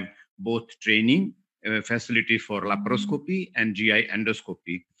 have both training facility for laparoscopy and GI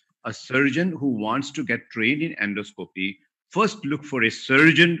endoscopy. A surgeon who wants to get trained in endoscopy first look for a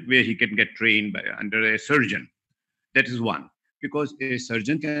surgeon where he can get trained under a surgeon. That is one, because a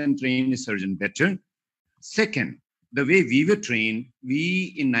surgeon can train a surgeon better. Second, the way we were trained,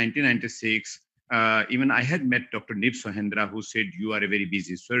 we in 1996, even I had met Dr. Nib Sohendra, who said, you are a very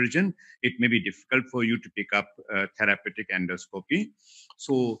busy surgeon. It may be difficult for you to pick up therapeutic endoscopy.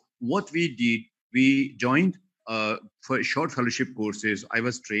 So what we did, we joined for short fellowship courses. I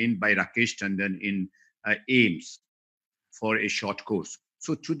was trained by Rakesh Tandon in AIMS for a short course.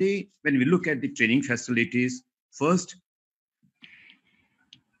 So today, when we look at the training facilities, first,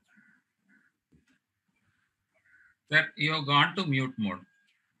 Sir, you have gone to mute mode.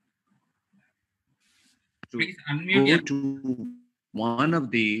 Please unmute go to one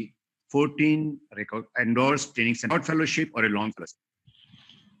of the 14 endorsed training centers, short fellowship or a long fellowship.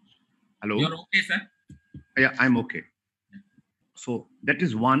 Hello? You're okay, sir? Yeah, I'm okay. So that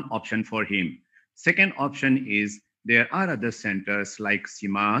is one option for him. Second option is there are other centers like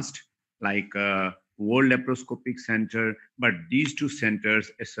CIMAST, like World Laparoscopic Center, but these two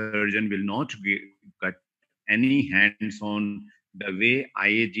centers, a surgeon will not get any hands-on the way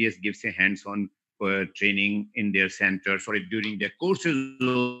IAGS gives a hands-on training in their centers or during their courses.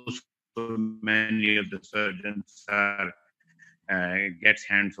 So many of the surgeons are gets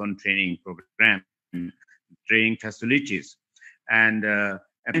hands-on training program, training facilities, and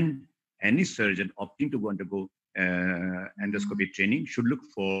any surgeon opting to undergo endoscopy training should look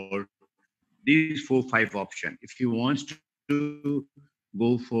for these 4-5 options. If he wants to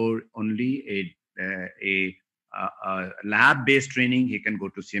go for only a lab-based training, he can go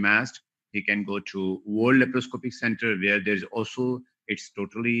to CIMAST. He can go to World Laparoscopic Center, where there's also, it's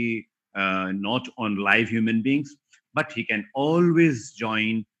totally not on live human beings, but he can always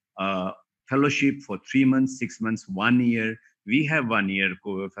join fellowship for 3 months, 6 months, 1 year. We have 1 year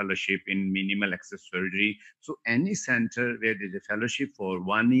fellowship in minimal access surgery. So any center where there's a fellowship for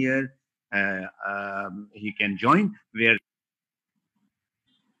 1 year, he can join. Where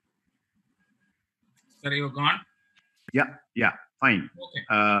sir, you're gone. Yeah, fine.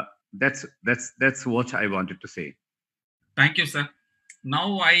 Okay. That's what I wanted to say. Thank you, sir.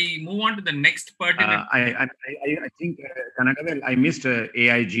 Now I move on to the next pertinent. I think Kanagavel, I missed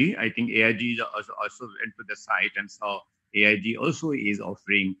AIG. I think AIG also went to the site and saw AIG also is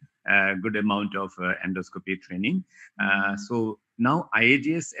offering a good amount of endoscopy training. So now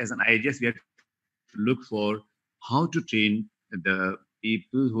IAGS, as an IAGS, we have to look for how to train the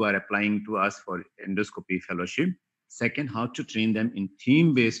people who are applying to us for endoscopy fellowship. Second, how to train them in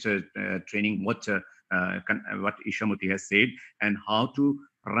team-based training, what Ishamati has said, and how to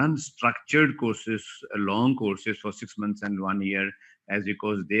run structured courses, long courses for 6 months and 1 year, as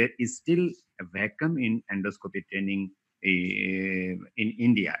because there is still a vacuum in endoscopy training in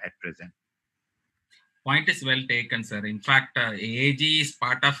India at present. Point is well taken, sir. In fact, AAG is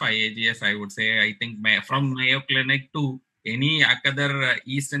part of IAGS, I would say. I think from Mayo Clinic to any other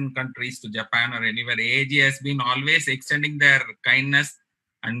Eastern countries to Japan or anywhere, AAG has been always extending their kindness.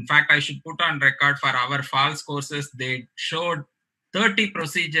 In fact, I should put on record for our FALS courses, they showed 30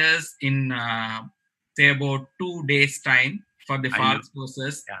 procedures in, say, about 2 days' time for the FALS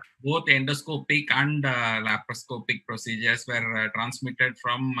courses. Yeah. Both endoscopic and laparoscopic procedures were transmitted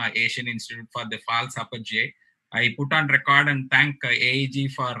from Asian Institute for the FALS upper GI. I put on record and thank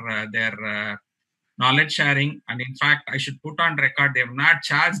AAG for their knowledge sharing. And in fact, I should put on record, they have not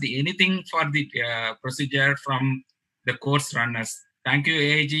charged anything for the procedure from the course runners. Thank you,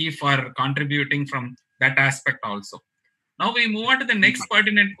 AAG, for contributing from that aspect also. Now we move on to the next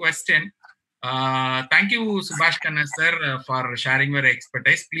pertinent question. Thank you, Subhash Khanna, sir, for sharing your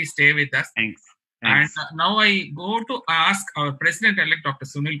expertise. Please stay with us. Thanks. And now I go to ask our President-elect, Dr.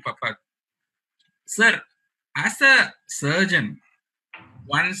 Sunil Papak. Sir, as a surgeon,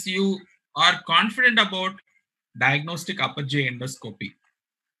 once you are confident about diagnostic upper GI endoscopy,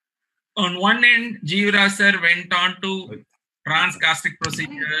 on one end, Jeevaraj sir went on to transgastric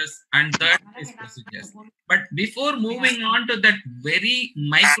procedures and third phase procedures. But before moving on to that very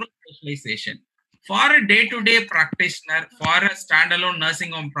micro specialization, for a day-to-day practitioner, for a standalone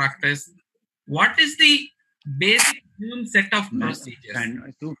nursing home practice, what is the basic set of procedures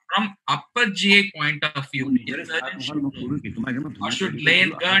from upper GI point of view? Or should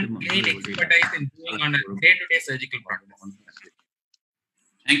gain expertise in doing on a day-to-day surgical practice?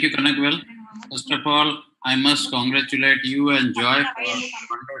 Thank you, Kanagwal. First of all, I must congratulate you and Joy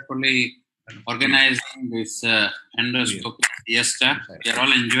for wonderfully organizing this endoscopy fiesta. We are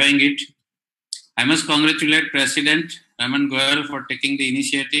all enjoying it. I must congratulate President Raman Goyal for taking the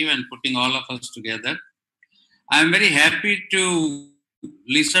initiative and putting all of us together. I am very happy to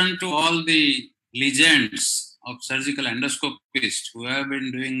listen to all the legends of surgical endoscopists who have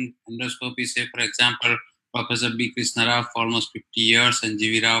been doing endoscopy, say, for example, Professor B. Krishna Rao for almost 50 years and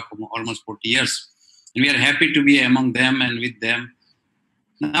G.V. Rao for almost 40 years. And we are happy to be among them and with them.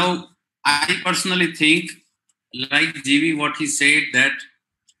 Now, I personally think, like G.V., what he said, that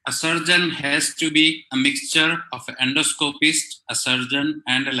a surgeon has to be a mixture of an endoscopist, a surgeon,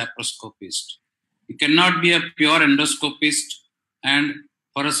 and a laparoscopist. You cannot be a pure endoscopist and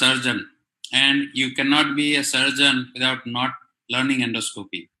for a surgeon. And you cannot be a surgeon without not learning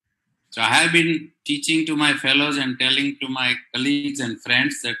endoscopy. So I have been teaching to my fellows and telling to my colleagues and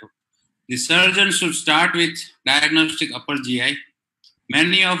friends that the surgeon should start with diagnostic upper GI.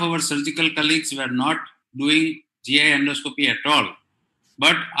 Many of our surgical colleagues were not doing GI endoscopy at all.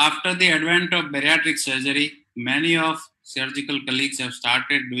 But after the advent of bariatric surgery, many of surgical colleagues have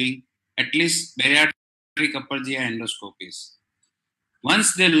started doing at least bariatric upper GI endoscopies.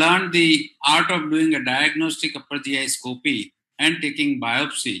 Once they learned the art of doing a diagnostic upper GI scopy and taking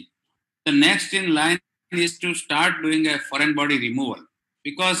biopsy, the next in line is to start doing a foreign body removal,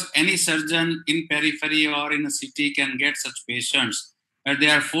 because any surgeon in periphery or in a city can get such patients where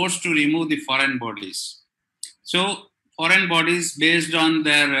they are forced to remove the foreign bodies. So foreign bodies, based on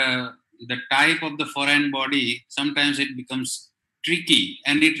their the type of the foreign body, sometimes it becomes tricky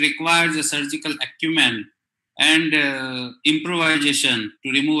and it requires a surgical acumen and improvisation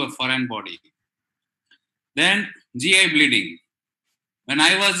to remove a foreign body. Then GI bleeding. When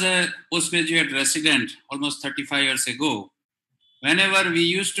I was a postgraduate resident almost 35 years ago, whenever we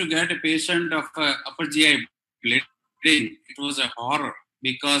used to get a patient of upper GI bleeding, it was a horror,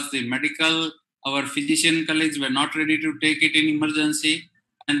 because our physician colleagues were not ready to take it in emergency,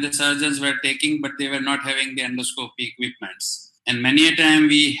 and the surgeons were taking, but they were not having the endoscopy equipments. And many a time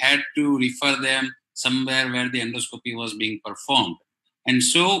we had to refer them somewhere where the endoscopy was being performed. And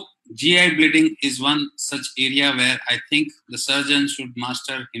so GI bleeding is one such area where I think the surgeon should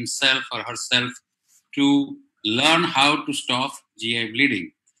master himself or herself to learn how to stop GI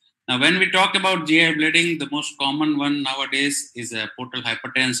bleeding. Now, when we talk about GI bleeding, the most common one nowadays is portal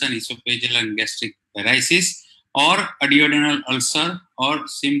hypertension, esophageal and gastric varices, or a duodenal ulcer, or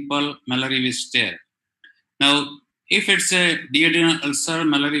simple Mallory-Weiss tear. Now, if it's a duodenal ulcer,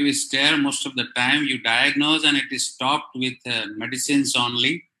 Mallory-Weiss tear, most of the time you diagnose and it is stopped with medicines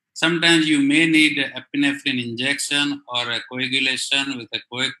only. Sometimes you may need epinephrine injection or a coagulation with a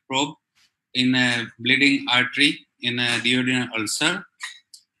coag probe in a bleeding artery in a duodenal ulcer.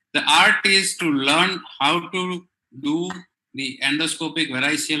 The art is to learn how to do the endoscopic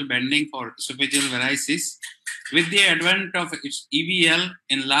variceal bending for esophageal varices. With the advent of its EVL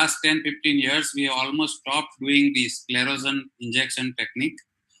in last 10-15 years, we have almost stopped doing the sclerosant injection technique.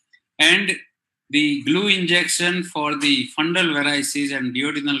 And the glue injection for the fundal varices and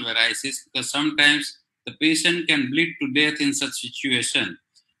duodenal varices, because sometimes the patient can bleed to death in such situation.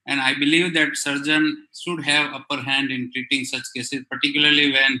 And I believe that surgeon should have upper hand in treating such cases,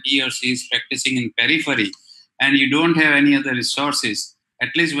 particularly when he or she is practicing in periphery and you don't have any other resources.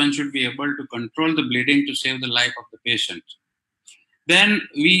 At least one should be able to control the bleeding to save the life of the patient. Then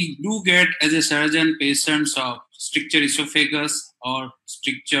we do get, as a surgeon, patients of stricture esophagus or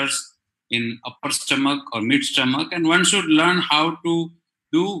strictures in upper stomach or mid stomach, and one should learn how to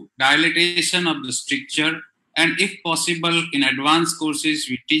do dilatation of the stricture, and if possible in advanced courses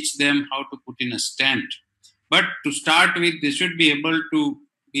we teach them how to put in a stent. But to start with, they should be able to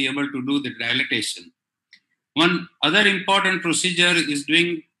do the dilatation. One other important procedure is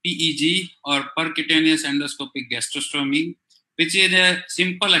doing PEG or percutaneous endoscopic gastrostomy, which is a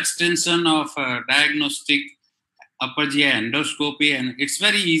simple extension of diagnostic upper GI endoscopy, and it's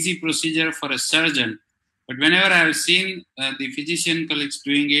very easy procedure for a surgeon. But whenever I have seen the physician colleagues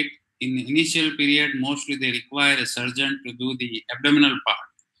doing it in the initial period, mostly they require a surgeon to do the abdominal part.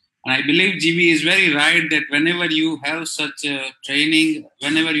 And I believe GB is very right that whenever you have such a training,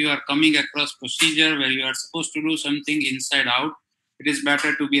 whenever you are coming across procedure where you are supposed to do something inside out, it is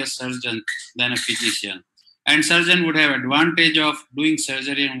better to be a surgeon than a physician. And surgeon would have advantage of doing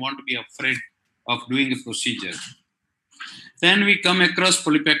surgery and won't be afraid of doing a procedure. Then we come across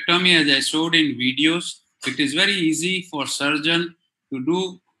polypectomy, as I showed in videos. It is very easy for surgeon to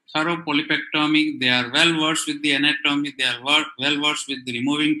do thorough polypectomy. They are well versed with the anatomy, they are well versed with the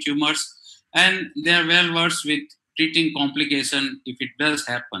removing tumors, and they are well versed with treating complication if it does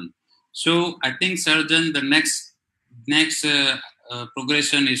happen. So I think surgeon, the next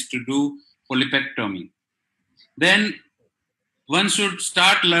progression is to do polypectomy. Then one should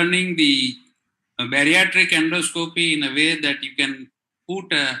start learning the bariatric endoscopy in a way that you can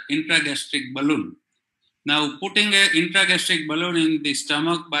put an intragastric balloon. Now, putting an intragastric balloon in the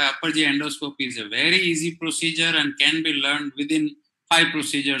stomach by upper GI endoscopy is a very easy procedure and can be learned within 5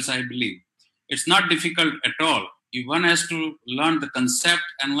 procedures, I believe. It's not difficult at all. One has to learn the concept,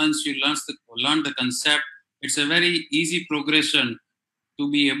 and once you learn the concept, it's a very easy progression to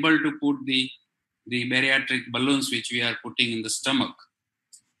be able to put the bariatric balloons which we are putting in the stomach.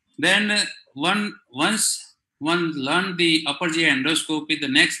 Then once one learned the upper GI endoscopy, the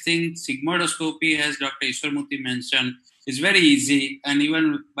next thing, sigmoidoscopy, as Dr. Ishwarmurthy mentioned, is very easy. And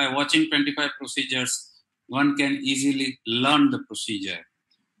even by watching 25 procedures, one can easily learn the procedure.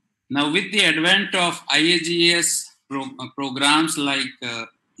 Now, with the advent of IAGES programs like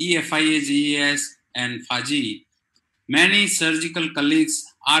eFIAGES and FAGI, many surgical colleagues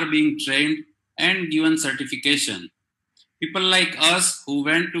are being trained and given certification. People like us who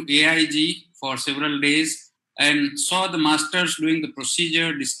went to AIG for several days and saw the masters doing the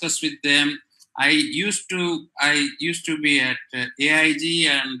procedure, discussed with them. I used to be at AIG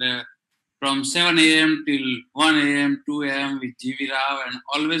and from 7 a.m. till 1 a.m., 2 a.m. with GV Rao, and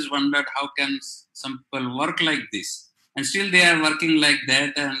always wondered how can some people work like this. And still they are working like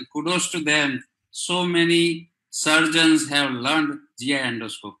that, and kudos to them. So many surgeons have learned GI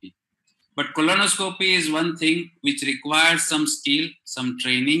endoscopy. But colonoscopy is one thing which requires some skill, some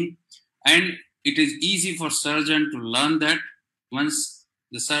training, and it is easy for surgeon to learn that. Once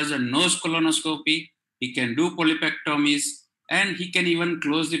the surgeon knows colonoscopy, he can do polypectomies, and he can even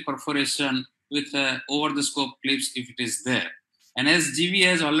close the perforation with over-the-scope clips if it is there. And as GV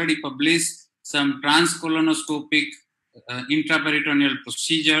has already published some transcolonoscopic intraperitoneal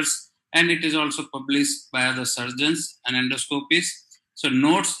procedures, and it is also published by other surgeons and endoscopists. So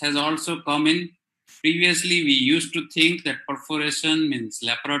notes has also come in. Previously, we used to think that perforation means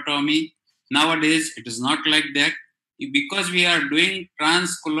laparotomy. Nowadays, it is not like that. Because we are doing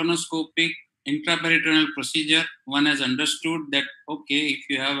transcolonoscopic intraperitoneal procedure, one has understood that, okay, if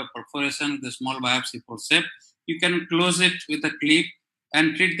you have a perforation with a small biopsy forceps, you can close it with a clip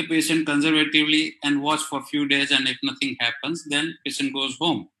and treat the patient conservatively and watch for a few days, and if nothing happens, then patient goes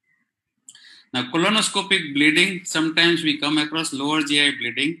home. Now, colonoscopic bleeding, sometimes we come across lower GI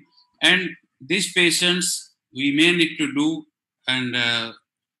bleeding, and these patients we may need to do and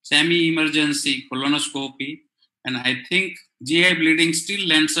semi-emergency colonoscopy, and I think GI bleeding still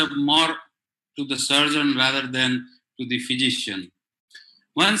lends up more to the surgeon rather than to the physician.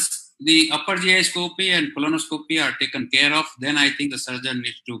 Once the upper GI scopy and colonoscopy are taken care of, then I think the surgeon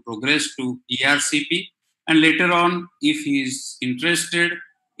needs to progress to ERCP, and later on, if he is interested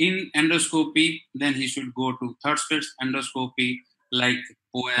in endoscopy, then he should go to third stage endoscopy like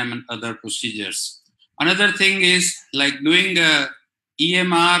OM and other procedures. Another thing is like doing a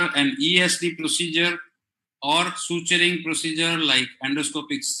EMR and ESD procedure or suturing procedure like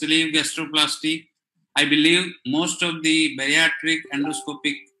endoscopic sleeve gastroplasty. I believe most of the bariatric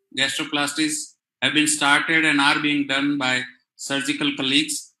endoscopic gastroplasties have been started and are being done by surgical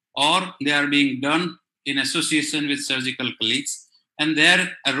colleagues, or they are being done in association with surgical colleagues. And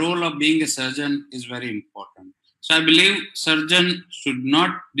their role of being a surgeon is very important. So I believe surgeon should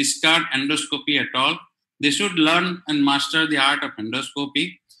not discard endoscopy at all. They should learn and master the art of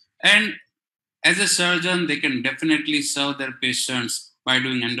endoscopy. And as a surgeon, they can definitely serve their patients by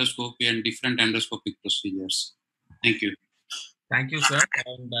doing endoscopy and different endoscopic procedures. Thank you. Thank you, sir.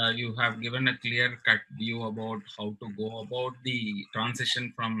 And you have given a clear-cut view about how to go about the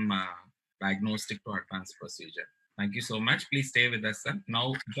transition from diagnostic to advanced procedure. Thank you so much. Please stay with us, sir.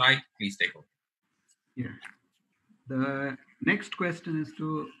 Now, Joy, please take over. Yeah. The next question is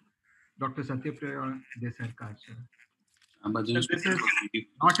to Dr. Satyapriya Desarkar, sir. This is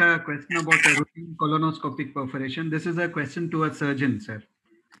not a question about a routine colonoscopic perforation. This is a question to a surgeon, sir.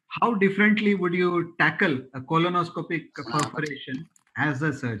 How differently would you tackle a colonoscopic perforation as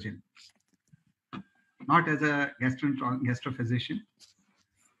a surgeon, not as a gastrophysician?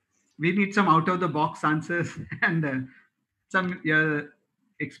 We need some out-of-the-box answers and some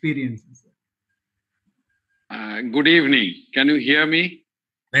experiences. Good evening. Can you hear me?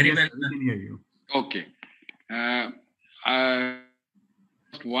 Very well. We can hear you. Okay.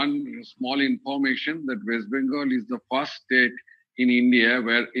 One small information that West Bengal is the first state in India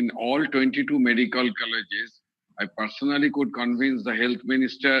where in all 22 medical colleges, I personally could convince the health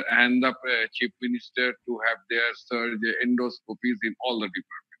minister and the chief minister to have their endoscopies in all the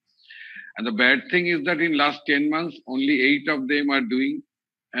departments. And the bad thing is that in last 10 months, only 8 of them are doing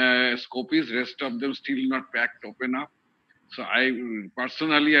scopies, rest of them still not packed open up. So I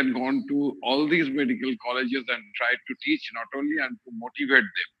personally had gone to all these medical colleges and tried to teach not only and to motivate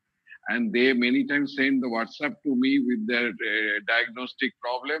them. And they many times send the WhatsApp to me with their diagnostic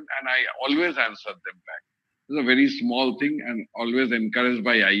problem, and I always answer them back. It's a very small thing and always encouraged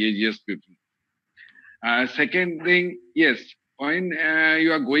by eFIAGES people. Second thing, yes, when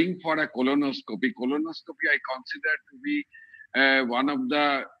you are going for a colonoscopy I consider to be one of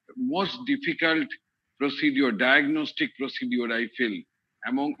the most difficult procedure, diagnostic procedure, I feel,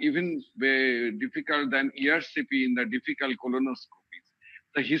 among even difficult than ERCP in the difficult colonoscopies.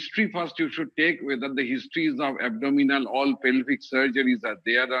 The history first you should take, whether the histories of abdominal, all pelvic surgeries are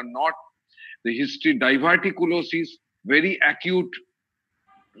there or not. The history, diverticulosis, very acute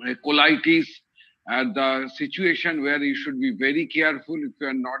colitis, the situation where you should be very careful. If you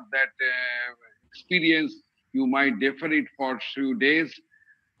are not that experienced, you might defer it for a few days.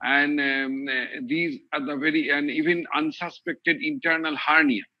 And these are the and even unsuspected internal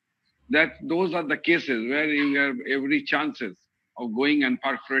hernia. Those are the cases where you have every chances of going and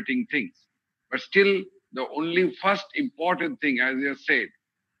perforating things. But still, the only first important thing, as you said,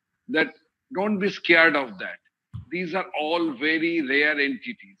 that don't be scared of that. These are all very rare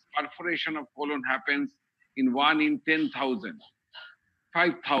entities. Perforation of colon happens in 1 in 10,000,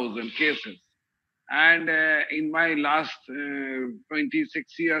 5,000 cases. And in my last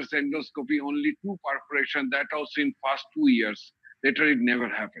 26 years endoscopy, only 2 perforation, that also in past 2 years. Later it never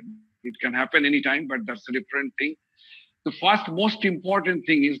happened. It can happen anytime, but that's a different thing. The first most important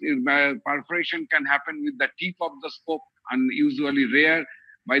thing is perforation can happen with the tip of the scope, and usually rare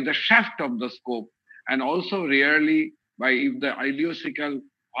by the shaft of the scope, and also rarely by if the ileocecal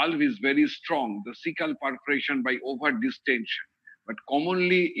valve is very strong, the cecal perforation by over distension. But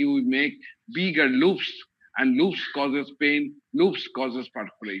commonly you make bigger loops, and loops causes pain, loops causes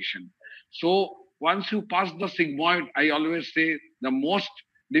perforation. So once you pass the sigmoid, I always say the most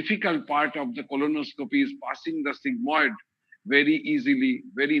difficult part of the colonoscopy is passing the sigmoid very easily,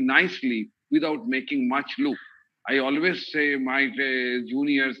 very nicely, without making much loop. I always say my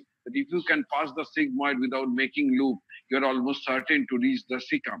juniors that if you can pass the sigmoid without making loop, you're almost certain to reach the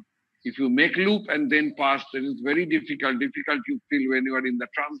cecum. If you make loop and then pass, that is very difficult you feel when you are in the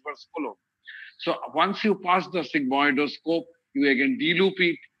transverse colon. So once you pass the sigmoidoscope, you again deloop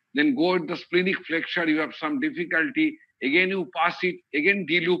it, then go at the splenic flexure, you have some difficulty, again you pass it, again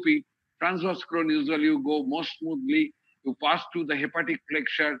deloop it. Transverse colon usually you go most smoothly, you pass to the hepatic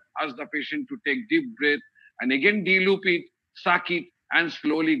flexure, ask the patient to take deep breath, and again deloop it, suck it, and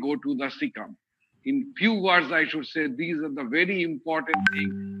slowly go to the cecum. In few words, I should say these are the very important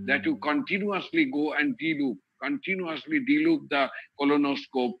things that you continuously go and deloop, continuously deloop the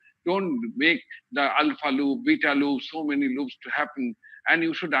colonoscope. Don't make the alpha loop, beta loop, so many loops to happen. And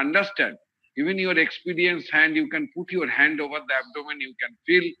you should understand, even your experienced hand, you can put your hand over the abdomen, you can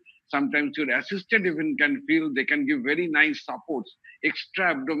feel. Sometimes your assistant even can feel, they can give very nice supports.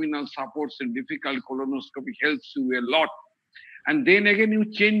 Extra abdominal supports in difficult colonoscopy helps you a lot. And then again,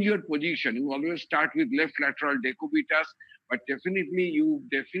 you change your position. You always start with left lateral decubitus, But definitely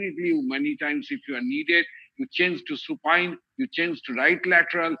many times if you are needed, you change to supine, you change to right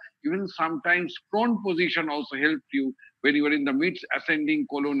lateral, even sometimes prone position also helped you when you are in the mid ascending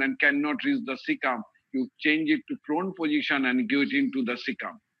colon and cannot reach the cecum. You change it to prone position and give it into the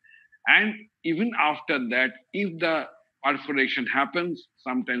cecum. And even after that, if the perforation happens,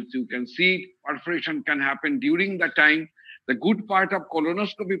 sometimes you can see perforation can happen during the time. The good part of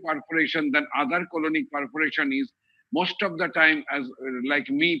colonoscopy perforation than other colonic perforation is most of the time, as like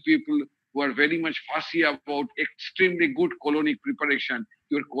me, people who are very much fussy about extremely good colonic preparation,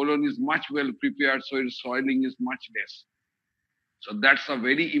 your colon is much well prepared, so your soiling is much less. So that's a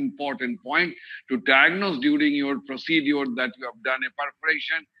very important point to diagnose during your procedure that you have done a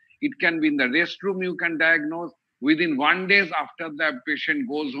perforation. It can be in the restroom, you can diagnose. Within 1 day after the patient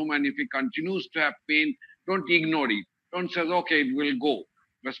goes home, and if he continues to have pain, don't ignore it. Don't say, okay, it will go.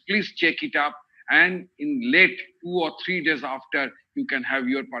 But please check it up. And in late 2 or 3 days after, you can have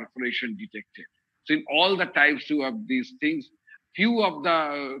your perforation detected. So in all the types you have these things, few of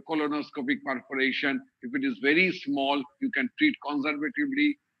the colonoscopic perforation, if it is very small, you can treat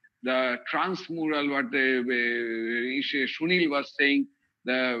conservatively. The transmural, what Sunil was saying,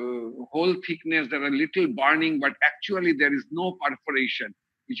 the whole thickness, there are little burning, but actually there is no perforation,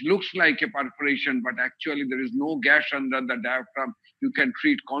 which looks like a perforation, but actually there is no gash under the diaphragm. You can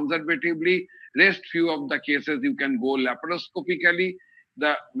treat conservatively. Rest few of the cases, you can go laparoscopically.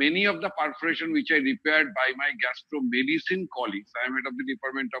 Many of the perforation which I repaired by my gastro-medicine colleagues, I am head of the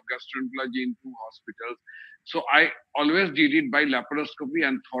Department of Gastroenterology in 2 hospitals. So I always did it by laparoscopy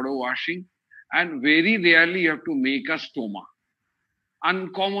and thorough washing. And very rarely you have to make a stoma.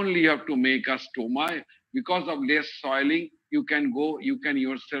 Uncommonly you have to make a stoma. Because of less soiling, you can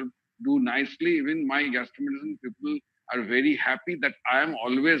yourself do nicely. Even my gastroenterology people are very happy that I am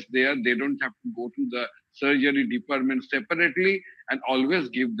always there. They don't have to go to the surgery department separately and always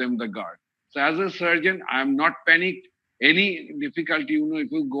give them the guard. So as a surgeon, I am not panicked. Any difficulty,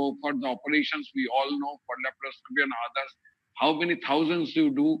 if you go for the operations, we all know for laparoscopy and others, how many thousands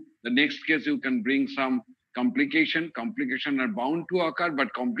you do, the next case you can bring some complication. Complications are bound to occur,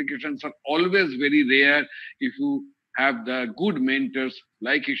 but complications are always very rare if you have the good mentors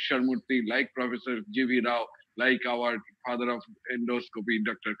like Ishwarmurthy, like Professor G.V. Rao, like our father of endoscopy,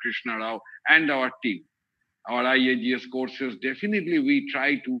 Dr. Krishna Rao, and our team. Our IAGS courses, definitely we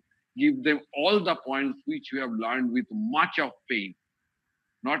try to give them all the points which we have learned with much of pain.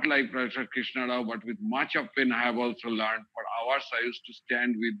 Not like Professor Krishna Rao, but with much of pain I have also learned. For hours I used to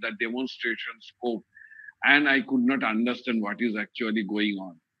stand with the demonstration scope and I could not understand what is actually going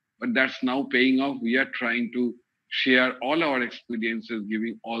on. But that's now paying off. We are trying to share all our experiences,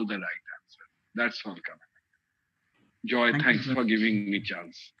 giving all the right answers. That's all, Kanak. Joy, thanks for giving me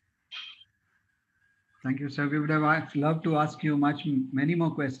chance. Thank you, sir. We would have loved to ask you many more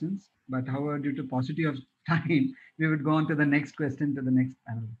questions, but however, due to paucity of time, we would go on to the next question to the next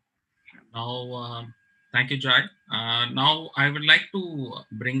panel. Now, thank you, Joy. Now, I would like to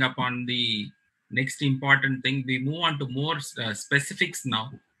bring up on the next important thing. We move on to more specifics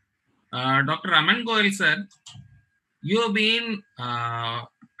now. Dr. Aman Goyal, sir, you have been,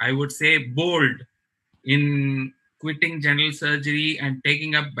 I would say, bold in quitting general surgery and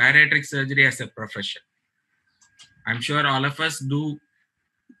taking up bariatric surgery as a profession. I'm sure all of us do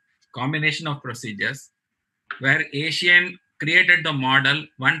combination of procedures where Asian created the model,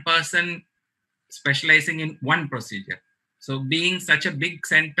 one person specializing in one procedure. So being such a big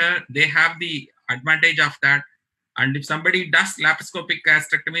center, they have the advantage of that. And if somebody does laparoscopic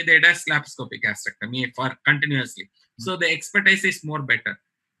gastrectomy, they does laparoscopic gastrectomy for continuously. So the expertise is more better.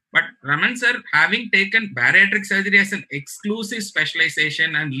 But Raman sir, having taken bariatric surgery as an exclusive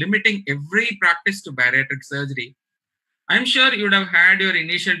specialization and limiting every practice to bariatric surgery, I'm sure you would have had your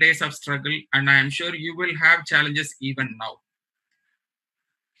initial days of struggle, and I'm sure you will have challenges even now.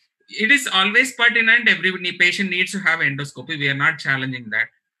 It is always pertinent. Every patient needs to have endoscopy. We are not challenging that.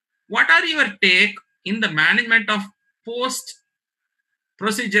 What are your take in the management of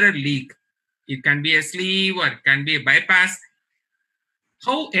post-procedural leak? It can be a sleeve or it can be a bypass.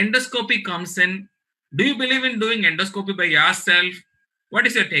 How endoscopy comes in? Do you believe in doing endoscopy by yourself? What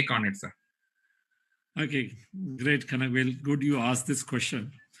is your take on it, sir? Okay, great, Kanagvel. Good you asked this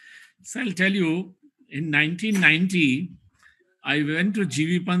question. So I'll tell you, in 1990, I went to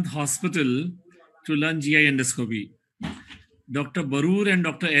G.V. Pant Hospital to learn GI endoscopy. Dr. Baroor and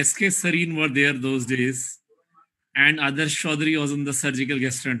Dr. S.K. Sareen were there those days, and Adarsh Chaudhary was in the surgical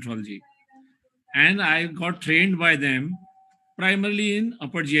gastroenterology. And I got trained by them primarily in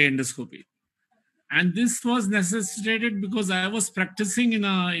upper GI endoscopy. And this was necessitated because I was practicing in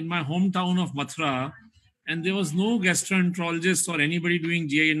my hometown of Mathura, and there was no gastroenterologist or anybody doing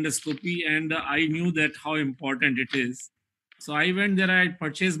GI endoscopy, and I knew that how important it is. So I went there. I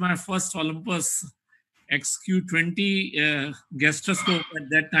purchased my first Olympus XQ20 gastroscope at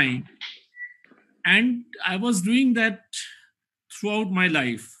that time, and I was doing that throughout my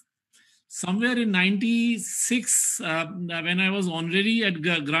life. Somewhere in 96, when I was honorary at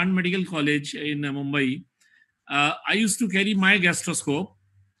Grand Medical College in Mumbai, I used to carry my gastroscope.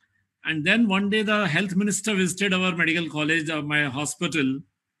 And then one day the health minister visited our medical college, my hospital,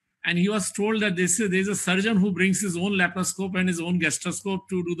 and he was told that there's a surgeon who brings his own laparoscope and his own gastroscope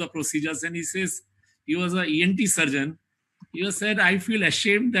to do the procedures. And he says, he was an ENT surgeon. He was said, I feel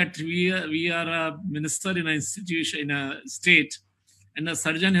ashamed that we are a minister in an institution, in a state, and a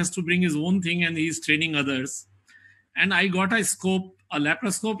surgeon has to bring his own thing and he's training others. And I got a scope, a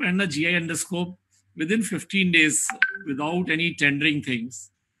laparoscope and a GI endoscope within 15 days without any tendering things.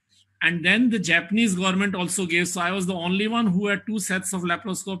 And then the Japanese government also gave, so I was the only one who had 2 sets of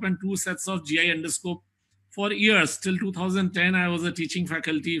laparoscope and 2 sets of GI endoscope for years. Till 2010, I was a teaching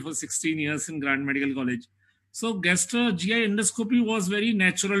faculty for 16 years in Grand Medical College. So GI endoscopy was very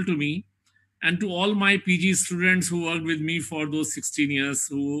natural to me and to all my PG students who worked with me for those 16 years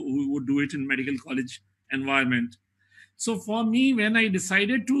who would do it in medical college environment. So for me, when I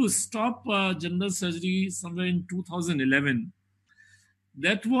decided to stop general surgery somewhere in 2011,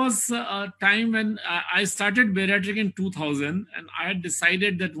 that was a time when I started bariatric in 2000, and I had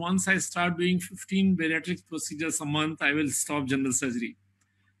decided that once I start doing 15 bariatric procedures a month, I will stop general surgery.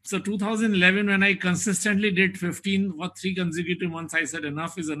 So 2011, when I consistently did 15 for 3 consecutive months, I said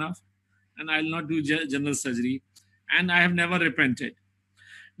enough is enough, and I'll not do general surgery. And I have never repented.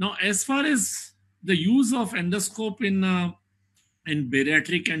 Now, as far as the use of endoscope in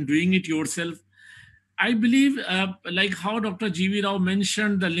bariatric and doing it yourself, I believe, like how Dr. G.V. Rao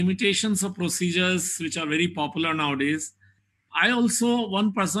mentioned, the limitations of procedures, which are very popular nowadays. I also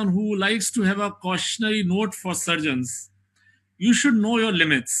one person who likes to have a cautionary note for surgeons. You should know your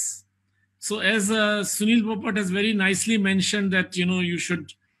limits. So as Sunil Popat has very nicely mentioned that, you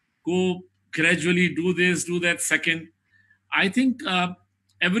should go gradually, do this, do that second. I think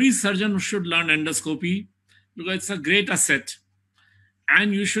every surgeon should learn endoscopy because it's a great asset.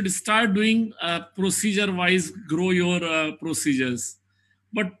 And you should start doing procedure-wise, grow your procedures.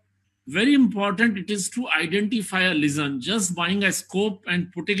 But very important, it is to identify a lesion. Just buying a scope and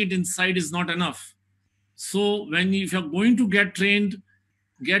putting it inside is not enough. So if you're going to get trained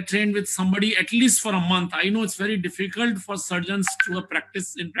with somebody at least for a month. I know it's very difficult for surgeons to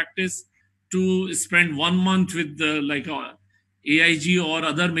practice to spend 1 month with AIG or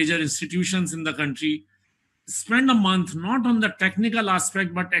other major institutions in the country. Spend a month not on the technical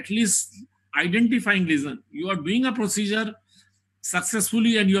aspect, but at least identifying lesion. You are doing a procedure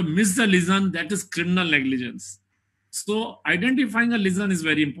successfully and you have missed the lesion, that is criminal negligence. So identifying a lesion is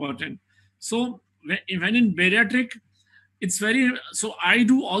very important. So when in bariatric, so I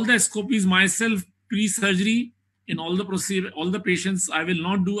do all the scopies myself pre-surgery in all the patients. I will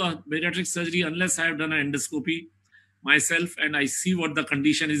not do a bariatric surgery unless I have done an endoscopy myself and I see what the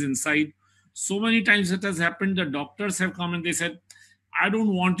condition is inside. So many times it has happened, the doctors have come and they said, I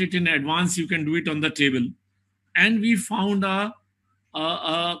don't want it in advance, you can do it on the table. And we found a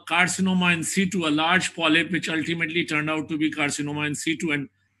carcinoma in situ, a large polyp, which ultimately turned out to be carcinoma in situ, and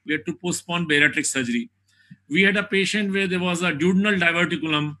we had to postpone bariatric surgery. We had a patient where there was a duodenal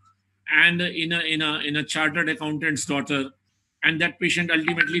diverticulum and in a chartered accountant's daughter, and that patient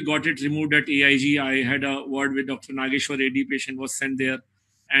ultimately got it removed at AIG. I had a word with Dr. Nageshwar Reddy, patient was sent there,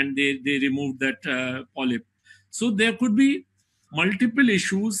 and they removed that polyp. So there could be multiple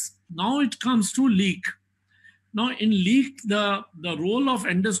issues. Now it comes to leak. Now in leak, the role of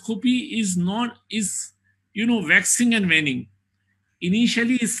endoscopy is waxing and waning.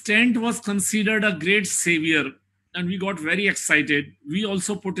 Initially, stent was considered a great savior, and we got very excited. We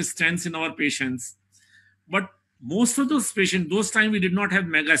also put stents in our patients. But most of those patients, those times we did not have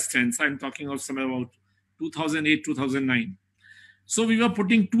mega stents. I'm talking of somewhere about 2008, 2009. So we were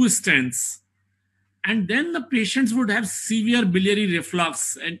putting 2 stents. And then the patients would have severe biliary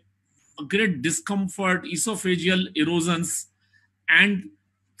reflux and a great discomfort, esophageal erosions, and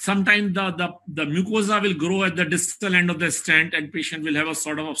sometimes the mucosa will grow at the distal end of the stent and patient will have a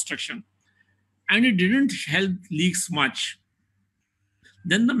sort of obstruction. And it didn't help leaks much.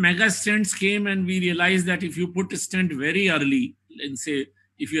 Then the mega stents came and we realized that if you put a stent very early, and say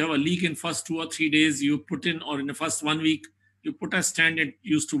if you have a leak in first 2 or 3 days, you put in, or in the first 1 week, you put a stent, it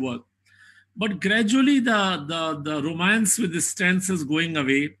used to work. But gradually the romance with the stents is going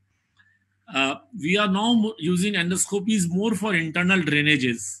away. We are now using endoscopies more for internal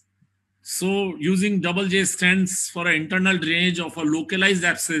drainages. So using double J stents for an internal drainage of a localized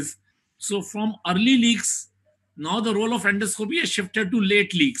abscess. So from early leaks, now the role of endoscopy has shifted to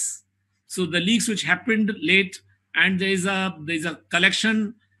late leaks. So the leaks which happened late, and there is a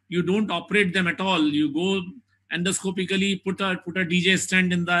collection, you don't operate them at all. You go endoscopically, put a DJ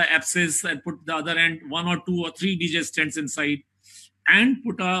stent in the abscess and put the other end 1 or 2 or 3 DJ stents inside, and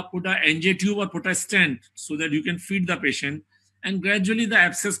put a NJ tube or put a stent so that you can feed the patient, and gradually the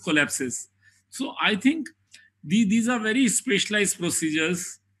abscess collapses. So I think these are very specialized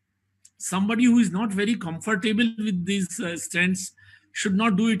procedures. Somebody who is not very comfortable with these stents should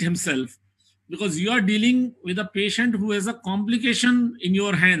not do it himself, because you are dealing with a patient who has a complication in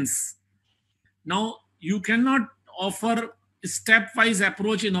your hands. Now you cannot offer stepwise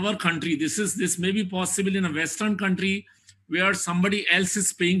approach in our country. This may be possible in a Western country where somebody else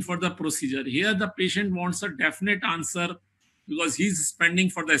is paying for the procedure. Here the patient wants a definite answer, because he's spending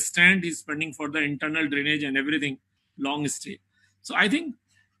for the stent, he's spending for the internal drainage and everything, long stay. So I think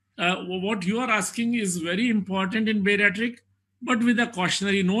what you are asking is very important in bariatric, but with a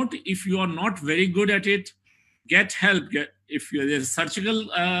cautionary note: if you are not very good at it, get help. If there's a surgical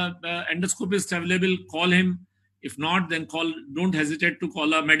endoscopist available, call him. If not, then don't hesitate to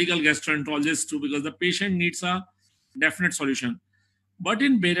call a medical gastroenterologist too, because the patient needs a definite solution. But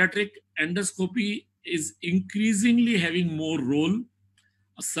in bariatric, endoscopy is increasingly having more role.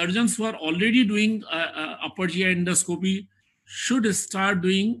 Surgeons who are already doing upper GI endoscopy should start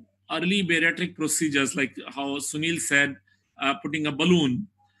doing early bariatric procedures, like how Sunil said, putting a balloon,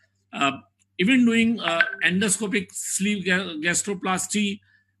 uh, even doing endoscopic sleeve gastroplasty,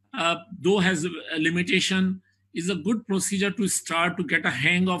 though has a limitation, is a good procedure to start to get a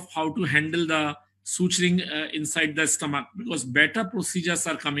hang of how to handle the suturing inside the stomach, because better procedures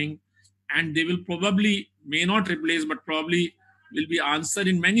are coming, and they will probably, may not replace, but probably will be answered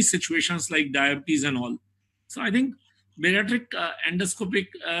in many situations like diabetes and all. So I think bariatric endoscopic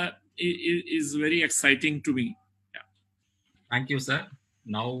is very exciting to me. Thank you, sir.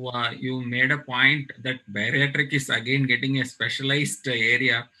 Now you made a point that bariatric is again getting a specialized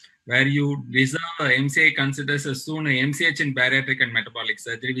area where you deserve MCI considers as soon a MCH in bariatric and metabolic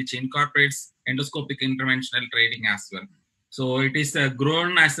surgery, which incorporates endoscopic interventional training as well. So it is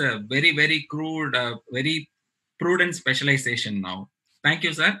grown as a very, very crude, very prudent specialization now. Thank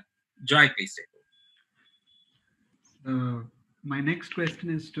you, sir. Joy, please take over. My next question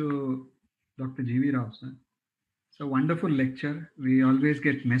is to Dr. G.V. Rao, sir. It's a wonderful lecture. We always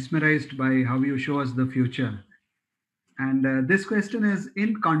get mesmerized by how you show us the future. And this question is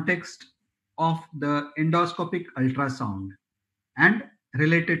in context of the endoscopic ultrasound and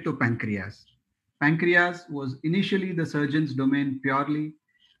related to pancreas. Pancreas was initially the surgeon's domain purely.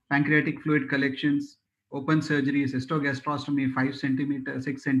 Pancreatic fluid collections, open surgeries, hystogastrostomy 5 centimeter,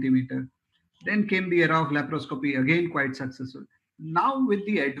 6 centimeter. Then came the era of laparoscopy, again quite successful. Now with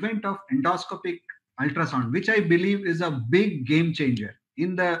the advent of endoscopic ultrasound, which I believe is a big game changer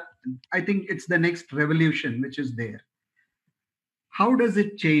I think it's the next revolution which is there. How does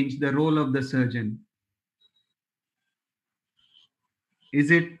it change the role of the surgeon?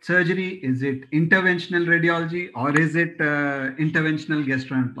 Is it surgery? Is it interventional radiology? Or is it interventional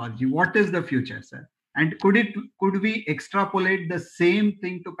gastroenterology? What is the future, sir? And could we extrapolate the same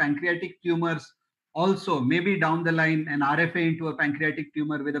thing to pancreatic tumors also? Maybe down the line, an RFA into a pancreatic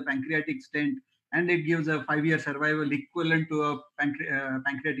tumor with a pancreatic stent, and it gives a 5-year survival equivalent to a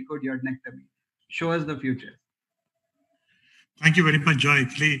pancreatic duodenectomy. Show us the future. Thank you very much, Joy.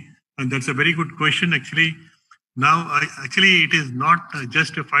 Actually, and that's a very good question. Actually, now it is not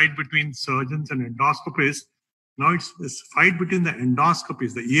just a fight between surgeons and endoscopists. Now it's a fight between the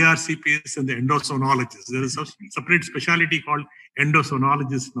endoscopists, the ERCPs, and the endosonologists. There is a separate specialty called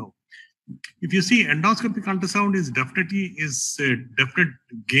endosonologists now. If you see, endoscopic ultrasound is a definite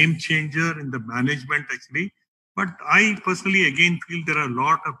game changer in the management, actually. But I personally again feel there are a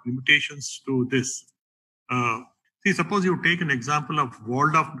lot of limitations to this. See, suppose you take an example of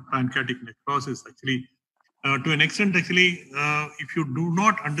walled-off pancreatic necrosis. Actually, to an extent, actually, if you do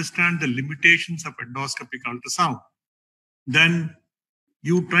not understand the limitations of endoscopic ultrasound, then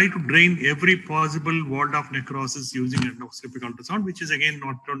you try to drain every possible walled-off necrosis using endoscopic ultrasound, which is again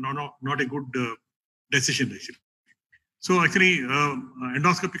not a good decision, actually. So actually,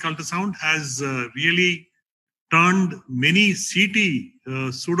 endoscopic ultrasound has really turned many CT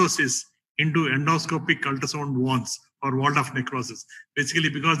pseudocysts into endoscopic ultrasound wands or walled-off necrosis. Basically,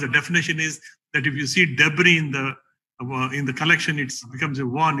 because the definition is that if you see debris in the collection, it becomes a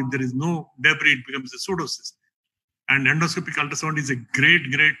wand. If there is no debris, it becomes a pseudocyst. And endoscopic ultrasound is a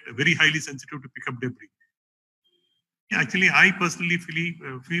very highly sensitive to pick up debris. Actually, I personally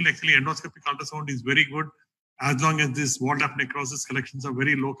feel actually endoscopic ultrasound is very good as long as this wall-up necrosis collections are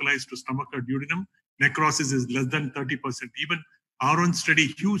very localized to stomach or duodenum. Necrosis is less than 30%. Even our own study,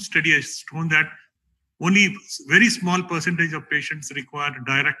 huge study, has shown that only very small percentage of patients require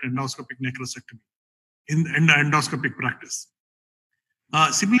direct endoscopic necrosectomy in the endoscopic practice.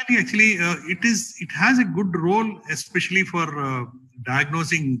 Similarly, actually, it has a good role, especially for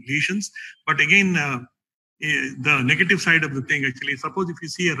diagnosing lesions. But again, the negative side of the thing, actually, suppose if you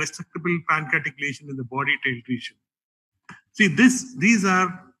see a resectable pancreatic lesion in the body tail region, see these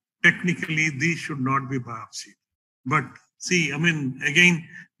are technically, these should not be biopsied. But see, I mean, again,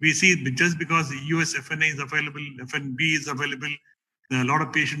 we see just because the US FNA is available, FNB is available, a lot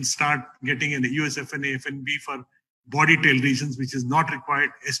of patients start getting an US FNA, FNB for body tail regions, which is not required,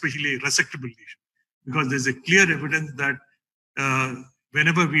 especially a resectable lesion, because there's a clear evidence that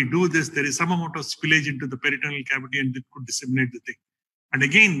whenever we do this, there is some amount of spillage into the peritoneal cavity and it could disseminate the thing. And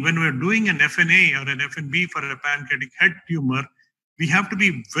again, when we're doing an FNA or an FNB for a pancreatic head tumor, we have to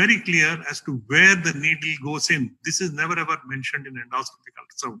be very clear as to where the needle goes in. This is never ever mentioned in endoscopic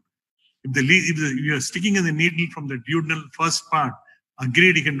ultrasound. If you are sticking in the needle from the duodenal first part,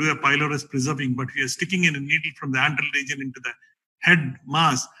 agreed, you can do a pylorus preserving, but if you are sticking in a needle from the antral region into the head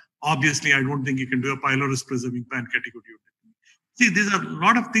mass, obviously, I don't think you can do a pylorus preserving pancreatic duodenectomy. See, these are a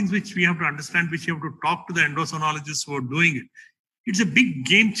lot of things which we have to understand, which you have to talk to the endosonologists who are doing it. It's a big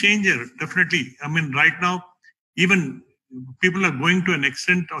game changer, definitely. I mean, right now, even people are going to an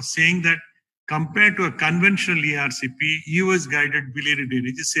extent of saying that compared to a conventional ERCP, US-guided biliary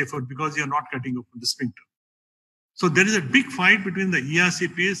drainage is safer because you're not cutting open the sphincter. So there is a big fight between the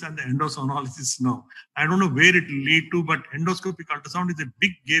ERCPs and the endosonologists now. I don't know where it will lead to, but endoscopic ultrasound is a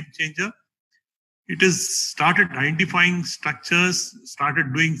big game changer. It has started identifying structures,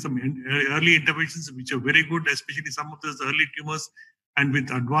 started doing some early interventions, which are very good, especially some of those early tumors. And with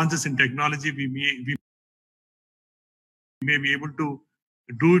advances in technology, we may be able to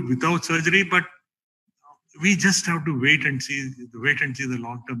do it without surgery, but we just have to wait and see the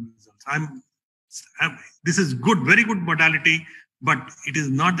long-term results. This is good, very good modality, but it is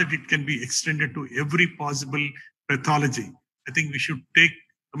not that it can be extended to every possible pathology. I think we should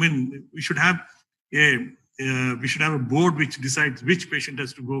we should have a board which decides which patient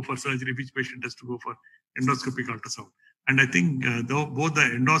has to go for surgery, which patient has to go for endoscopic ultrasound. And I think both the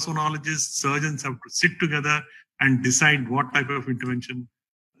endosonologists, surgeons have to sit together and decide what type of intervention.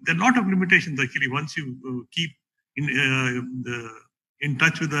 There are a lot of limitations actually. Once you keep in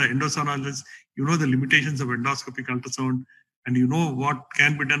touch with the endosonologists, you know the limitations of endoscopic ultrasound, and you know what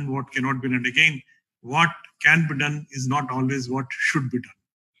can be done, what cannot be done. Again, what can be done is not always what should be done.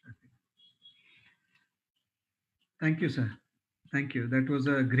 Thank you, sir. Thank you. That was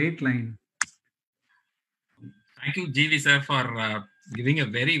a great line. Thank you, GV sir, for giving a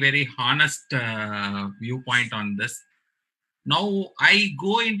very, very honest viewpoint on this. Now I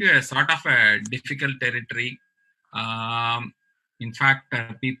go into a sort of a difficult territory. In fact,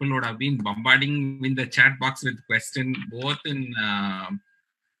 people would have been bombarding in the chat box with questions, both in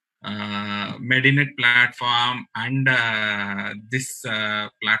Medinet platform and this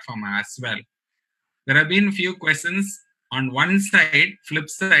platform as well. There have been a few questions. On one side, flip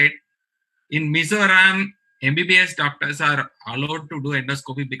side, in Mizoram, MBBS doctors are allowed to do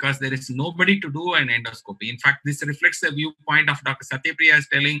endoscopy because there is nobody to do an endoscopy. In fact, this reflects the viewpoint of Dr. Satyapriya is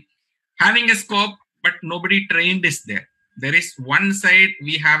telling, having a scope, but nobody trained is there. There is one side,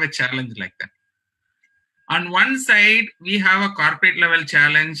 we have a challenge like that. On one side, we have a corporate level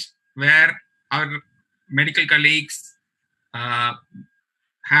challenge where our medical colleagues have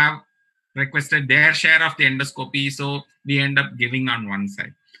requested their share of the endoscopy, so we end up giving on one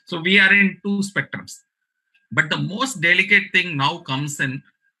side. So we are in two spectrums. But the most delicate thing now comes in,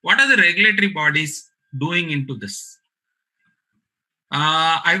 what are the regulatory bodies doing into this?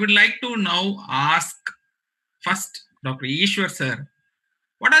 I would like to now ask first Dr. Ishwar sir,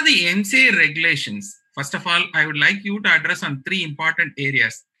 what are the MCA regulations? First of all, I would like you to address on three important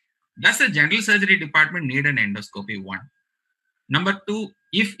areas. Does the general surgery department need an endoscopy? One. Number two,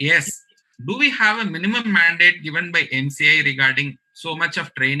 if yes, do we have a minimum mandate given by MCI regarding so much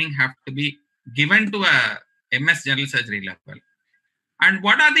of training have to be given to a MS general surgery level? And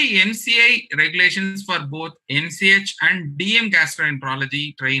what are the MCI regulations for both MCH and DM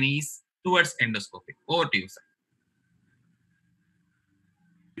gastroenterology trainees towards endoscopy? Over to you, sir.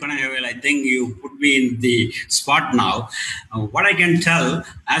 I think you put me in the spot now. What I can tell,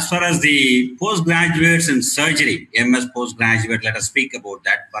 as far as the postgraduates in surgery, MS postgraduate, let us speak about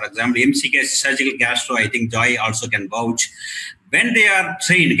that. For example, MCK surgical gastro, I think Joy also can vouch. When they are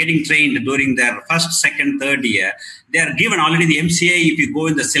trained, getting trained during their first, second, third year, they are given already the MCA. If you go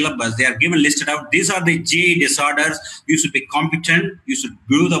in the syllabus, they are given listed out. These are the GI disorders. You should be competent. You should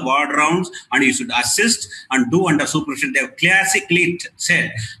do the ward rounds and you should assist and do under supervision. They have classically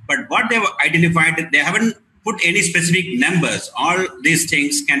said, but what they have identified, they haven't put any specific numbers. All these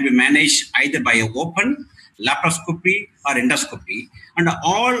things can be managed either by an open laparoscopy or endoscopy, and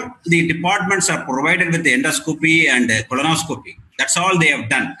all the departments are provided with the endoscopy and colonoscopy. That's all they have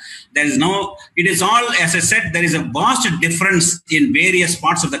done. There is no, it is all, as I said, there is a vast difference in various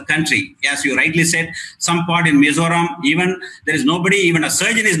parts of the country. As you rightly said, some part in Mizoram, even there is nobody, even a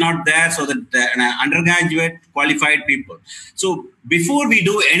surgeon is not there, so that undergraduate qualified people. So before we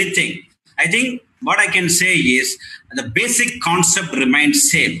do anything, I think what I can say is the basic concept remains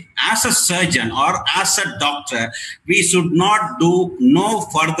same. As a surgeon or as a doctor, we should not do, no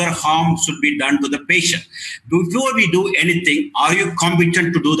further harm should be done to the patient. Before we do anything, are you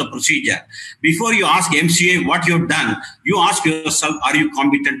competent to do the procedure? Before you ask MCA what you've done, you ask yourself, are you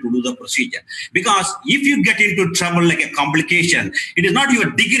competent to do the procedure? Because if you get into trouble like a complication, it is not your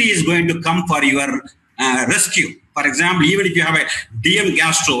degree is going to come for your rescue. For example, even if you have a DM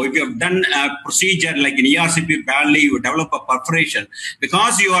gastro, if you have done a procedure like an ERCP badly, you develop a perforation.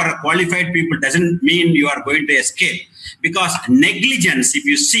 Because you are qualified people doesn't mean you are going to escape. Because negligence, if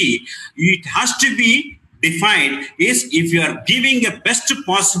you see, it has to be defined is if you are giving a best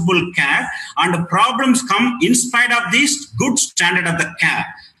possible care and the problems come in spite of this good standard of the care,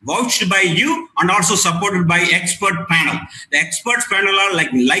 vouched by you and also supported by expert panel. The experts panel are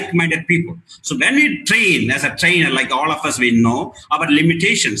like-minded people. So when we train as a trainer, like all of us, we know our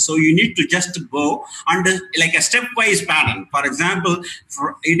limitations. So you need to just go under like a stepwise pattern. For example,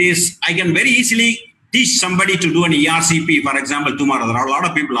 I can very easily teach somebody to do an ERCP, for example, tomorrow. There are a lot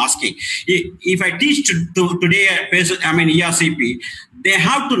of people asking. If I teach today, ERCP, they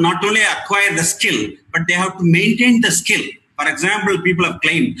have to not only acquire the skill, but they have to maintain the skill. For example, people have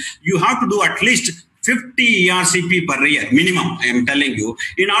claimed you have to do at least 50 ERCP per year, minimum, I am telling you,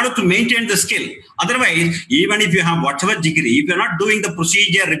 in order to maintain the skill. Otherwise, even if you have whatever degree, if you're not doing the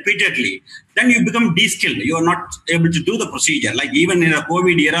procedure repeatedly, then you become de-skilled. You are not able to do the procedure. Like even in a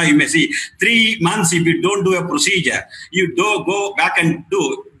COVID era, you may see 3 months, if you don't do a procedure, you do go back and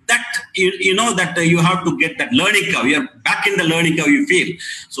do that, you know that you have to get that learning curve. You're back in the learning curve, you feel.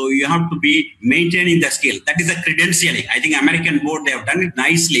 So you have to be maintaining the skill. That is a credentialing. I think American board, they have done it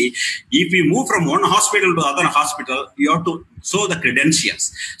nicely. If you move from one hospital to other hospital, you have to show the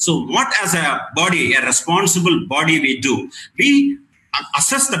credentials. So what as a body, a responsible body we do, we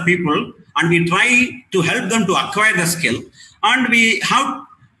assess the people and we try to help them to acquire the skill, and we have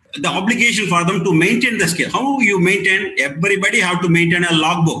the obligation for them to maintain the skill. How you maintain? Everybody have to maintain a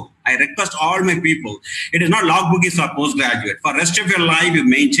logbook. I request all my people. It is not logbook is for postgraduate. For rest of your life, you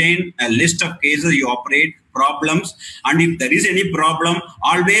maintain a list of cases you operate, problems, and if there is any problem,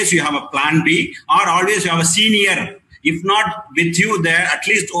 always you have a plan B, or always you have a senior. If not with you there, at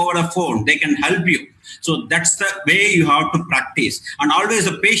least over the phone, they can help you. So that's the way you have to practice. And always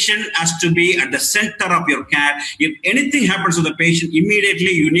the patient has to be at the center of your care. If anything happens to the patient, immediately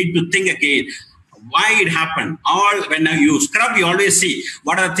you need to think again why it happened. Or when you scrub, you always see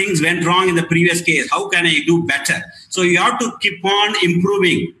what are the things went wrong in the previous case. How can I do better? So you have to keep on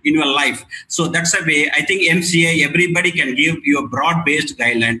improving in your life. So that's the way I think MCA, everybody can give you a broad-based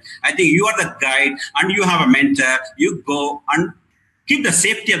guideline. I think you are the guide and you have a mentor. You go and keep the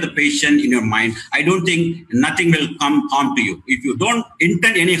safety of the patient in your mind. I don't think nothing will come harm to you. If you don't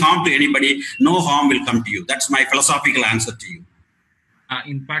intend any harm to anybody, no harm will come to you. That's my philosophical answer to you.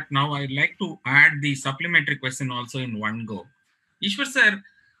 In fact, now I'd like to add the supplementary question also in one go. Ishwar sir,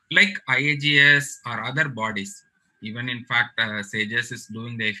 like IAGS or other bodies, even in fact, SAGES is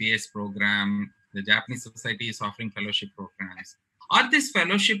doing the eFIAGES program, the Japanese Society is offering fellowship programs. Are these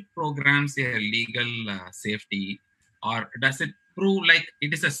fellowship programs a legal safety, or does it prove like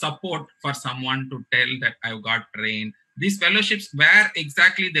it is a support for someone to tell that I've got trained? These fellowships, where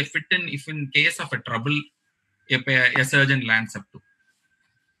exactly they fit in if in case of a trouble, if a surgeon lands up to?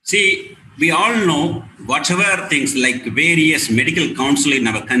 See, we all know whatever things like various medical council in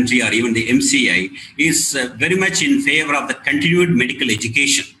our country or even the MCI is very much in favor of the continued medical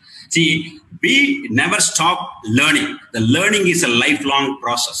education. See, we never stop learning. The learning is a lifelong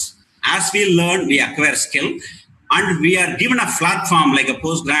process. As we learn, we acquire skill, and we are given a platform like a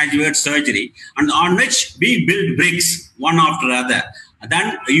postgraduate surgery, and on which we build bricks one after the other.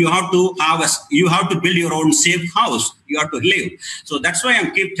 Then you have to build your own safe house. You have to live. So that's why I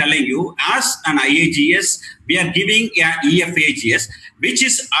keep telling you, as an IAGS, we are giving a eFIAGES, which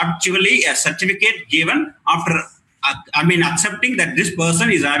is actually a certificate given after accepting that this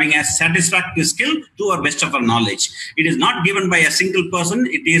person is having a satisfactory skill to our best of our knowledge. It is not given by a single person.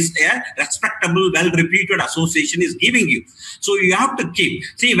 It is a respectable, well-reputed association is giving you. So you have to keep.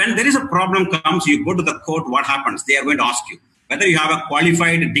 See, when there is a problem comes, you go to the court, what happens? They are going to ask you whether you have a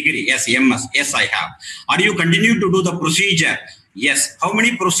qualified degree. Yes, MS. Yes, I have. Or you continue to do the procedure. Yes. How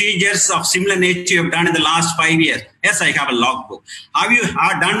many procedures of similar nature you have done in the last 5 years? Yes, I have a logbook. Have you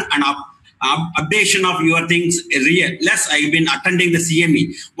done an updation of your things? Less, I've been attending the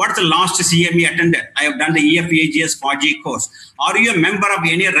CME. What's the last CME attended? I have done the eFIAGES 4G course. Are you a member of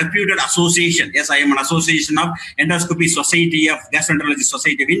any reputed association? Yes, I am an association of Endoscopy Society of Gastroenterology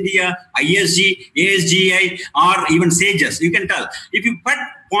Society of India, ISG, ASGI, or even SAGES. You can tell. If you put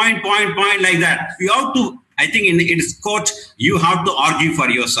point like that, you have to, I think in its court, you have to argue for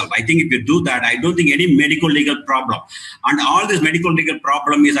yourself. I think if you do that, I don't think any medical legal problem. And all this medical legal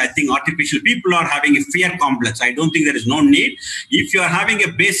problem is, I think, artificial. People are having a fear complex. I don't think there is no need. If you are having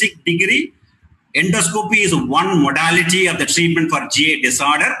a basic degree, endoscopy is one modality of the treatment for GI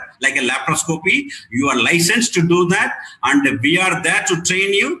disorder, like a laparoscopy. You are licensed to do that, and we are there to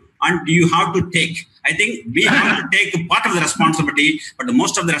train you, and you have to take. I think we have to take part of the responsibility, but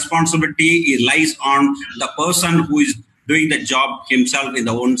most of the responsibility lies on the person who is doing the job himself in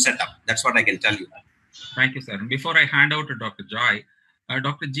the own setup. That's what I can tell you. Thank you, sir. Before I hand over to Dr. Joy,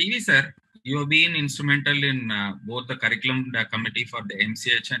 Dr. GV, sir, you have been instrumental in both the curriculum committee for the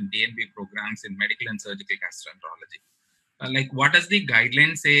MCH and DNB programs in medical and surgical gastroenterology. Like, what does the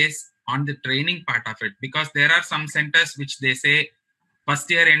guideline says on the training part of it? Because there are some centers which they say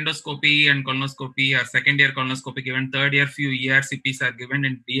first year endoscopy and colonoscopy, or second year colonoscopy given, third year few ERCPs are given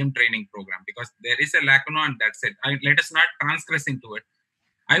in DM training program, because there is a lacuna and that's it. Let us not transgress into it.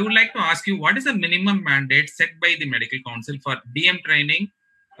 I would like to ask you, what is the minimum mandate set by the medical council for DM training,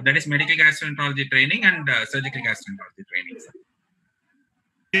 that is medical gastroenterology training, and surgical gastroenterology training, sir?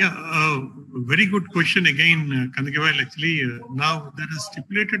 Yeah, very good question again, Kanagavel. Actually, now there is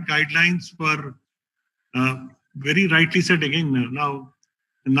stipulated guidelines for, very rightly said again, now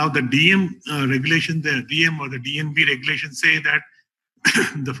the DM regulation, the DM or the DNB regulations say that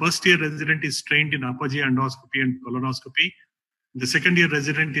the first year resident is trained in upper GI endoscopy and colonoscopy. The second year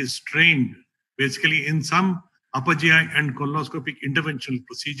resident is trained basically in some upper GI and colonoscopic interventional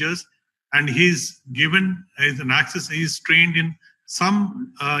procedures, and he's given as an access, he's trained in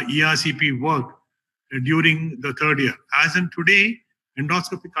some ERCP work during the third year. As in today,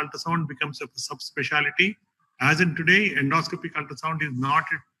 endoscopic ultrasound becomes a subspecialty. As in today, endoscopic ultrasound is not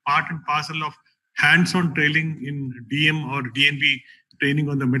a part and parcel of hands-on training in DM or DNB training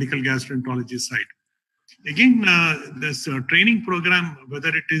on the medical gastroenterology side. Again, this training program, whether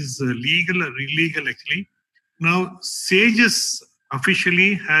it is legal or illegal, actually, now SAGES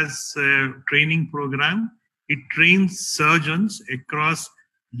officially has a training program. It trains surgeons across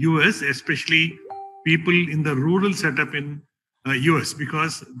US, especially people in the rural setup in US,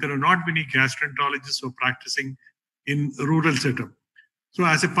 because there are not many gastroenterologists who are practicing in rural setup. So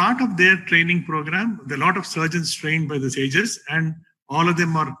as a part of their training program, there are a lot of surgeons trained by the SAGES, and all of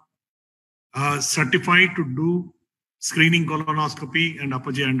them are certified to do screening colonoscopy and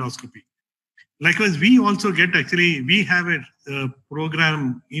upper GI endoscopy. Likewise, we also get, actually, we have a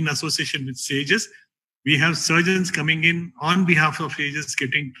program in association with SAGES. We have surgeons coming in on behalf of SAGES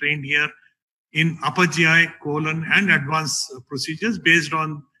getting trained here in upper GI, colon, and advanced procedures based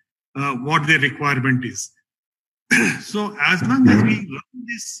on what their requirement is. So as long as we run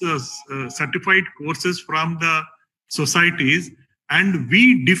these certified courses from the societies, and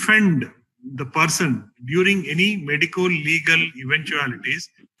we defend the person during any medical legal eventualities,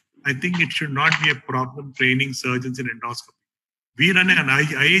 I think it should not be a problem training surgeons in endoscopy. We run an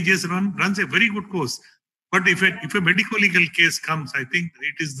IAGS runs a very good course. But if a medical legal case comes, I think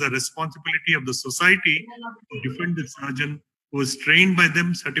it is the responsibility of the society to defend the surgeon who is trained by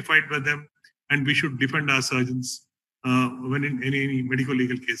them, certified by them, and we should defend our surgeons when in any medical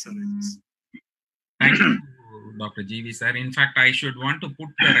legal case arises. Thank you, Dr. GV, sir. In fact, I should want to put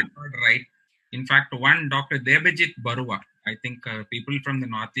the record right. In fact, one Dr. Debajit Barua, I think people from the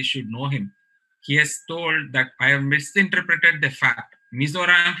Northeast should know him. He has told that I have misinterpreted the fact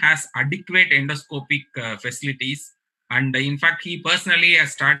Mizoram has adequate endoscopic facilities. And in fact, he personally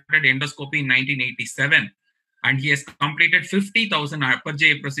has started endoscopy in 1987. And he has completed 50,000 upper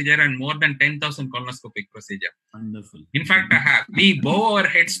GI procedure and more than 10,000 colonoscopic procedure. Wonderful. In fact, we bow our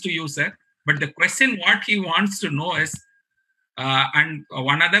heads to you, sir. But the question what he wants to know is, and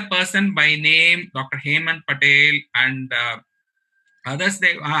one other person by name, Dr. Hemant Patel, and others,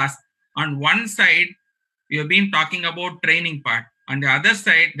 they asked, on one side, we have been talking about training part. On the other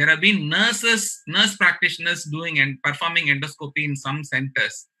side, there have been nurse practitioners doing and performing endoscopy in some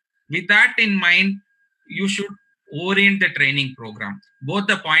centers. With that in mind, you should orient the training program. Both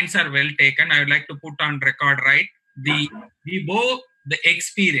the points are well taken. I would like to put on record, right? The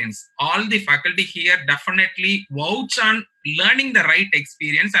experience, all the faculty here definitely vouch on learning the right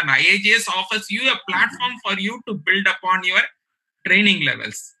experience, and IAGS offers you a platform for you to build upon your training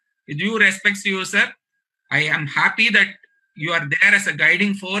levels. With due respects to you, sir, I am happy that you are there as a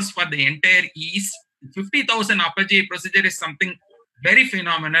guiding force for the entire East. 50,000 apogee procedure is something very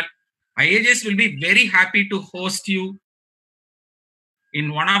phenomenal. IAGS will be very happy to host you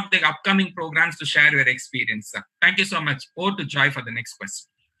in one of the upcoming programs to share your experience, sir. Thank you so much. Over to Joy for the next question.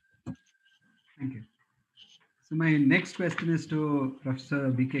 Thank you. So my next question is to Professor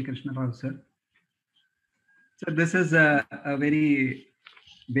B.K. Krishna Rao, sir. So this is a very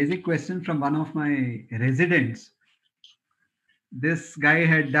basic question from one of my residents. This guy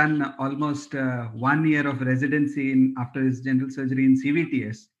had done almost 1 year of residency after his general surgery in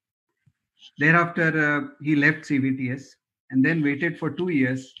CVTS. Thereafter, he left CVTS and then waited for 2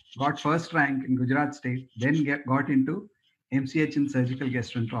 years, got first rank in Gujarat State, then got into MCH in surgical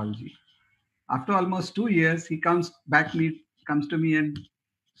gastroenterology. After almost 2 years, he comes to me, and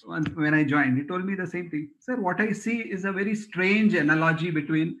when I joined, he told me the same thing. Sir, what I see is a very strange analogy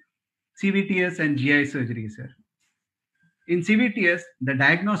between CVTS and GI surgery, sir. In CVTS, the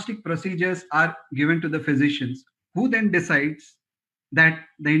diagnostic procedures are given to the physicians, who then decides that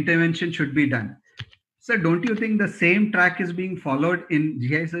the intervention should be done. So don't you think the same track is being followed in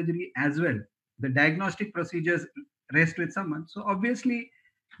GI surgery as well? The diagnostic procedures rest with someone. So obviously,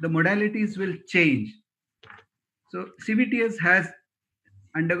 the modalities will change. So CVTS has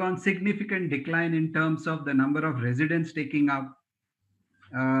undergone significant decline in terms of the number of residents taking up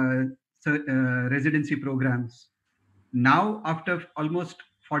residency programs. Now, after almost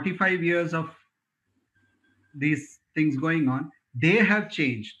 45 years of these things going on, they have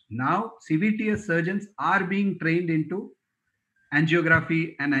changed. Now, CVTS surgeons are being trained into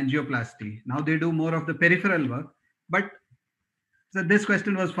angiography and angioplasty. Now they do more of the peripheral work. But so this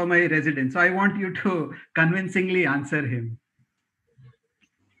question was for my resident. So I want you to convincingly answer him.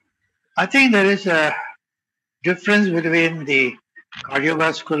 I think there is a difference between the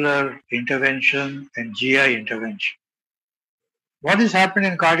cardiovascular intervention and GI intervention. What has happened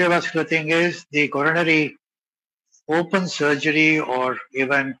in cardiovascular thing is the coronary open surgery or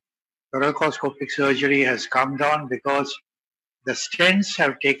even thoracoscopic surgery has come down because the stents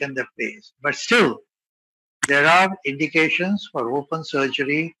have taken the place. But still, there are indications for open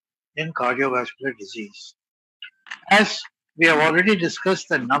surgery in cardiovascular disease. As we have already discussed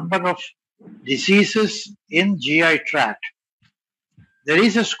the number of diseases in GI tract, there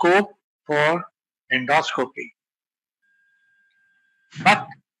is a scope for endoscopy. But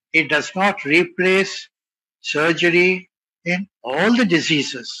it does not replace surgery in all the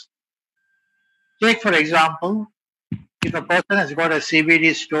diseases. Take, for example, if a person has got a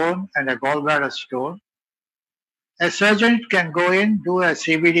CBD stone and a gallbladder stone, a surgeon can go in, do a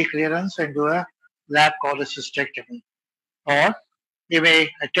CBD clearance and do a lap cholecystectomy. Or he may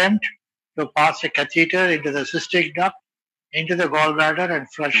attempt to pass a catheter into the cystic duct, into the gallbladder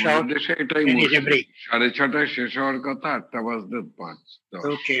and flush out any debris.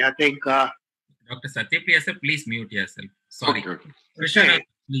 Okay, I think... Dr. Satyapriya, sir, please mute yourself. Sorry. Okay.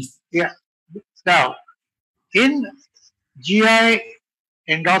 Please. Yeah. Now, in GI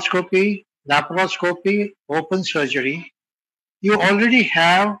endoscopy, laparoscopy, open surgery, you already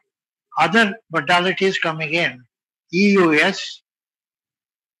have other modalities coming in. EUS,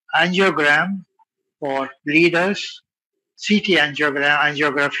 angiogram for bleeders, CT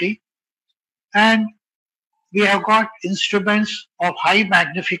angiography, and we have got instruments of high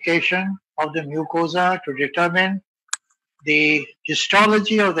magnification of the mucosa to determine the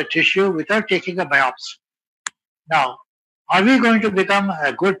histology of the tissue without taking a biopsy. Now, are we going to become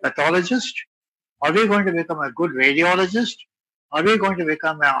a good pathologist? Are we going to become a good radiologist? Are we going to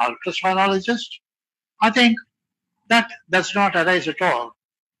become an ultrasonologist? I think that does not arise at all.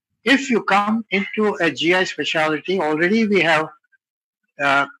 If you come into a GI specialty, already we have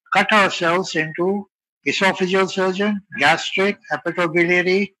cut ourselves into esophageal surgeon, gastric,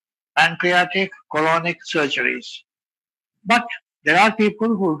 hepatobiliary, pancreatic, colonic surgeries. But there are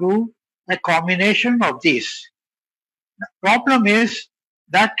people who do a combination of these. The problem is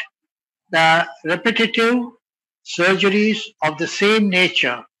that the repetitive surgeries of the same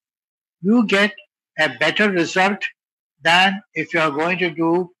nature, you get a better result than if you are going to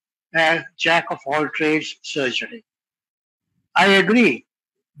do a jack of all trades surgery. I agree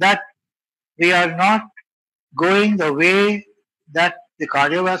that we are not going the way that the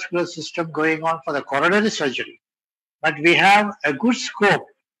cardiovascular system going on for the coronary surgery, but we have a good scope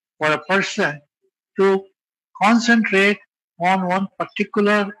for a person to concentrate on one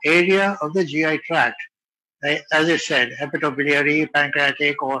particular area of the GI tract, as I said, hepatobiliary,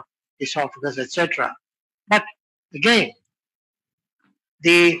 pancreatic, or esophagus, etc. But again,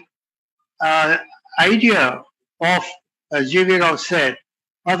 the idea of, as G.V. Rao said,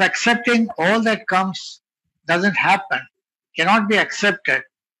 of accepting all that comes doesn't happen, cannot be accepted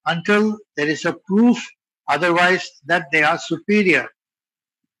until there is a proof otherwise that they are superior.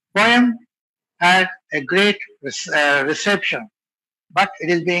 Poem had a great reception, but it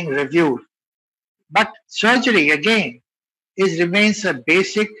is being reviewed. But surgery, again, remains a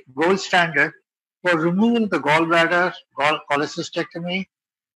basic gold standard for removal of the gallbladder, cholecystectomy,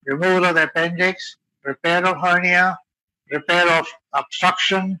 removal of the appendix, repair of hernia, repair of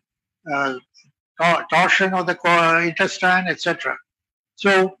obstruction, torsion of the intestine, etc.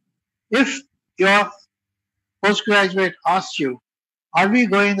 So if your postgraduate asks you, are we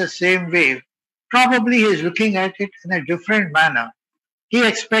going the same way? Probably he is looking at it in a different manner. He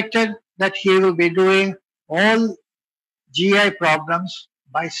expected that he will be doing all GI problems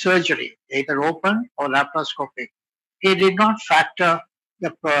by surgery, either open or laparoscopic. He did not factor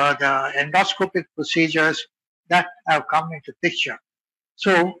the endoscopic procedures that have come into picture.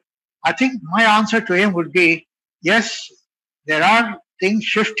 So I think my answer to him would be, yes, there are things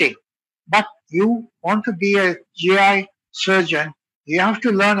shifting, but you want to be a GI surgeon, you have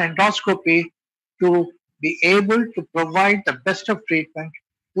to learn endoscopy to be able to provide the best of treatment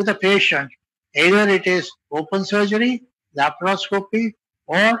to the patient. Either it is open surgery, laparoscopy,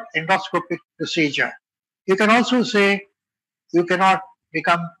 or endoscopic procedure. You can also say you cannot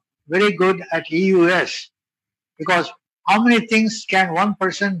become very good at EUS, because how many things can one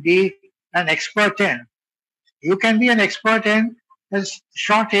person be an expert in? You can be an expert in a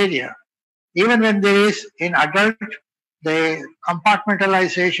short area. Even when there is in adult the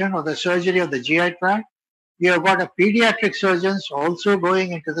compartmentalization or the surgery of the GI tract, you have got a pediatric surgeons also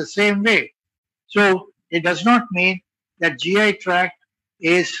going into the same way. So it does not mean that GI tract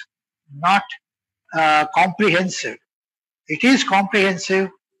is not comprehensive. It is comprehensive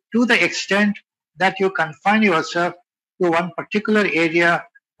to the extent that you confine yourself to one particular area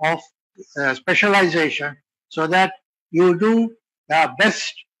of specialization, so that you do the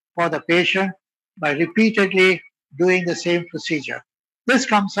best for the patient by repeatedly doing the same procedure. This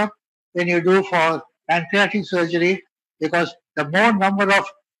comes up when you do for pancreatic surgery, because the more number of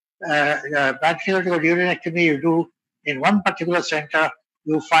pancreatic or urinectomy you do in one particular center,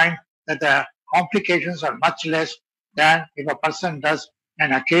 you find that the complications are much less than if a person does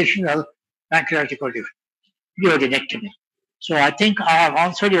an occasional pancreatic or urinectomy. So I think I have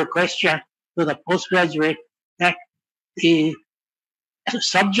answered your question to the postgraduate that the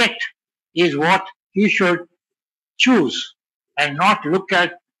subject is what he should choose and not look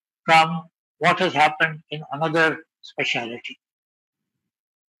at from what has happened in another specialty.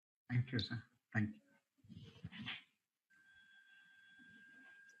 Thank you, sir. Thank you.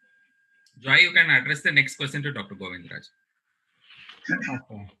 Joy, you can address the next question to Dr. Govindraj.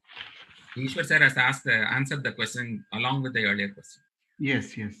 Okay. Ishwar sir has answered the question along with the earlier question.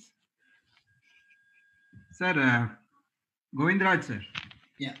 Yes, yes. Sir, Govindraj sir.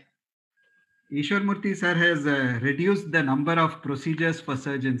 Yeah. Ishwar Murthy sir has reduced the number of procedures for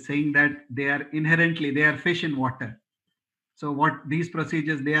surgeons, saying that they are fish in water. So what these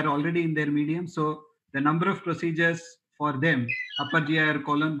procedures, they are already in their medium. So the number of procedures for them, upper GI or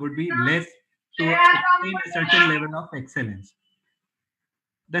colon, would be less to attain a certain level of excellence.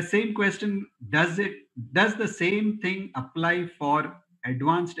 The same question, does the same thing apply for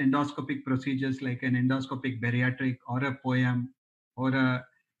advanced endoscopic procedures like an endoscopic bariatric or a POEM or a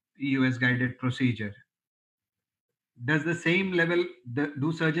EUS guided procedure? Does the same level,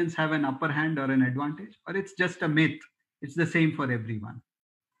 do surgeons have an upper hand or an advantage, or it's just a myth? It's the same for everyone.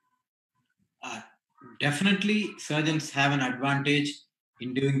 Definitely, surgeons have an advantage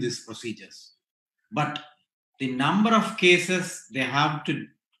in doing these procedures. But the number of cases they have to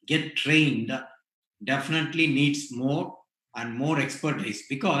get trained definitely needs more and more expertise.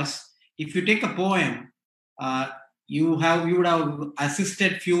 Because if you take a POEM, you would have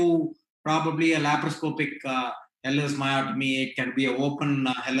assisted few, probably a laparoscopic Heller's myotomy. It can be an open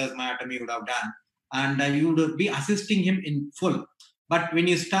Heller's myotomy you would have done, and you would be assisting him in full. But when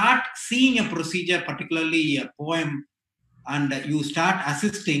you start seeing a procedure, particularly a POEM, and you start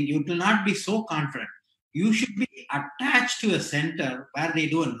assisting, you will not be so confident. You should be attached to a center where they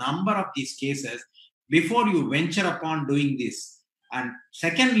do a number of these cases before you venture upon doing this. And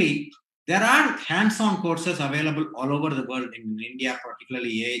secondly, There are hands-on courses available all over the world. In India,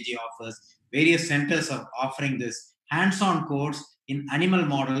 particularly AAG offers, various centers are offering this hands-on course in animal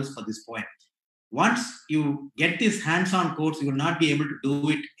models for this poem. Once you get this hands-on course, you will not be able to do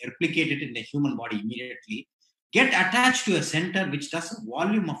it, replicate it in the human body immediately. Get attached to a center which does a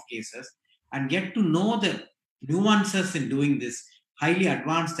volume of cases and get to know the nuances in doing this highly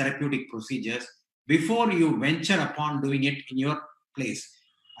advanced therapeutic procedures before you venture upon doing it in your place.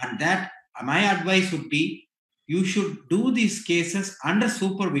 And that, my advice would be, you should do these cases under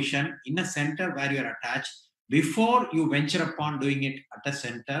supervision in a center where you are attached before you venture upon doing it at a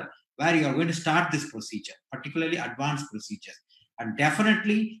center where you are going to start this procedure, particularly advanced procedures. And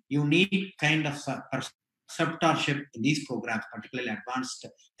definitely you need kind of preceptorship in these programs, particularly advanced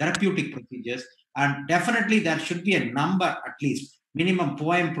therapeutic procedures. And definitely there should be a number, at least minimum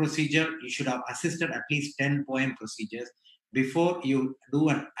poem procedure. You should have assisted at least 10 poem procedures before you do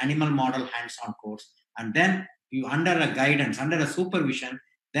an animal model hands-on course. And then you, under a guidance, under a supervision,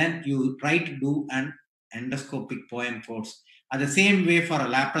 then you try to do an endoscopic poem course. The same way for a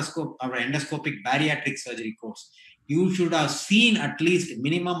laparoscope or endoscopic bariatric surgery course. You should have seen at least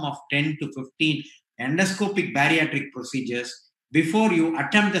minimum of 10 to 15 endoscopic bariatric procedures before you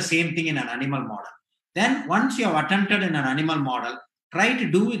attempt the same thing in an animal model. Then once you have attempted in an animal model, try to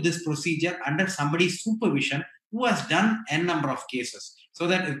do this procedure under somebody's supervision who has done n number of cases, so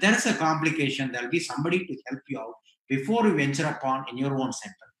that if there is a complication, there will be somebody to help you out before you venture upon in your own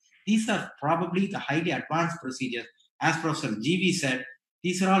center. These are probably the highly advanced procedures. As Professor GV said,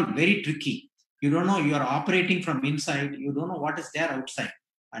 these are all very tricky. You don't know, you are operating from inside, you don't know what is there outside.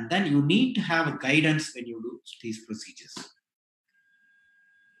 And then you need to have a guidance when you do these procedures.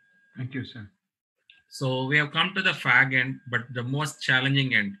 Thank you, sir. So we have come to the fag end, but the most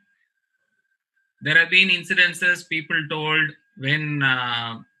challenging end. There have been incidences people told when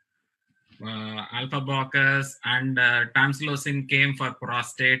alpha blockers and tamsulosin came for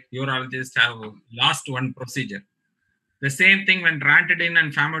prostate, urologists have lost one procedure. The same thing when ranitidine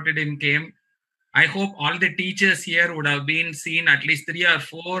and famotidine came. I hope all the teachers here would have been seen at least 3 or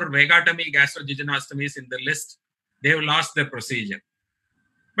 4 vagotomy gastrojejunostomies in the list. They've lost the procedure.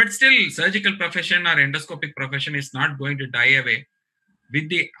 But still, surgical profession or endoscopic profession is not going to die away. With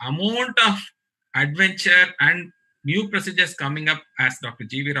the amount of adventure and new procedures coming up, as Dr.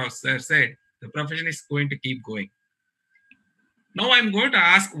 G.V. Rao sir said, the profession is going to keep going. Now I'm going to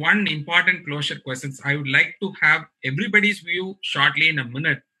ask one important closure questions. I would like to have everybody's view shortly in a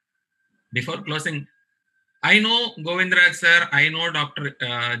minute before closing. I know Govindraj sir, I know Dr.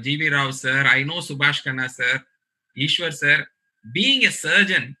 G.V. Rao sir, I know Subhash Khanna sir, Ishwar sir. Being a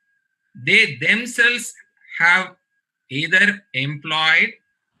surgeon, they themselves have either employed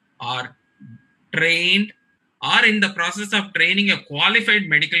or trained or in the process of training a qualified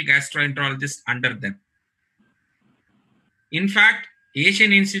medical gastroenterologist under them. In fact,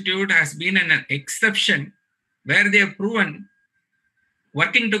 Asian Institute has been an exception where they have proven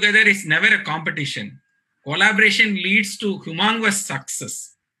working together is never a competition. Collaboration leads to humongous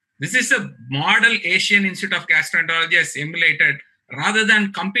success. This is a model Asian Institute of Gastroenterology has emulated. Rather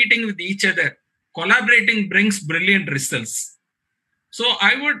than competing with each other, collaborating brings brilliant results. So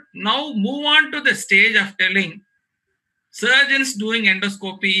I would now move on to the stage of telling surgeons doing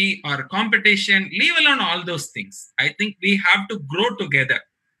endoscopy or competition, leave alone all those things. I think we have to grow together.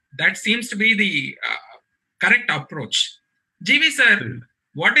 That seems to be the correct approach. GV sir,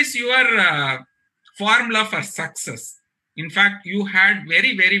 what is your formula for success? In fact, you had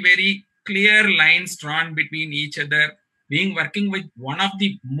very, very, very clear lines drawn between each other, being working with one of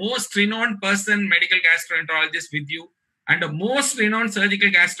the most renowned person, medical gastroenterologist with you, and the most renowned surgical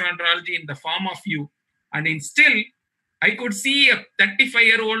gastroenterology in the form of you. And in still, I could see a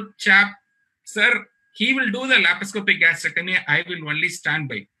 35-year-old chap, sir, he will do the laparoscopic gastrectomy, I will only stand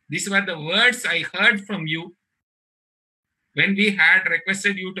by. These were the words I heard from you when we had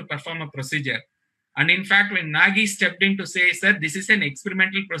requested you to perform a procedure. And in fact, when Nagi stepped in to say, sir, this is an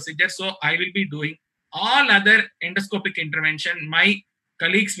experimental procedure, so I will be doing all other endoscopic intervention, my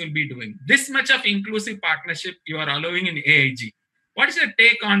colleagues will be doing. This much of inclusive partnership you are allowing in AIG. What is your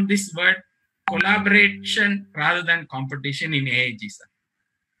take on this word, collaboration rather than competition in AIG, sir?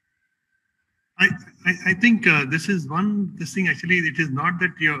 I think this thing actually, it is not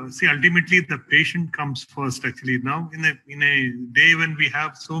that ultimately the patient comes first actually. Now in a day when we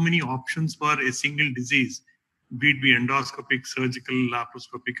have so many options for a single disease, be it endoscopic, surgical,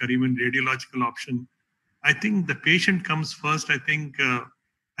 laparoscopic, or even radiological option, I think the patient comes first. I think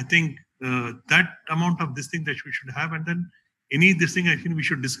that amount of this thing that we should have, and then this thing I think we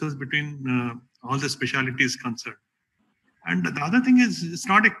should discuss between all the specialties concerned. And the other thing is, it's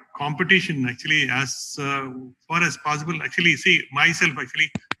not a competition actually, as far as possible. Actually, see, myself,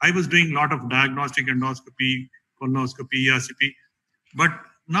 actually, I was doing a lot of diagnostic endoscopy, colonoscopy, ERCP. But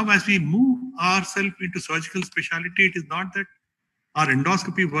now as we move ourselves into surgical specialty, it is not that our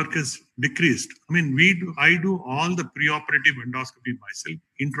endoscopy work has decreased. I mean, I do all the preoperative endoscopy myself,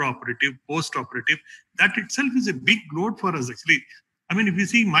 intraoperative, postoperative. That itself is a big load for us, actually. I mean, if you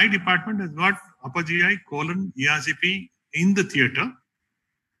see, my department has got upper GI, colon, ERCP in the theater.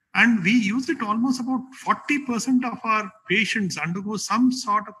 And we use it almost about 40% of our patients undergo some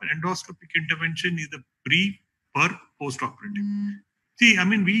sort of endoscopic intervention, either pre or postoperative. See, I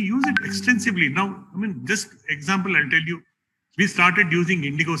mean, we use it extensively. Now, I mean, just example, I'll tell you, we started using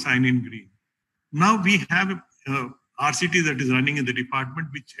indigo cyanine green. Now we have a RCT that is running in the department,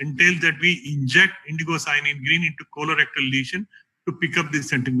 which entails that we inject indigo cyanine green into colorectal lesion to pick up the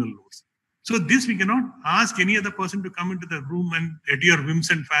sentinel nodes. So this, we cannot ask any other person to come into the room and at your whims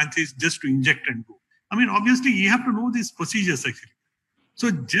and fancies just to inject and go. I mean, obviously, you have to know these procedures actually. So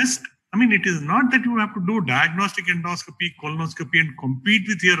just, I mean, it is not that you have to do diagnostic endoscopy, colonoscopy and compete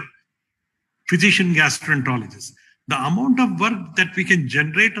with your physician gastroenterologist. The amount of work that we can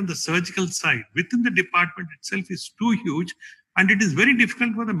generate on the surgical side within the department itself is too huge. And it is very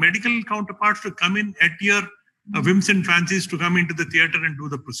difficult for the medical counterparts to come in at your whims and fancies to come into the theater and do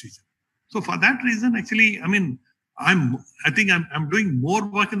the procedure. So for that reason, actually, I mean, I think I'm doing more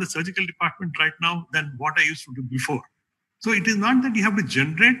work in the surgical department right now than what I used to do before. So it is not that you have to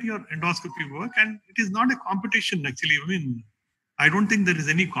generate your endoscopy work, and it is not a competition actually. I mean, I don't think there is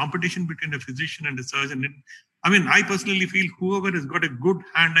any competition between a physician and a surgeon. I mean, I personally feel whoever has got a good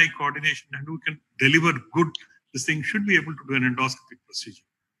hand-eye coordination and who can deliver good this thing should be able to do an endoscopic procedure.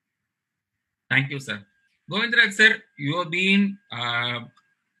 Thank you, sir. Govindraj, sir, you have been,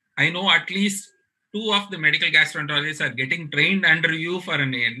 I know at least 2 of the medical gastroenterologists are getting trained under you for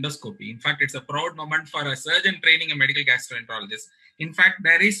an endoscopy. In fact, it's a proud moment for a surgeon training a medical gastroenterologist. In fact,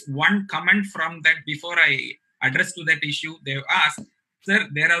 there is one comment from that before I address to that issue. They've asked, sir,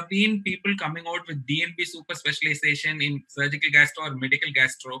 there have been people coming out with DNB super specialization in surgical gastro or medical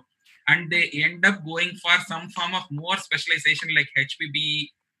gastro, and they end up going for some form of more specialization like HPB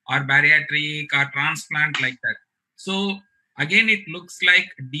or bariatric or transplant like that. So again, it looks like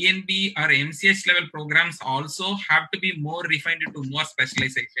DNB or MCH level programs also have to be more refined into more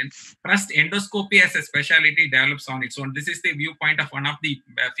specialization. First, endoscopy as a specialty develops on its own. This is the viewpoint of one of the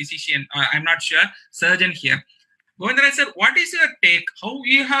physician, I'm not sure, surgeon here. Govindraj sir, what is your take? How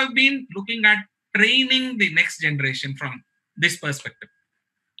you have been looking at training the next generation from this perspective?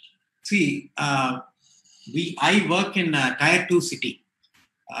 See, I work in a tier 2 city.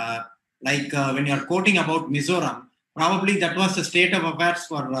 When you're quoting about Mizoram, probably that was the state of affairs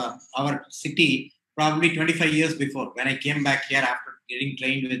for our city probably 25 years before. When I came back here after getting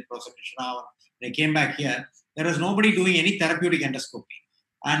trained with Professor Krishna, when I came back here, there was nobody doing any therapeutic endoscopy.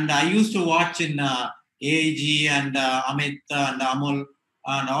 And I used to watch in AIG and Amit and Amul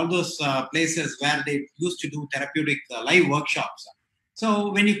and all those places where they used to do therapeutic live workshops.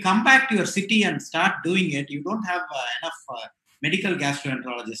 So when you come back to your city and start doing it, you don't have enough medical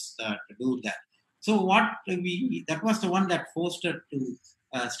gastroenterologists to do that. So that was the one that forced us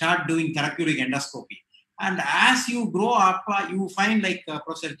to start doing therapeutic endoscopy. And as you grow up, you find, like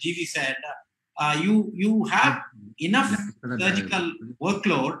Professor GV said, you have enough surgical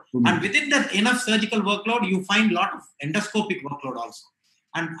workload, and within that enough surgical workload, you find a lot of endoscopic workload also.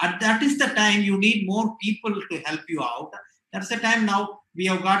 And that is the time you need more people to help you out. That's the time now we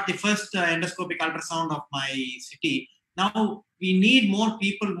have got the first endoscopic ultrasound of my city. Now we need more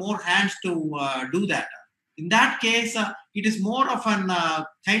people, more hands to do that. In that case, it is more of an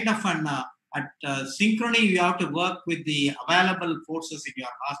kind of an synchrony. You have to work with the available forces in your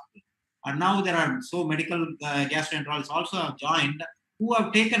hospital. And now there are medical gastroenterologists also have joined who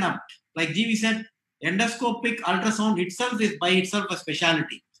have taken up, like GV said, endoscopic ultrasound itself is by itself a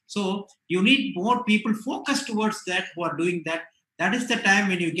specialty. So you need more people focused towards that who are doing that. That is the time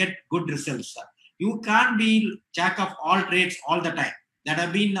when you get good results. You can't be jack of all trades all the time. There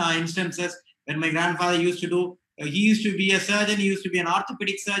have been instances when my grandfather used to do, he used to be a surgeon, he used to be an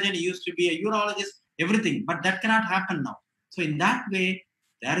orthopedic surgeon, he used to be a urologist, everything. But that cannot happen now. So in that way,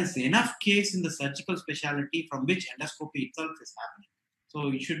 there is enough case in the surgical specialty from which endoscopy itself is happening.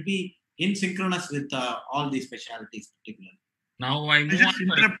 So it should be in synchronous with all these specialties particularly. Now I just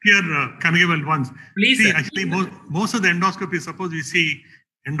interrupt here, Kanagevel, once. Please, see, sir. Actually, most of the endoscopy, suppose we see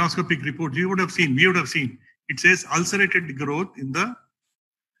endoscopic reports, we would have seen, it says ulcerated growth in the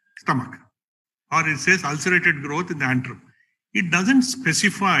stomach, or it says ulcerated growth in the antrum. It doesn't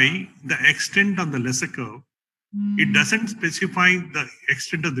specify the extent on the lesser curve It doesn't specify the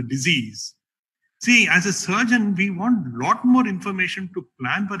extent of the disease. See, as a surgeon, we want a lot more information to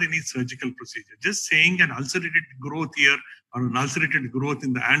plan for any surgical procedure. Just saying an ulcerated growth here or an ulcerated growth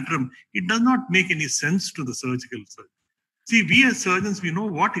in the antrum, it does not make any sense to the surgical surgeon. See, we as surgeons, we know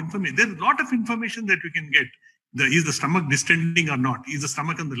what information. There's a lot of information that we can get. Is the stomach distending or not? Is the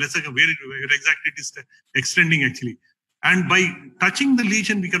stomach on the lesser, where exactly it is extending actually? And by touching the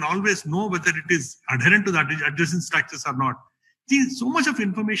lesion, we can always know whether it is adherent to the adjacent structures or not. See, so much of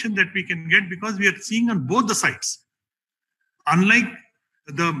information that we can get because we are seeing on both the sides. Unlike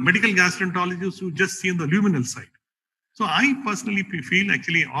the medical gastroenterologists who just see on the luminal side. So I personally feel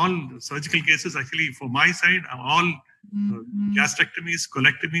actually all surgical cases actually for my side are all gastrectomies,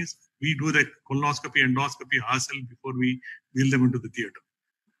 colectomies. We do the colonoscopy, endoscopy ourselves before we wheel them into the theater.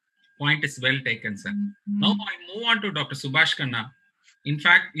 Point is well taken, sir. Now I move on to Dr. Subhash Khanna. In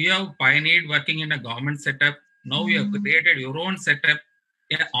fact, you have pioneered working in a government setup. Now you have created your own setup,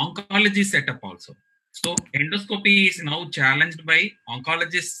 an oncology setup also. So endoscopy is now challenged by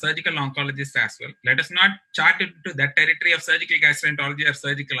oncologists, surgical oncologists as well. Let us not chart into that territory of surgical gastroenterology or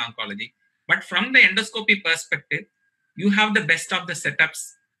surgical oncology. But from the endoscopy perspective, you have the best of the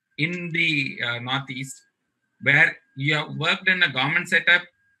setups in the Northeast, where you have worked in a government setup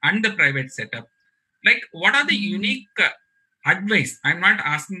and the private setup. Like, what are the unique advice? I'm not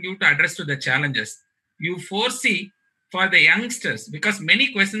asking you to address to the challenges you foresee for the youngsters, because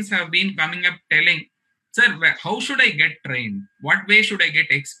many questions have been coming up telling, sir, how should I get trained? What way should I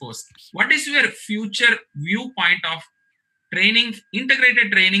get exposed? What is your future viewpoint of training,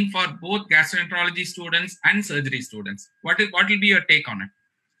 integrated training for both gastroenterology students and surgery students? What will be your take on it?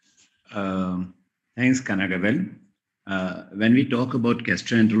 Thanks, Kanagavel. When we talk about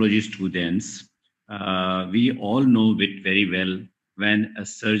gastroenterology students, we all know it very well. When a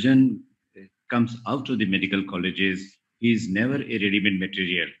surgeon comes out of the medical colleges, he is never a ready-made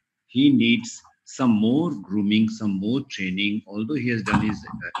material. He needs some more grooming, some more training. Although he has done his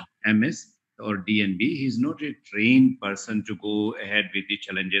MS or DNB, he is not a trained person to go ahead with the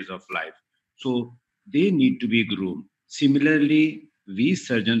challenges of life. So they need to be groomed. Similarly, we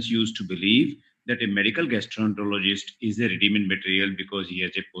surgeons used to believe that a medical gastroenterologist is a ready-made material because he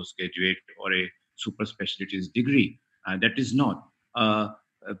has a postgraduate or a super specialist degree. That is not.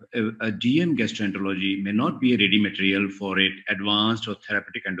 A DM gastroenterology may not be a ready material for an advanced or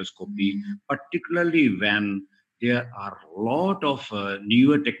therapeutic endoscopy, particularly when there are a lot of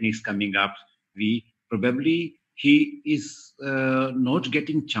newer techniques coming up. He is not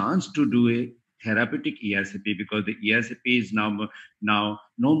getting chance to do a therapeutic ERCP because the ERCP is now no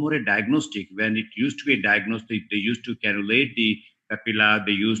more a diagnostic. When it used to be a diagnostic, they used to cannulate the papilla,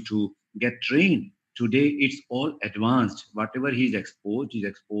 they used to get trained. Today, it's all advanced. Whatever he's exposed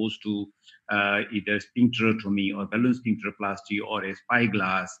to either sphincterotomy or balloon sphincteroplasty or a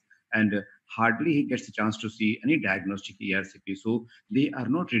spyglass, and hardly he gets a chance to see any diagnostic ERCP. So they are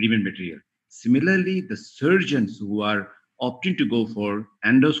not ready-made material. Similarly, the surgeons who are opting to go for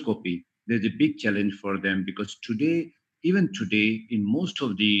endoscopy, there's a big challenge for them because even today, in most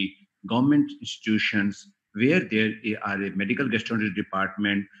of the government institutions where there are a medical gastroenterology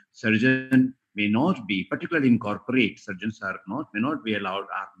department, surgeon may not be, particularly in corporate, surgeons may not be allowed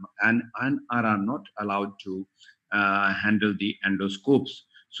and are not allowed to handle the endoscopes.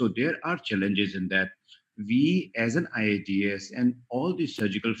 So there are challenges in that. We as an IAGS and all the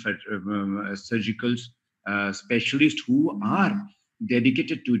surgical specialists who are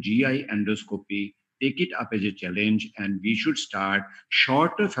dedicated to GI endoscopy take it up as a challenge, and we should start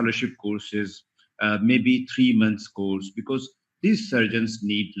shorter fellowship courses, maybe 3 months course, because these surgeons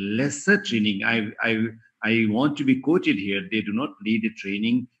need lesser training. I want to be quoted here. They do not need a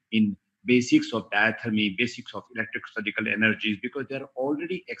training in basics of diathermy, basics of electrosurgical energies, because they are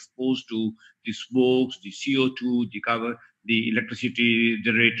already exposed to the smokes, the CO2, the electricity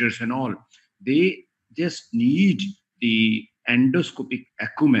generators and all. They just need the endoscopic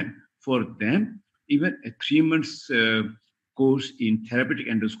acumen. For them, even a 3 months course in therapeutic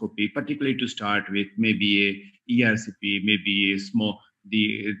endoscopy, particularly to start with, maybe a ERCP, maybe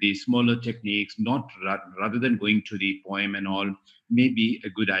the smaller techniques, not rather than going to the poem and all, may be a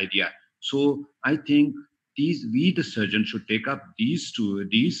good idea. So I think we the surgeons should take up these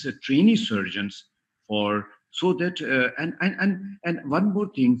trainee surgeons so that and one more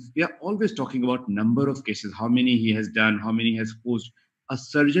thing, we are always talking about number of cases, how many he has done, how many he has posed. A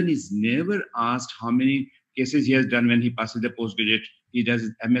surgeon is never asked how many cases he has done when he passes the postgraduate. He does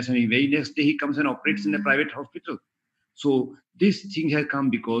his MS and the very next day he comes and operates in a private hospital. So this thing has come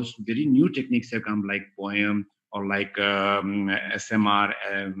because very new techniques have come like POEM or like SMR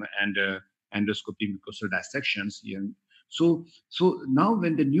and endoscopic mucosal dissections. So now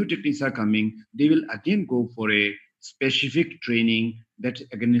when the new techniques are coming, they will again go for a specific training that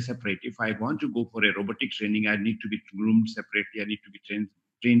again is separate. If I want to go for a robotic training, I need to be groomed separately. I need to be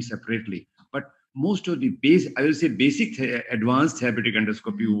trained separately. But most of the basic advanced therapeutic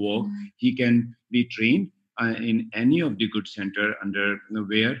endoscopy work, he can be trained in any of the good center under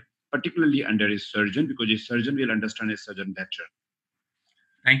where, particularly under a surgeon, because a surgeon will understand a surgeon better.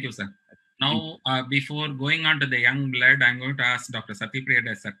 Thank you, sir. Now, before going on to the young blood, I'm going to ask Dr. Satyapriya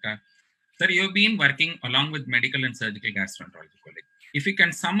Sarkar. Sir, you've been working along with medical and surgical gastroenterology colleagues. If you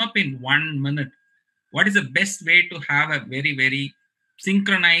can sum up in 1 minute, what is the best way to have a very, very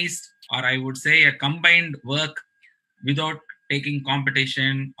synchronized, or I would say a combined work without taking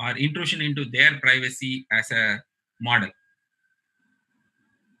competition or intrusion into their privacy as a model?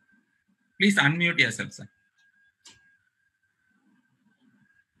 Please unmute yourself, sir.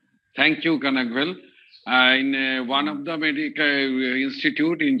 Thank you, Kanagwal. In one of the medical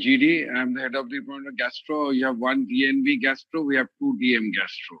institute in GD, I'm the head of the department of gastro. You have one DNB gastro, we have two DM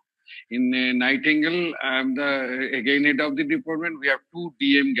gastro. In Nightingale, I'm again head of the department, we have two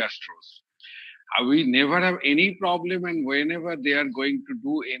DM gastros. We never have any problem, and whenever they are going to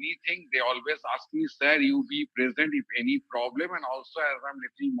do anything, they always ask me, sir, you be present if any problem. And also, as I'm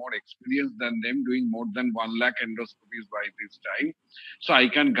little more experienced than them, doing more than 1 lakh endoscopies by this time, so I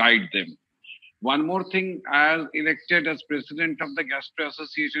can guide them. One more thing, as elected as president of the Gastro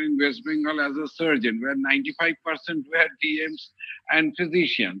Association in West Bengal as a surgeon, where 95% were DMs and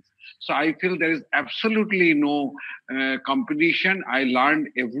physicians. So I feel there is absolutely no competition. I learned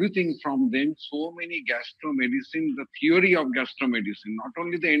everything from them. So many gastromedicine, the theory of gastromedicine, not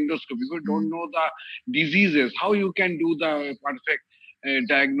only the endoscopy. People don't know the diseases, how you can do the perfect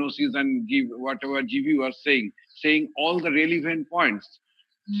diagnosis and give whatever GB was saying all the relevant points.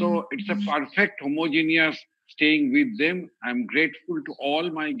 So it's a perfect homogeneous staying with them. I'm grateful to all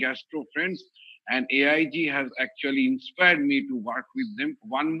my gastro friends, and AIG has actually inspired me to work with them.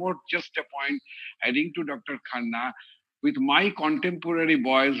 One more, just a point, adding to Dr. Khanna, with my contemporary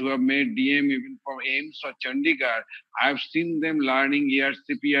boys who have made DM even from AIMS or Chandigarh, I've seen them learning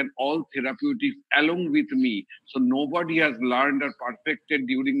ERCP and all therapeutics along with me. So nobody has learned or perfected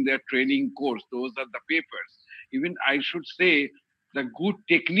during their training course. Those are the papers. Even I should say, the good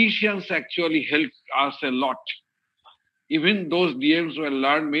technicians actually helped us a lot. Even those DMs will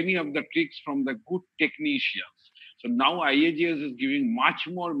learn many of the tricks from the good technicians. So now IAGS is giving much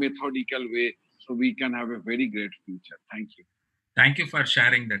more methodical way, so we can have a very great future. Thank you. Thank you for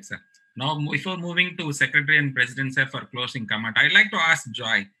sharing that, sir. Now, before moving to Secretary and President, sir, for closing comment, I'd like to ask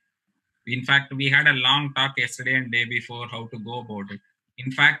Joy. In fact, we had a long talk yesterday and day before how to go about it.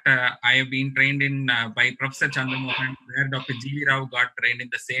 In fact, I have been trained in by Professor Chandramohan, where Dr. G.V. Rao got trained in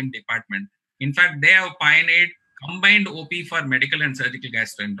the same department. In fact, they have pioneered combined OP for medical and surgical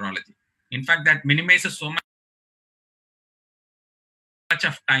gastroenterology. In fact, that minimizes so much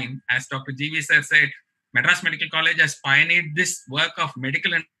of time. As Dr. G.V. sir said, Madras Medical College has pioneered this work of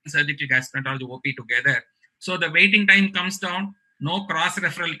medical and surgical gastroenterology OP together. So the waiting time comes down, no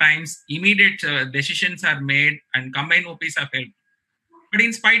cross-referral times, immediate decisions are made, and combined OPs are held. But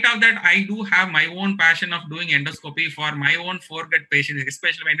in spite of that, I do have my own passion of doing endoscopy for my own foregut patients,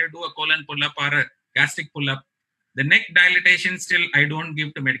 especially when I do a colon pull-up or a gastric pull-up. The neck dilatation still I don't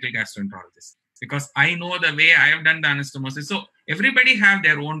give to medical gastroenterologists because I know the way I have done the anastomosis. So everybody have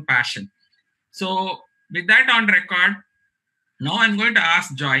their own passion. So with that on record, now I'm going to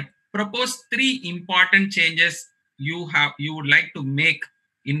ask Joy, propose 3 important changes you would like to make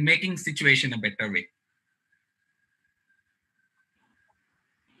in making situation a better way.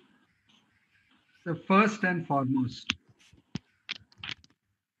 So first and foremost,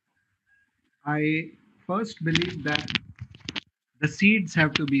 I first believe that the seeds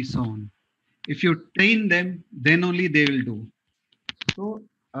have to be sown. If you train them, then only they will do. So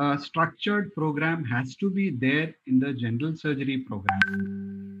a structured program has to be there in the general surgery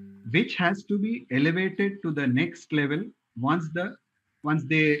program, which has to be elevated to the next level. Once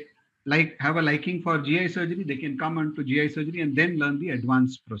they have a liking for GI surgery, they can come on to GI surgery and then learn the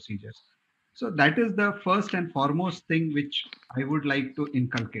advanced procedures. So that is the first and foremost thing which I would like to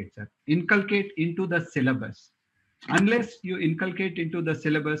inculcate, sir. Inculcate into the syllabus. Unless you inculcate into the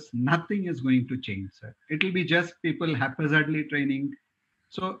syllabus, nothing is going to change, sir. It will be just people haphazardly training.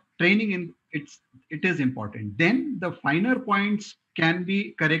 So training it is important. Then the finer points can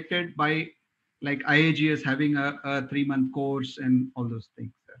be corrected by like IAGS having a 3-month course and all those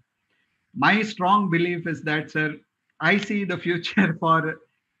things, sir. My strong belief is that, sir, I see the future for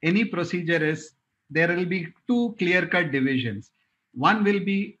any procedure is there will be 2 clear-cut divisions. one will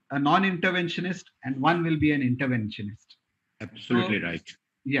be a non-interventionist and one will be an interventionist. Absolutely right.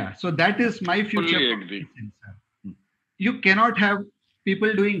 Yeah, so that is my future. Fully agree. You cannot have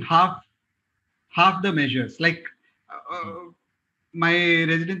people doing half the measures. Like my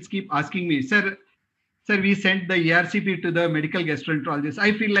residents keep asking me, sir, we sent the ERCP to the medical gastroenterologist.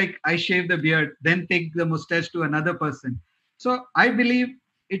 I feel like I shave the beard, then take the mustache to another person. So I believe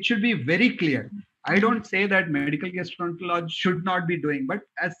it should be very clear. I don't say that medical gastroenterology should not be doing, but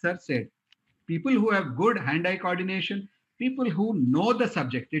as sir said, people who have good hand-eye coordination, people who know the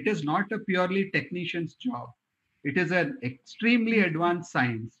subject. It is not a purely technician's job. It is an extremely advanced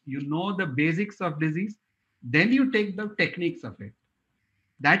science. You know the basics of disease, then you take the techniques of it.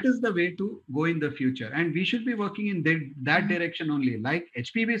 That is the way to go in the future. And we should be working in that direction only. Like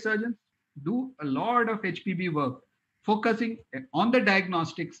HPB surgeons do a lot of HPB work, focusing on the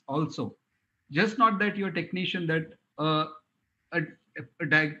diagnostics also. Just not that you're a technician that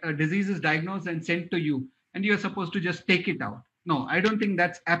a disease is diagnosed and sent to you and you're supposed to just take it out. No, I don't think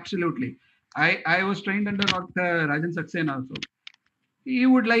that's absolutely. I was trained under Dr. Rajan Saxena also. He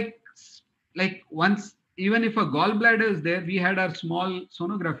would like once, even if a gallbladder is there, we had our small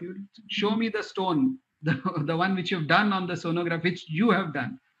sonography. Show me the stone, the one which you've done on the sonography, which you have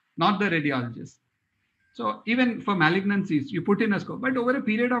done, not the radiologist. So even for malignancies, you put in a scope, but over a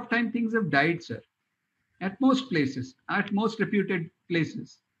period of time, things have died, sir. At most places, at most reputed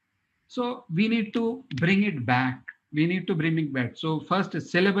places. So we need to bring it back. We need to bring it back. So first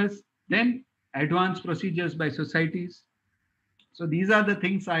is syllabus, then advanced procedures by societies. So these are the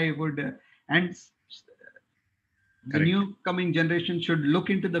things I would, and the new coming generation should look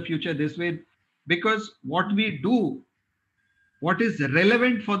into the future this way, because what we do, what is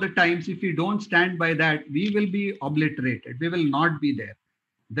relevant for the times, if we don't stand by that, we will be obliterated. We will not be there.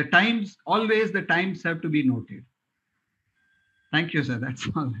 The times, always the times have to be noted. Thank you, sir. That's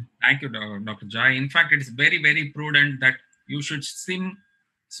all. Thank you, Dr. Jai. In fact, it's very, very prudent that you should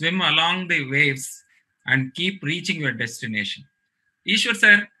swim along the waves and keep reaching your destination. Ishwar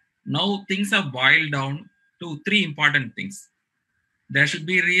sir, now things have boiled down to three important things. There should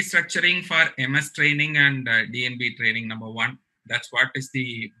be restructuring for MS training and DNB training, number one. That's what is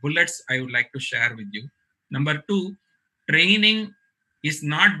the bullets I would like to share with you. Number two, training is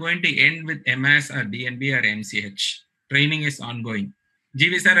not going to end with MS or DNB or MCH. Training is ongoing.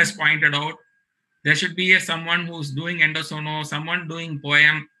 GV sir has pointed out there should be someone who's doing endosono, someone doing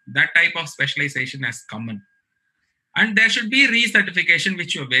poem. That type of specialization has come in. And there should be recertification,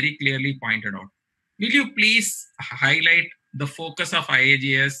 which you very clearly pointed out. Will you please highlight the focus of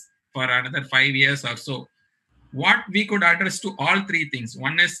IAGS for another 5 years or so? What we could address to all three things.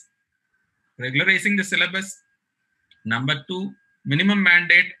 One is regularizing the syllabus. Number two, minimum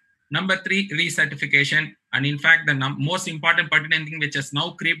mandate. Number three, recertification. And in fact, the most important pertinent thing which has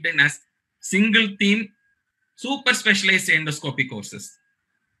now creeped in as single theme, super specialized endoscopy courses.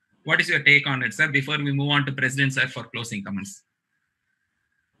 What is your take on it, sir, before we move on to President sir for closing comments?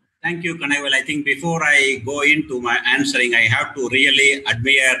 Thank you, Kanaival. I think before I go into my answering, I have to really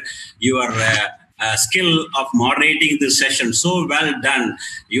admire your skill of moderating this session. So well done.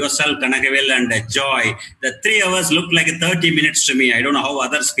 Yourself, Kanagavel, and Joy. The 3 hours look like 30 minutes to me. I don't know how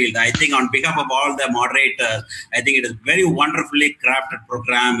others feel. I think on behalf of all the moderators, I think it is very wonderfully crafted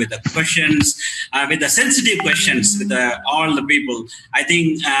program with the questions, with the sensitive questions, with all the people. I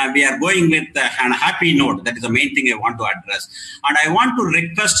think we are going with a happy note. That is the main thing I want to address. And I want to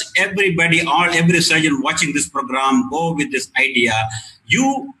request everybody, every surgeon watching this program, go with this idea.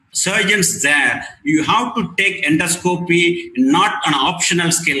 You surgeons there, you have to take endoscopy not an optional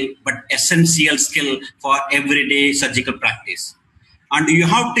skill, but essential skill for everyday surgical practice. And you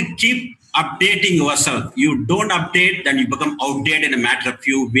have to keep updating yourself. You don't update, then you become outdated in a matter of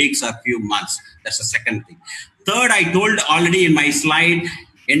few weeks or few months. That's the second thing. Third, I told already in my slide,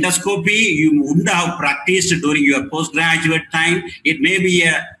 endoscopy, you wouldn't have practiced during your postgraduate time. It may be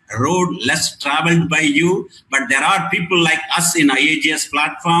a road less traveled by you, but there are people like us in IAGS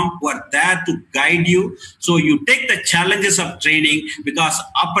platform who are there to guide you. So you take the challenges of training, because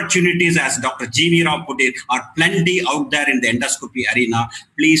opportunities, as Dr. G.V. Rao put it, are plenty out there in the endoscopy arena.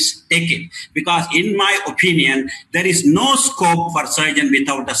 Please take it, because in my opinion, there is no scope for surgeon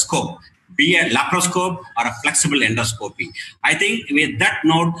without a scope, be a laparoscope or a flexible endoscopy. I think with that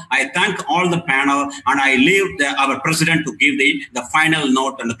note, I thank all the panel, and I leave our president to give the final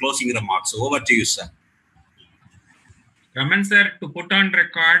note and the closing remarks. So over to you, sir. Raman sir, to put on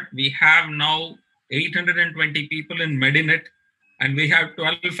record, we have now 820 people in Medinet, and we have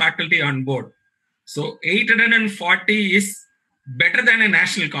 12 faculty on board. So 840 is better than a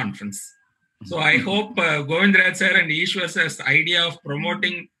national conference. So I hope Govindraj sir and Ishwar sir's idea of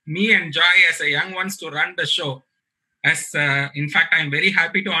promoting me and Joy as a young ones to run the show. As in fact, I'm very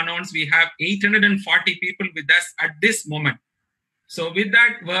happy to announce we have 840 people with us at this moment. So with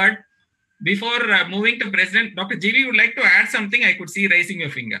that word, before moving to President, Dr. GV would like to add something. I could see raising your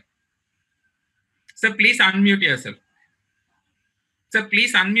finger. Sir, please unmute yourself. Sir,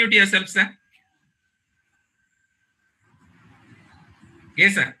 please unmute yourself, sir.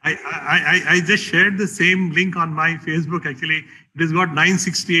 Yes, sir. I just shared the same link on my Facebook. Actually, it has got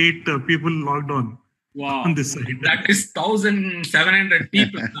 968 people logged on. Wow. On this side. That is 1,700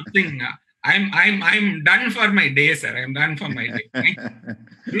 people. Something. I'm done for my day, sir. I'm done for my day.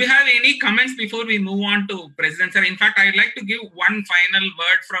 Do you have any comments before we move on to President, sir? In fact, I'd like to give one final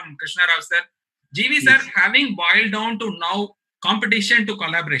word from Krishna Rao, sir. GV, sir, having boiled down to now competition to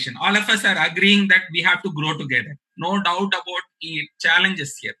collaboration, all of us are agreeing that we have to grow together. No doubt about the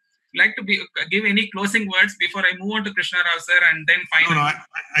challenges here. Like to give any closing words before I move on to Krishna Rao, sir, and then finally. No,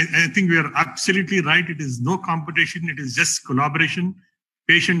 I think we are absolutely right. It is no competition. It is just collaboration.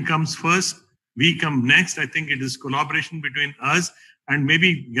 Patient comes first. We come next. I think it is collaboration between us and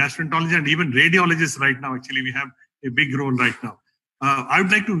maybe gastroenterology and even radiologists right now. Actually, we have a big role right now. I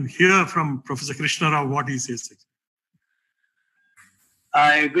would like to hear from Professor Krishna Rao what he says.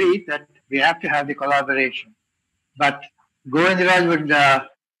 I agree that we have to have the collaboration. But Govindraj would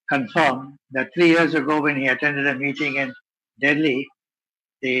confirm that 3 years ago when he attended a meeting in Delhi,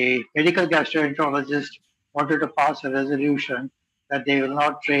 the medical gastroenterologist wanted to pass a resolution that they will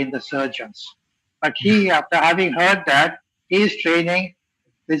not train the surgeons. But he, after having heard that, he is training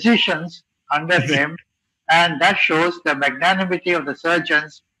physicians under him, and that shows the magnanimity of the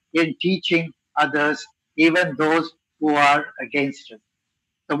surgeons in teaching others, even those who are against it.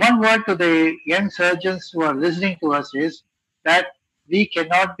 The one word to the young surgeons who are listening to us is that we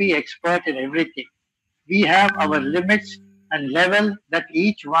cannot be expert in everything. We have our limits and level that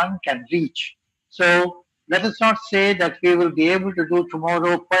each one can reach. So let us not say that we will be able to do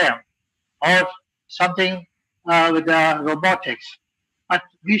tomorrow poem or something with the robotics. But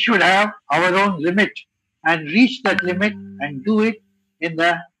we should have our own limit and reach that limit and do it in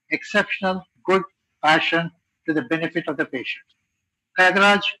the exceptional good fashion to the benefit of the patient.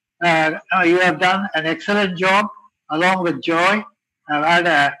 Kagraj, you have done an excellent job along with Joy. I've had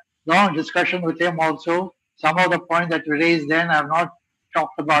a long discussion with him also. Some of the points that we raised then, I have not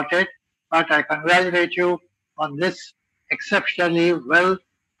talked about it, but I congratulate you on this exceptionally well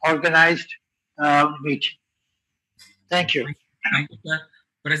organized meeting. Thank you. Thank you, sir.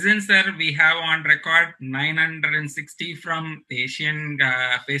 President, sir, we have on record 960 from Asian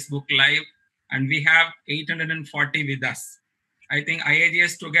Facebook Live, and we have 840 with us. I think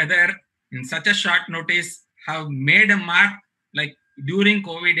IAGS together in such a short notice have made a mark. Like during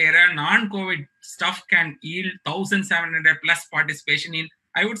COVID era, non-COVID stuff can yield 1,700 plus participation in,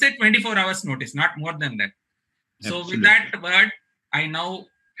 I would say 24 hours notice, not more than that. So with that word, I now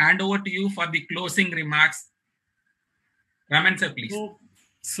hand over to you for the closing remarks. Raman sir, please.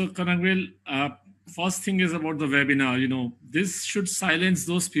 So Kanagvel, first thing is about the webinar. You know, this should silence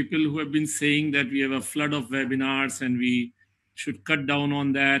those people who have been saying that we have a flood of webinars and we should cut down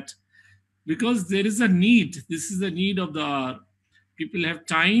on that, because there is a need. This is the need of the hour. People have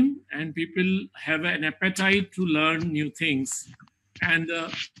time and people have an appetite to learn new things. And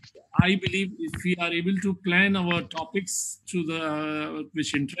I believe if we are able to plan our topics to the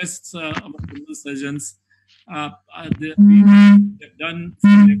which interests our surgeons, we have done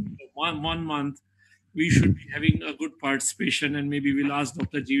for 1 month, we should be having a good participation, and maybe we'll ask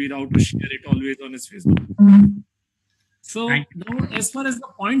Dr. GV Rao to share it always on his Facebook. So now, as far as the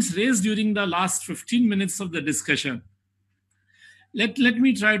points raised during the last 15 minutes of the discussion, let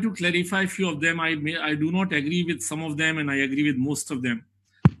me try to clarify a few of them. I do not agree with some of them, and I agree with most of them.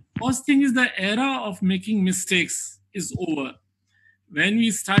 First thing is the era of making mistakes is over. When we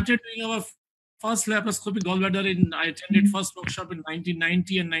started doing our first laparoscopic gallbladder, I attended first workshop in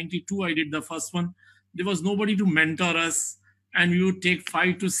 1990 and 92. I did the first one. There was nobody to mentor us, and we would take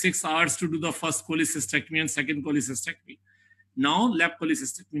 5 to 6 hours to do the first cholecystectomy and second cholecystectomy. Now, lap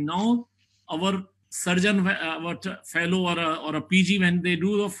cholecystectomy. Now, our surgeon, our fellow or a PG, when they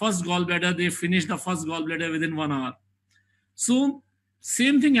do the first gallbladder, they finish the first gallbladder within 1 hour. So,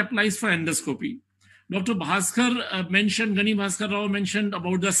 same thing applies for endoscopy. Dr. Bhaskar mentioned, Gani Bhaskar Rao mentioned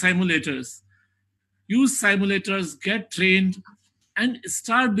about the simulators. Use simulators, get trained, and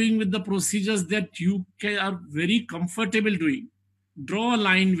start doing with the procedures that you are very comfortable doing. Draw a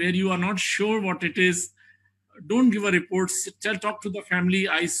line where you are not sure what it is. Don't give a report. Talk to the family.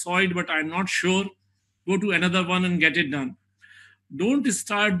 I saw it, but I'm not sure. Go to another one and get it done. don't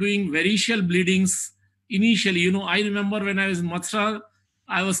start doing variceal bleedings initially. I remember when I was in Mathura,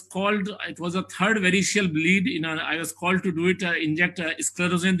 I was called, it was a third variceal bleed. I was called to do it, inject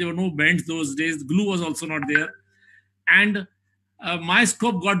sclerosant. There were no bends those days. Glue was also not there. And my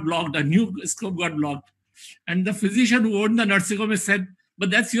scope got blocked, a new scope got blocked. And the physician who owned the nursing home said,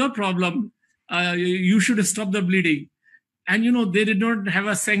 but that's your problem. You should stop the bleeding. And they did not have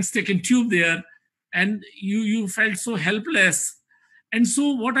a sense-taken tube there, and you felt so helpless. And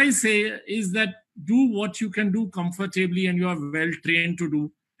so what I say is that do what you can do comfortably and you are well trained to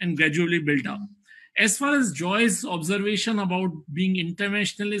do, and gradually build up. As far as Joy's observation about being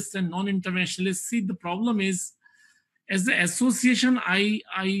interventionalist and non-interventionalist, see, the problem is, as the association, I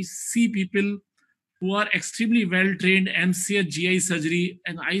see people who are extremely well trained, MCH GI surgery,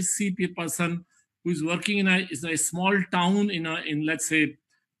 and I see a person who is working in a small town in let's say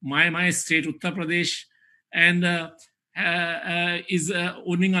my state, Uttar Pradesh, and is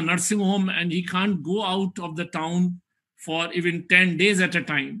owning a nursing home, and he can't go out of the town for even 10 days at a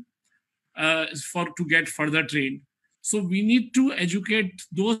time to get further trained. So we need to educate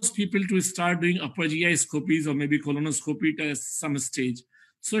those people to start doing upper GI scopies or maybe colonoscopy at some stage.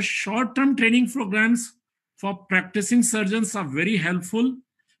 So short-term training programs for practicing surgeons are very helpful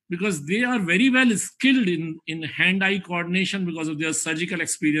because they are very well skilled in hand-eye coordination because of their surgical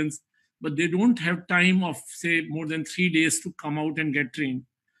experience, but they don't have time of, say, more than 3 days to come out and get trained.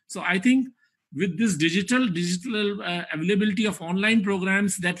 So I think with this digital availability of online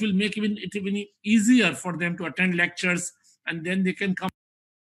programs, that will make it even easier for them to attend lectures, and then they can come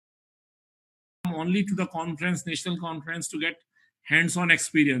only to the national conference to get hands-on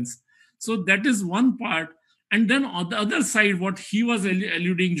experience. So that is one part. And then on the other side, what he was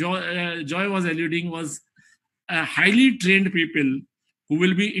alluding, Joy was alluding, was highly trained people who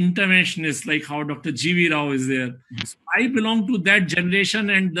will be interventionists, like how Dr. G.V. Rao is there. So I belong to that generation,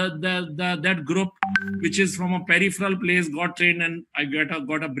 and that group, which is from a peripheral place, got trained, and I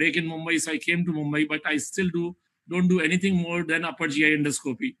got a break in Mumbai, so I came to Mumbai, but I still don't do anything more than upper GI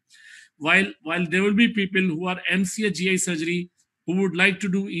endoscopy. While there will be people who are MCH GI surgery who would like to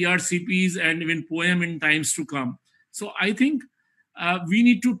do ERCPs and even POEM in times to come. So I think we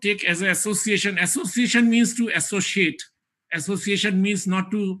need to take as an association. Association means to associate. Association means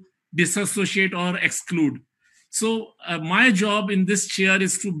not to disassociate or exclude. So my job in this chair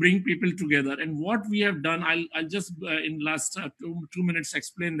is to bring people together. And what we have done, I'll just in last 2 minutes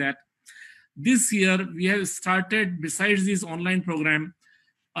explain that. This year we have started, besides this online program,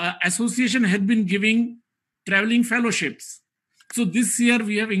 association had been giving traveling fellowships. So this year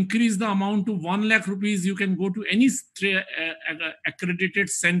we have increased the amount to 1 lakh rupees. You can go to any accredited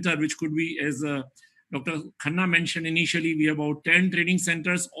center, which could be, as Dr. Khanna mentioned initially, we have about 10 training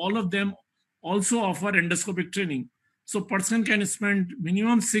centers. All of them also offer endoscopic training. So person can spend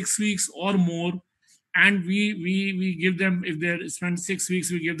minimum 6 weeks or more, and we give them, if they spend 6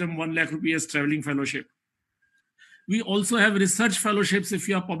 weeks, we give them 1 lakh rupees traveling fellowship. We also have research fellowships. If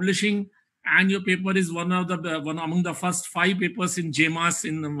you are publishing and your paper is one among the first 5 papers in JMAS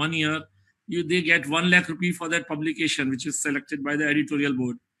in 1 year, they get 1 lakh rupee for that publication, which is selected by the editorial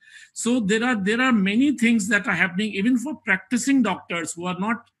board. So there are many things that are happening, even for practicing doctors who are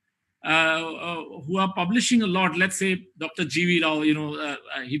not who are publishing a lot. Let's say Dr. G.V. Rao,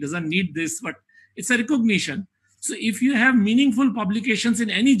 he doesn't need this, but it's a recognition. So if you have meaningful publications in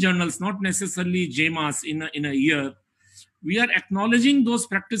any journals, not necessarily JMAS in a year, we are acknowledging those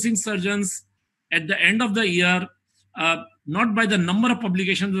practicing surgeons at the end of the year, not by the number of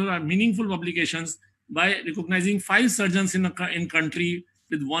publications, those are meaningful publications, by recognizing 5 surgeons in country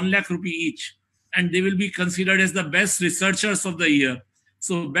with 1 lakh rupee each. And they will be considered as the best researchers of the year.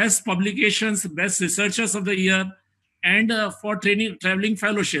 So best publications, best researchers of the year, and for traveling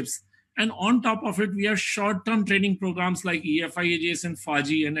fellowships. And on top of it, we have short-term training programs like eFIAGES and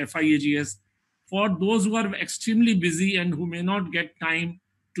FAGI and FIAGES for those who are extremely busy and who may not get time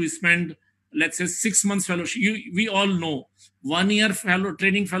to spend, let's say, 6 months fellowship. We all know 1 year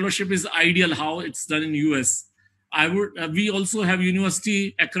training fellowship is ideal, how it's done in US. We also have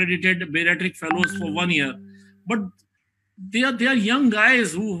university accredited bariatric fellows for 1 year, but they are young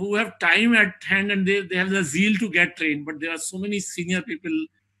guys who have time at hand, and they have the zeal to get trained. But there are so many senior people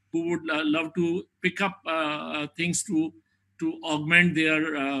who would love to pick up things to augment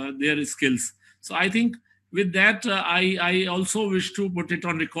their skills. So I think with that, I also wish to put it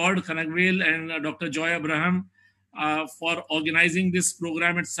on record, Kanagvel and Dr. Joy Abraham, for organizing this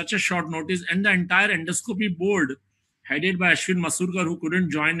program at such a short notice, and the entire endoscopy board, headed by Ashwin Masurkar, who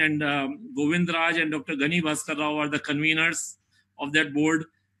couldn't join, and Govind Raj and Dr. Gani Bhaskar Rao are the conveners of that board,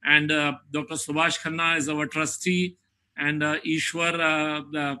 and Dr. Subhash Khanna is our trustee, And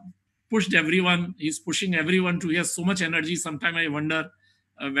Ishwar pushed everyone. He's pushing everyone to. He has so much energy. Sometimes I wonder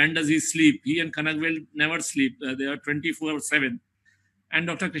when does he sleep. He and Kanagvel never sleep. They are 24/7. And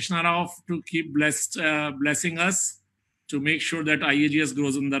Dr. Krishna Rao to keep blessing us to make sure that IAGS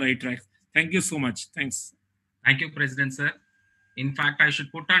grows on the right track. Thank you so much. Thanks. Thank you, President, sir. In fact, I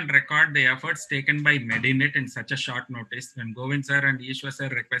should put on record the efforts taken by Medinet in such a short notice. When Govind sir and Ishwar sir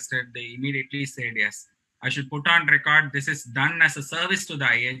requested, they immediately said yes. I should put on record this is done as a service to the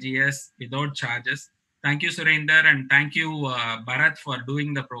IAGS without charges. Thank you, Surinder, and thank you, Bharat, for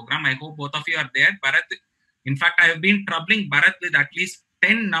doing the program. I hope both of you are there. Bharat, in fact, I have been troubling Bharat with at least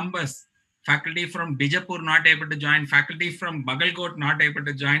 10 numbers. Faculty from Bijapur not able to join, faculty from Bagalkot not able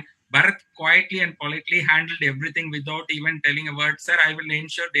to join. Bharat quietly and politely handled everything without even telling a word. Sir, I will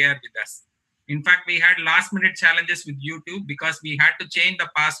ensure they are with us. In fact, we had last minute challenges with YouTube because we had to change the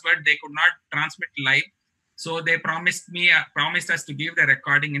password. They could not transmit live. So they promised us to give the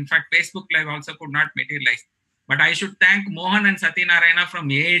recording. In fact, Facebook Live also could not materialize. But I should thank Mohan and Satyanarayana from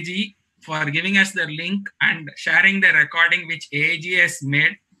AAG for giving us the link and sharing the recording which AAG has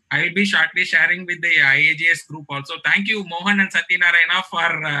made. I will be shortly sharing with the IAGS group also. Thank you, Mohan and Satyanarayana,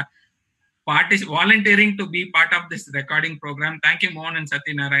 for volunteering to be part of this recording program. Thank you, Mohan and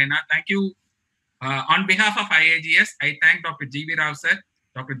Satyanarayana. Thank you. On behalf of IAGS, I thank Dr. G.V. Rao sir,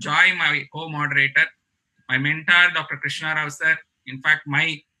 Dr. Joy, my co-moderator, my mentor, Dr. Krishna Rao sir. In fact,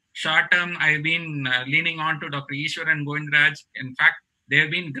 my short term, I've been leaning on to Dr. Ishwar and Govindraj. In fact, they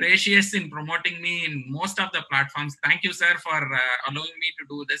have been gracious in promoting me in most of the platforms. Thank you, sir, for allowing me to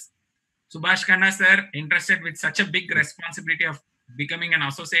do this. Subhash Khanna, sir, interested with such a big responsibility of becoming an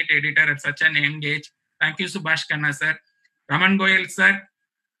associate editor at such an young age. Thank you, Subhash Khanna, sir. Raman Goyal, sir,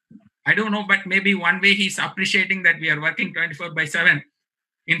 I don't know, but maybe one way he's appreciating that we are working 24/7.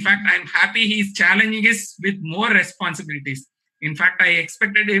 In fact, I'm happy he's challenging us with more responsibilities. In fact, I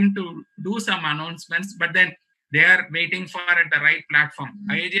expected him to do some announcements, but then they are waiting for at the right platform.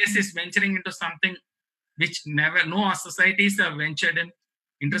 IAGS is venturing into something which no societies have ventured in.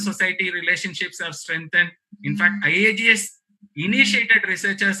 Inter-society relationships have strengthened. In fact, IAGS initiated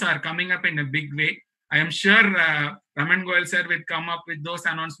researchers are coming up in a big way. I am sure Raman Goyal sir will come up with those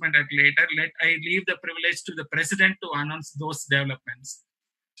announcements at later. I leave the privilege to the president to announce those developments.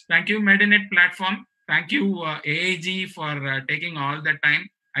 Thank you, Medinet platform. Thank you, AAG, for taking all the time.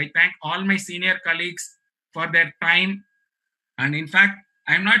 I thank all my senior colleagues for their time. And in fact,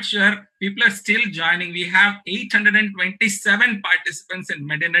 I'm not sure people are still joining. We have 827 participants in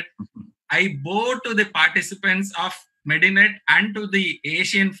Medinet. I bow to the participants of Medinet and to the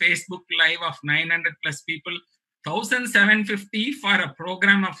Asian Facebook Live of 900 plus people. 1,750 for a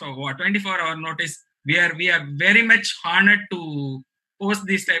program of 24-hour notice. We are very much honored to host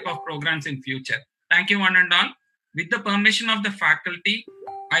these type of programs in future. Thank you, one and all. With the permission of the faculty,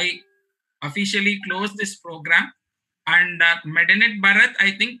 I officially close this program. And Medinet Bharat,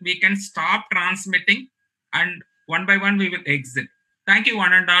 I think we can stop transmitting and one by one we will exit. Thank you,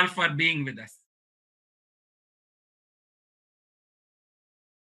 one and all, for being with us.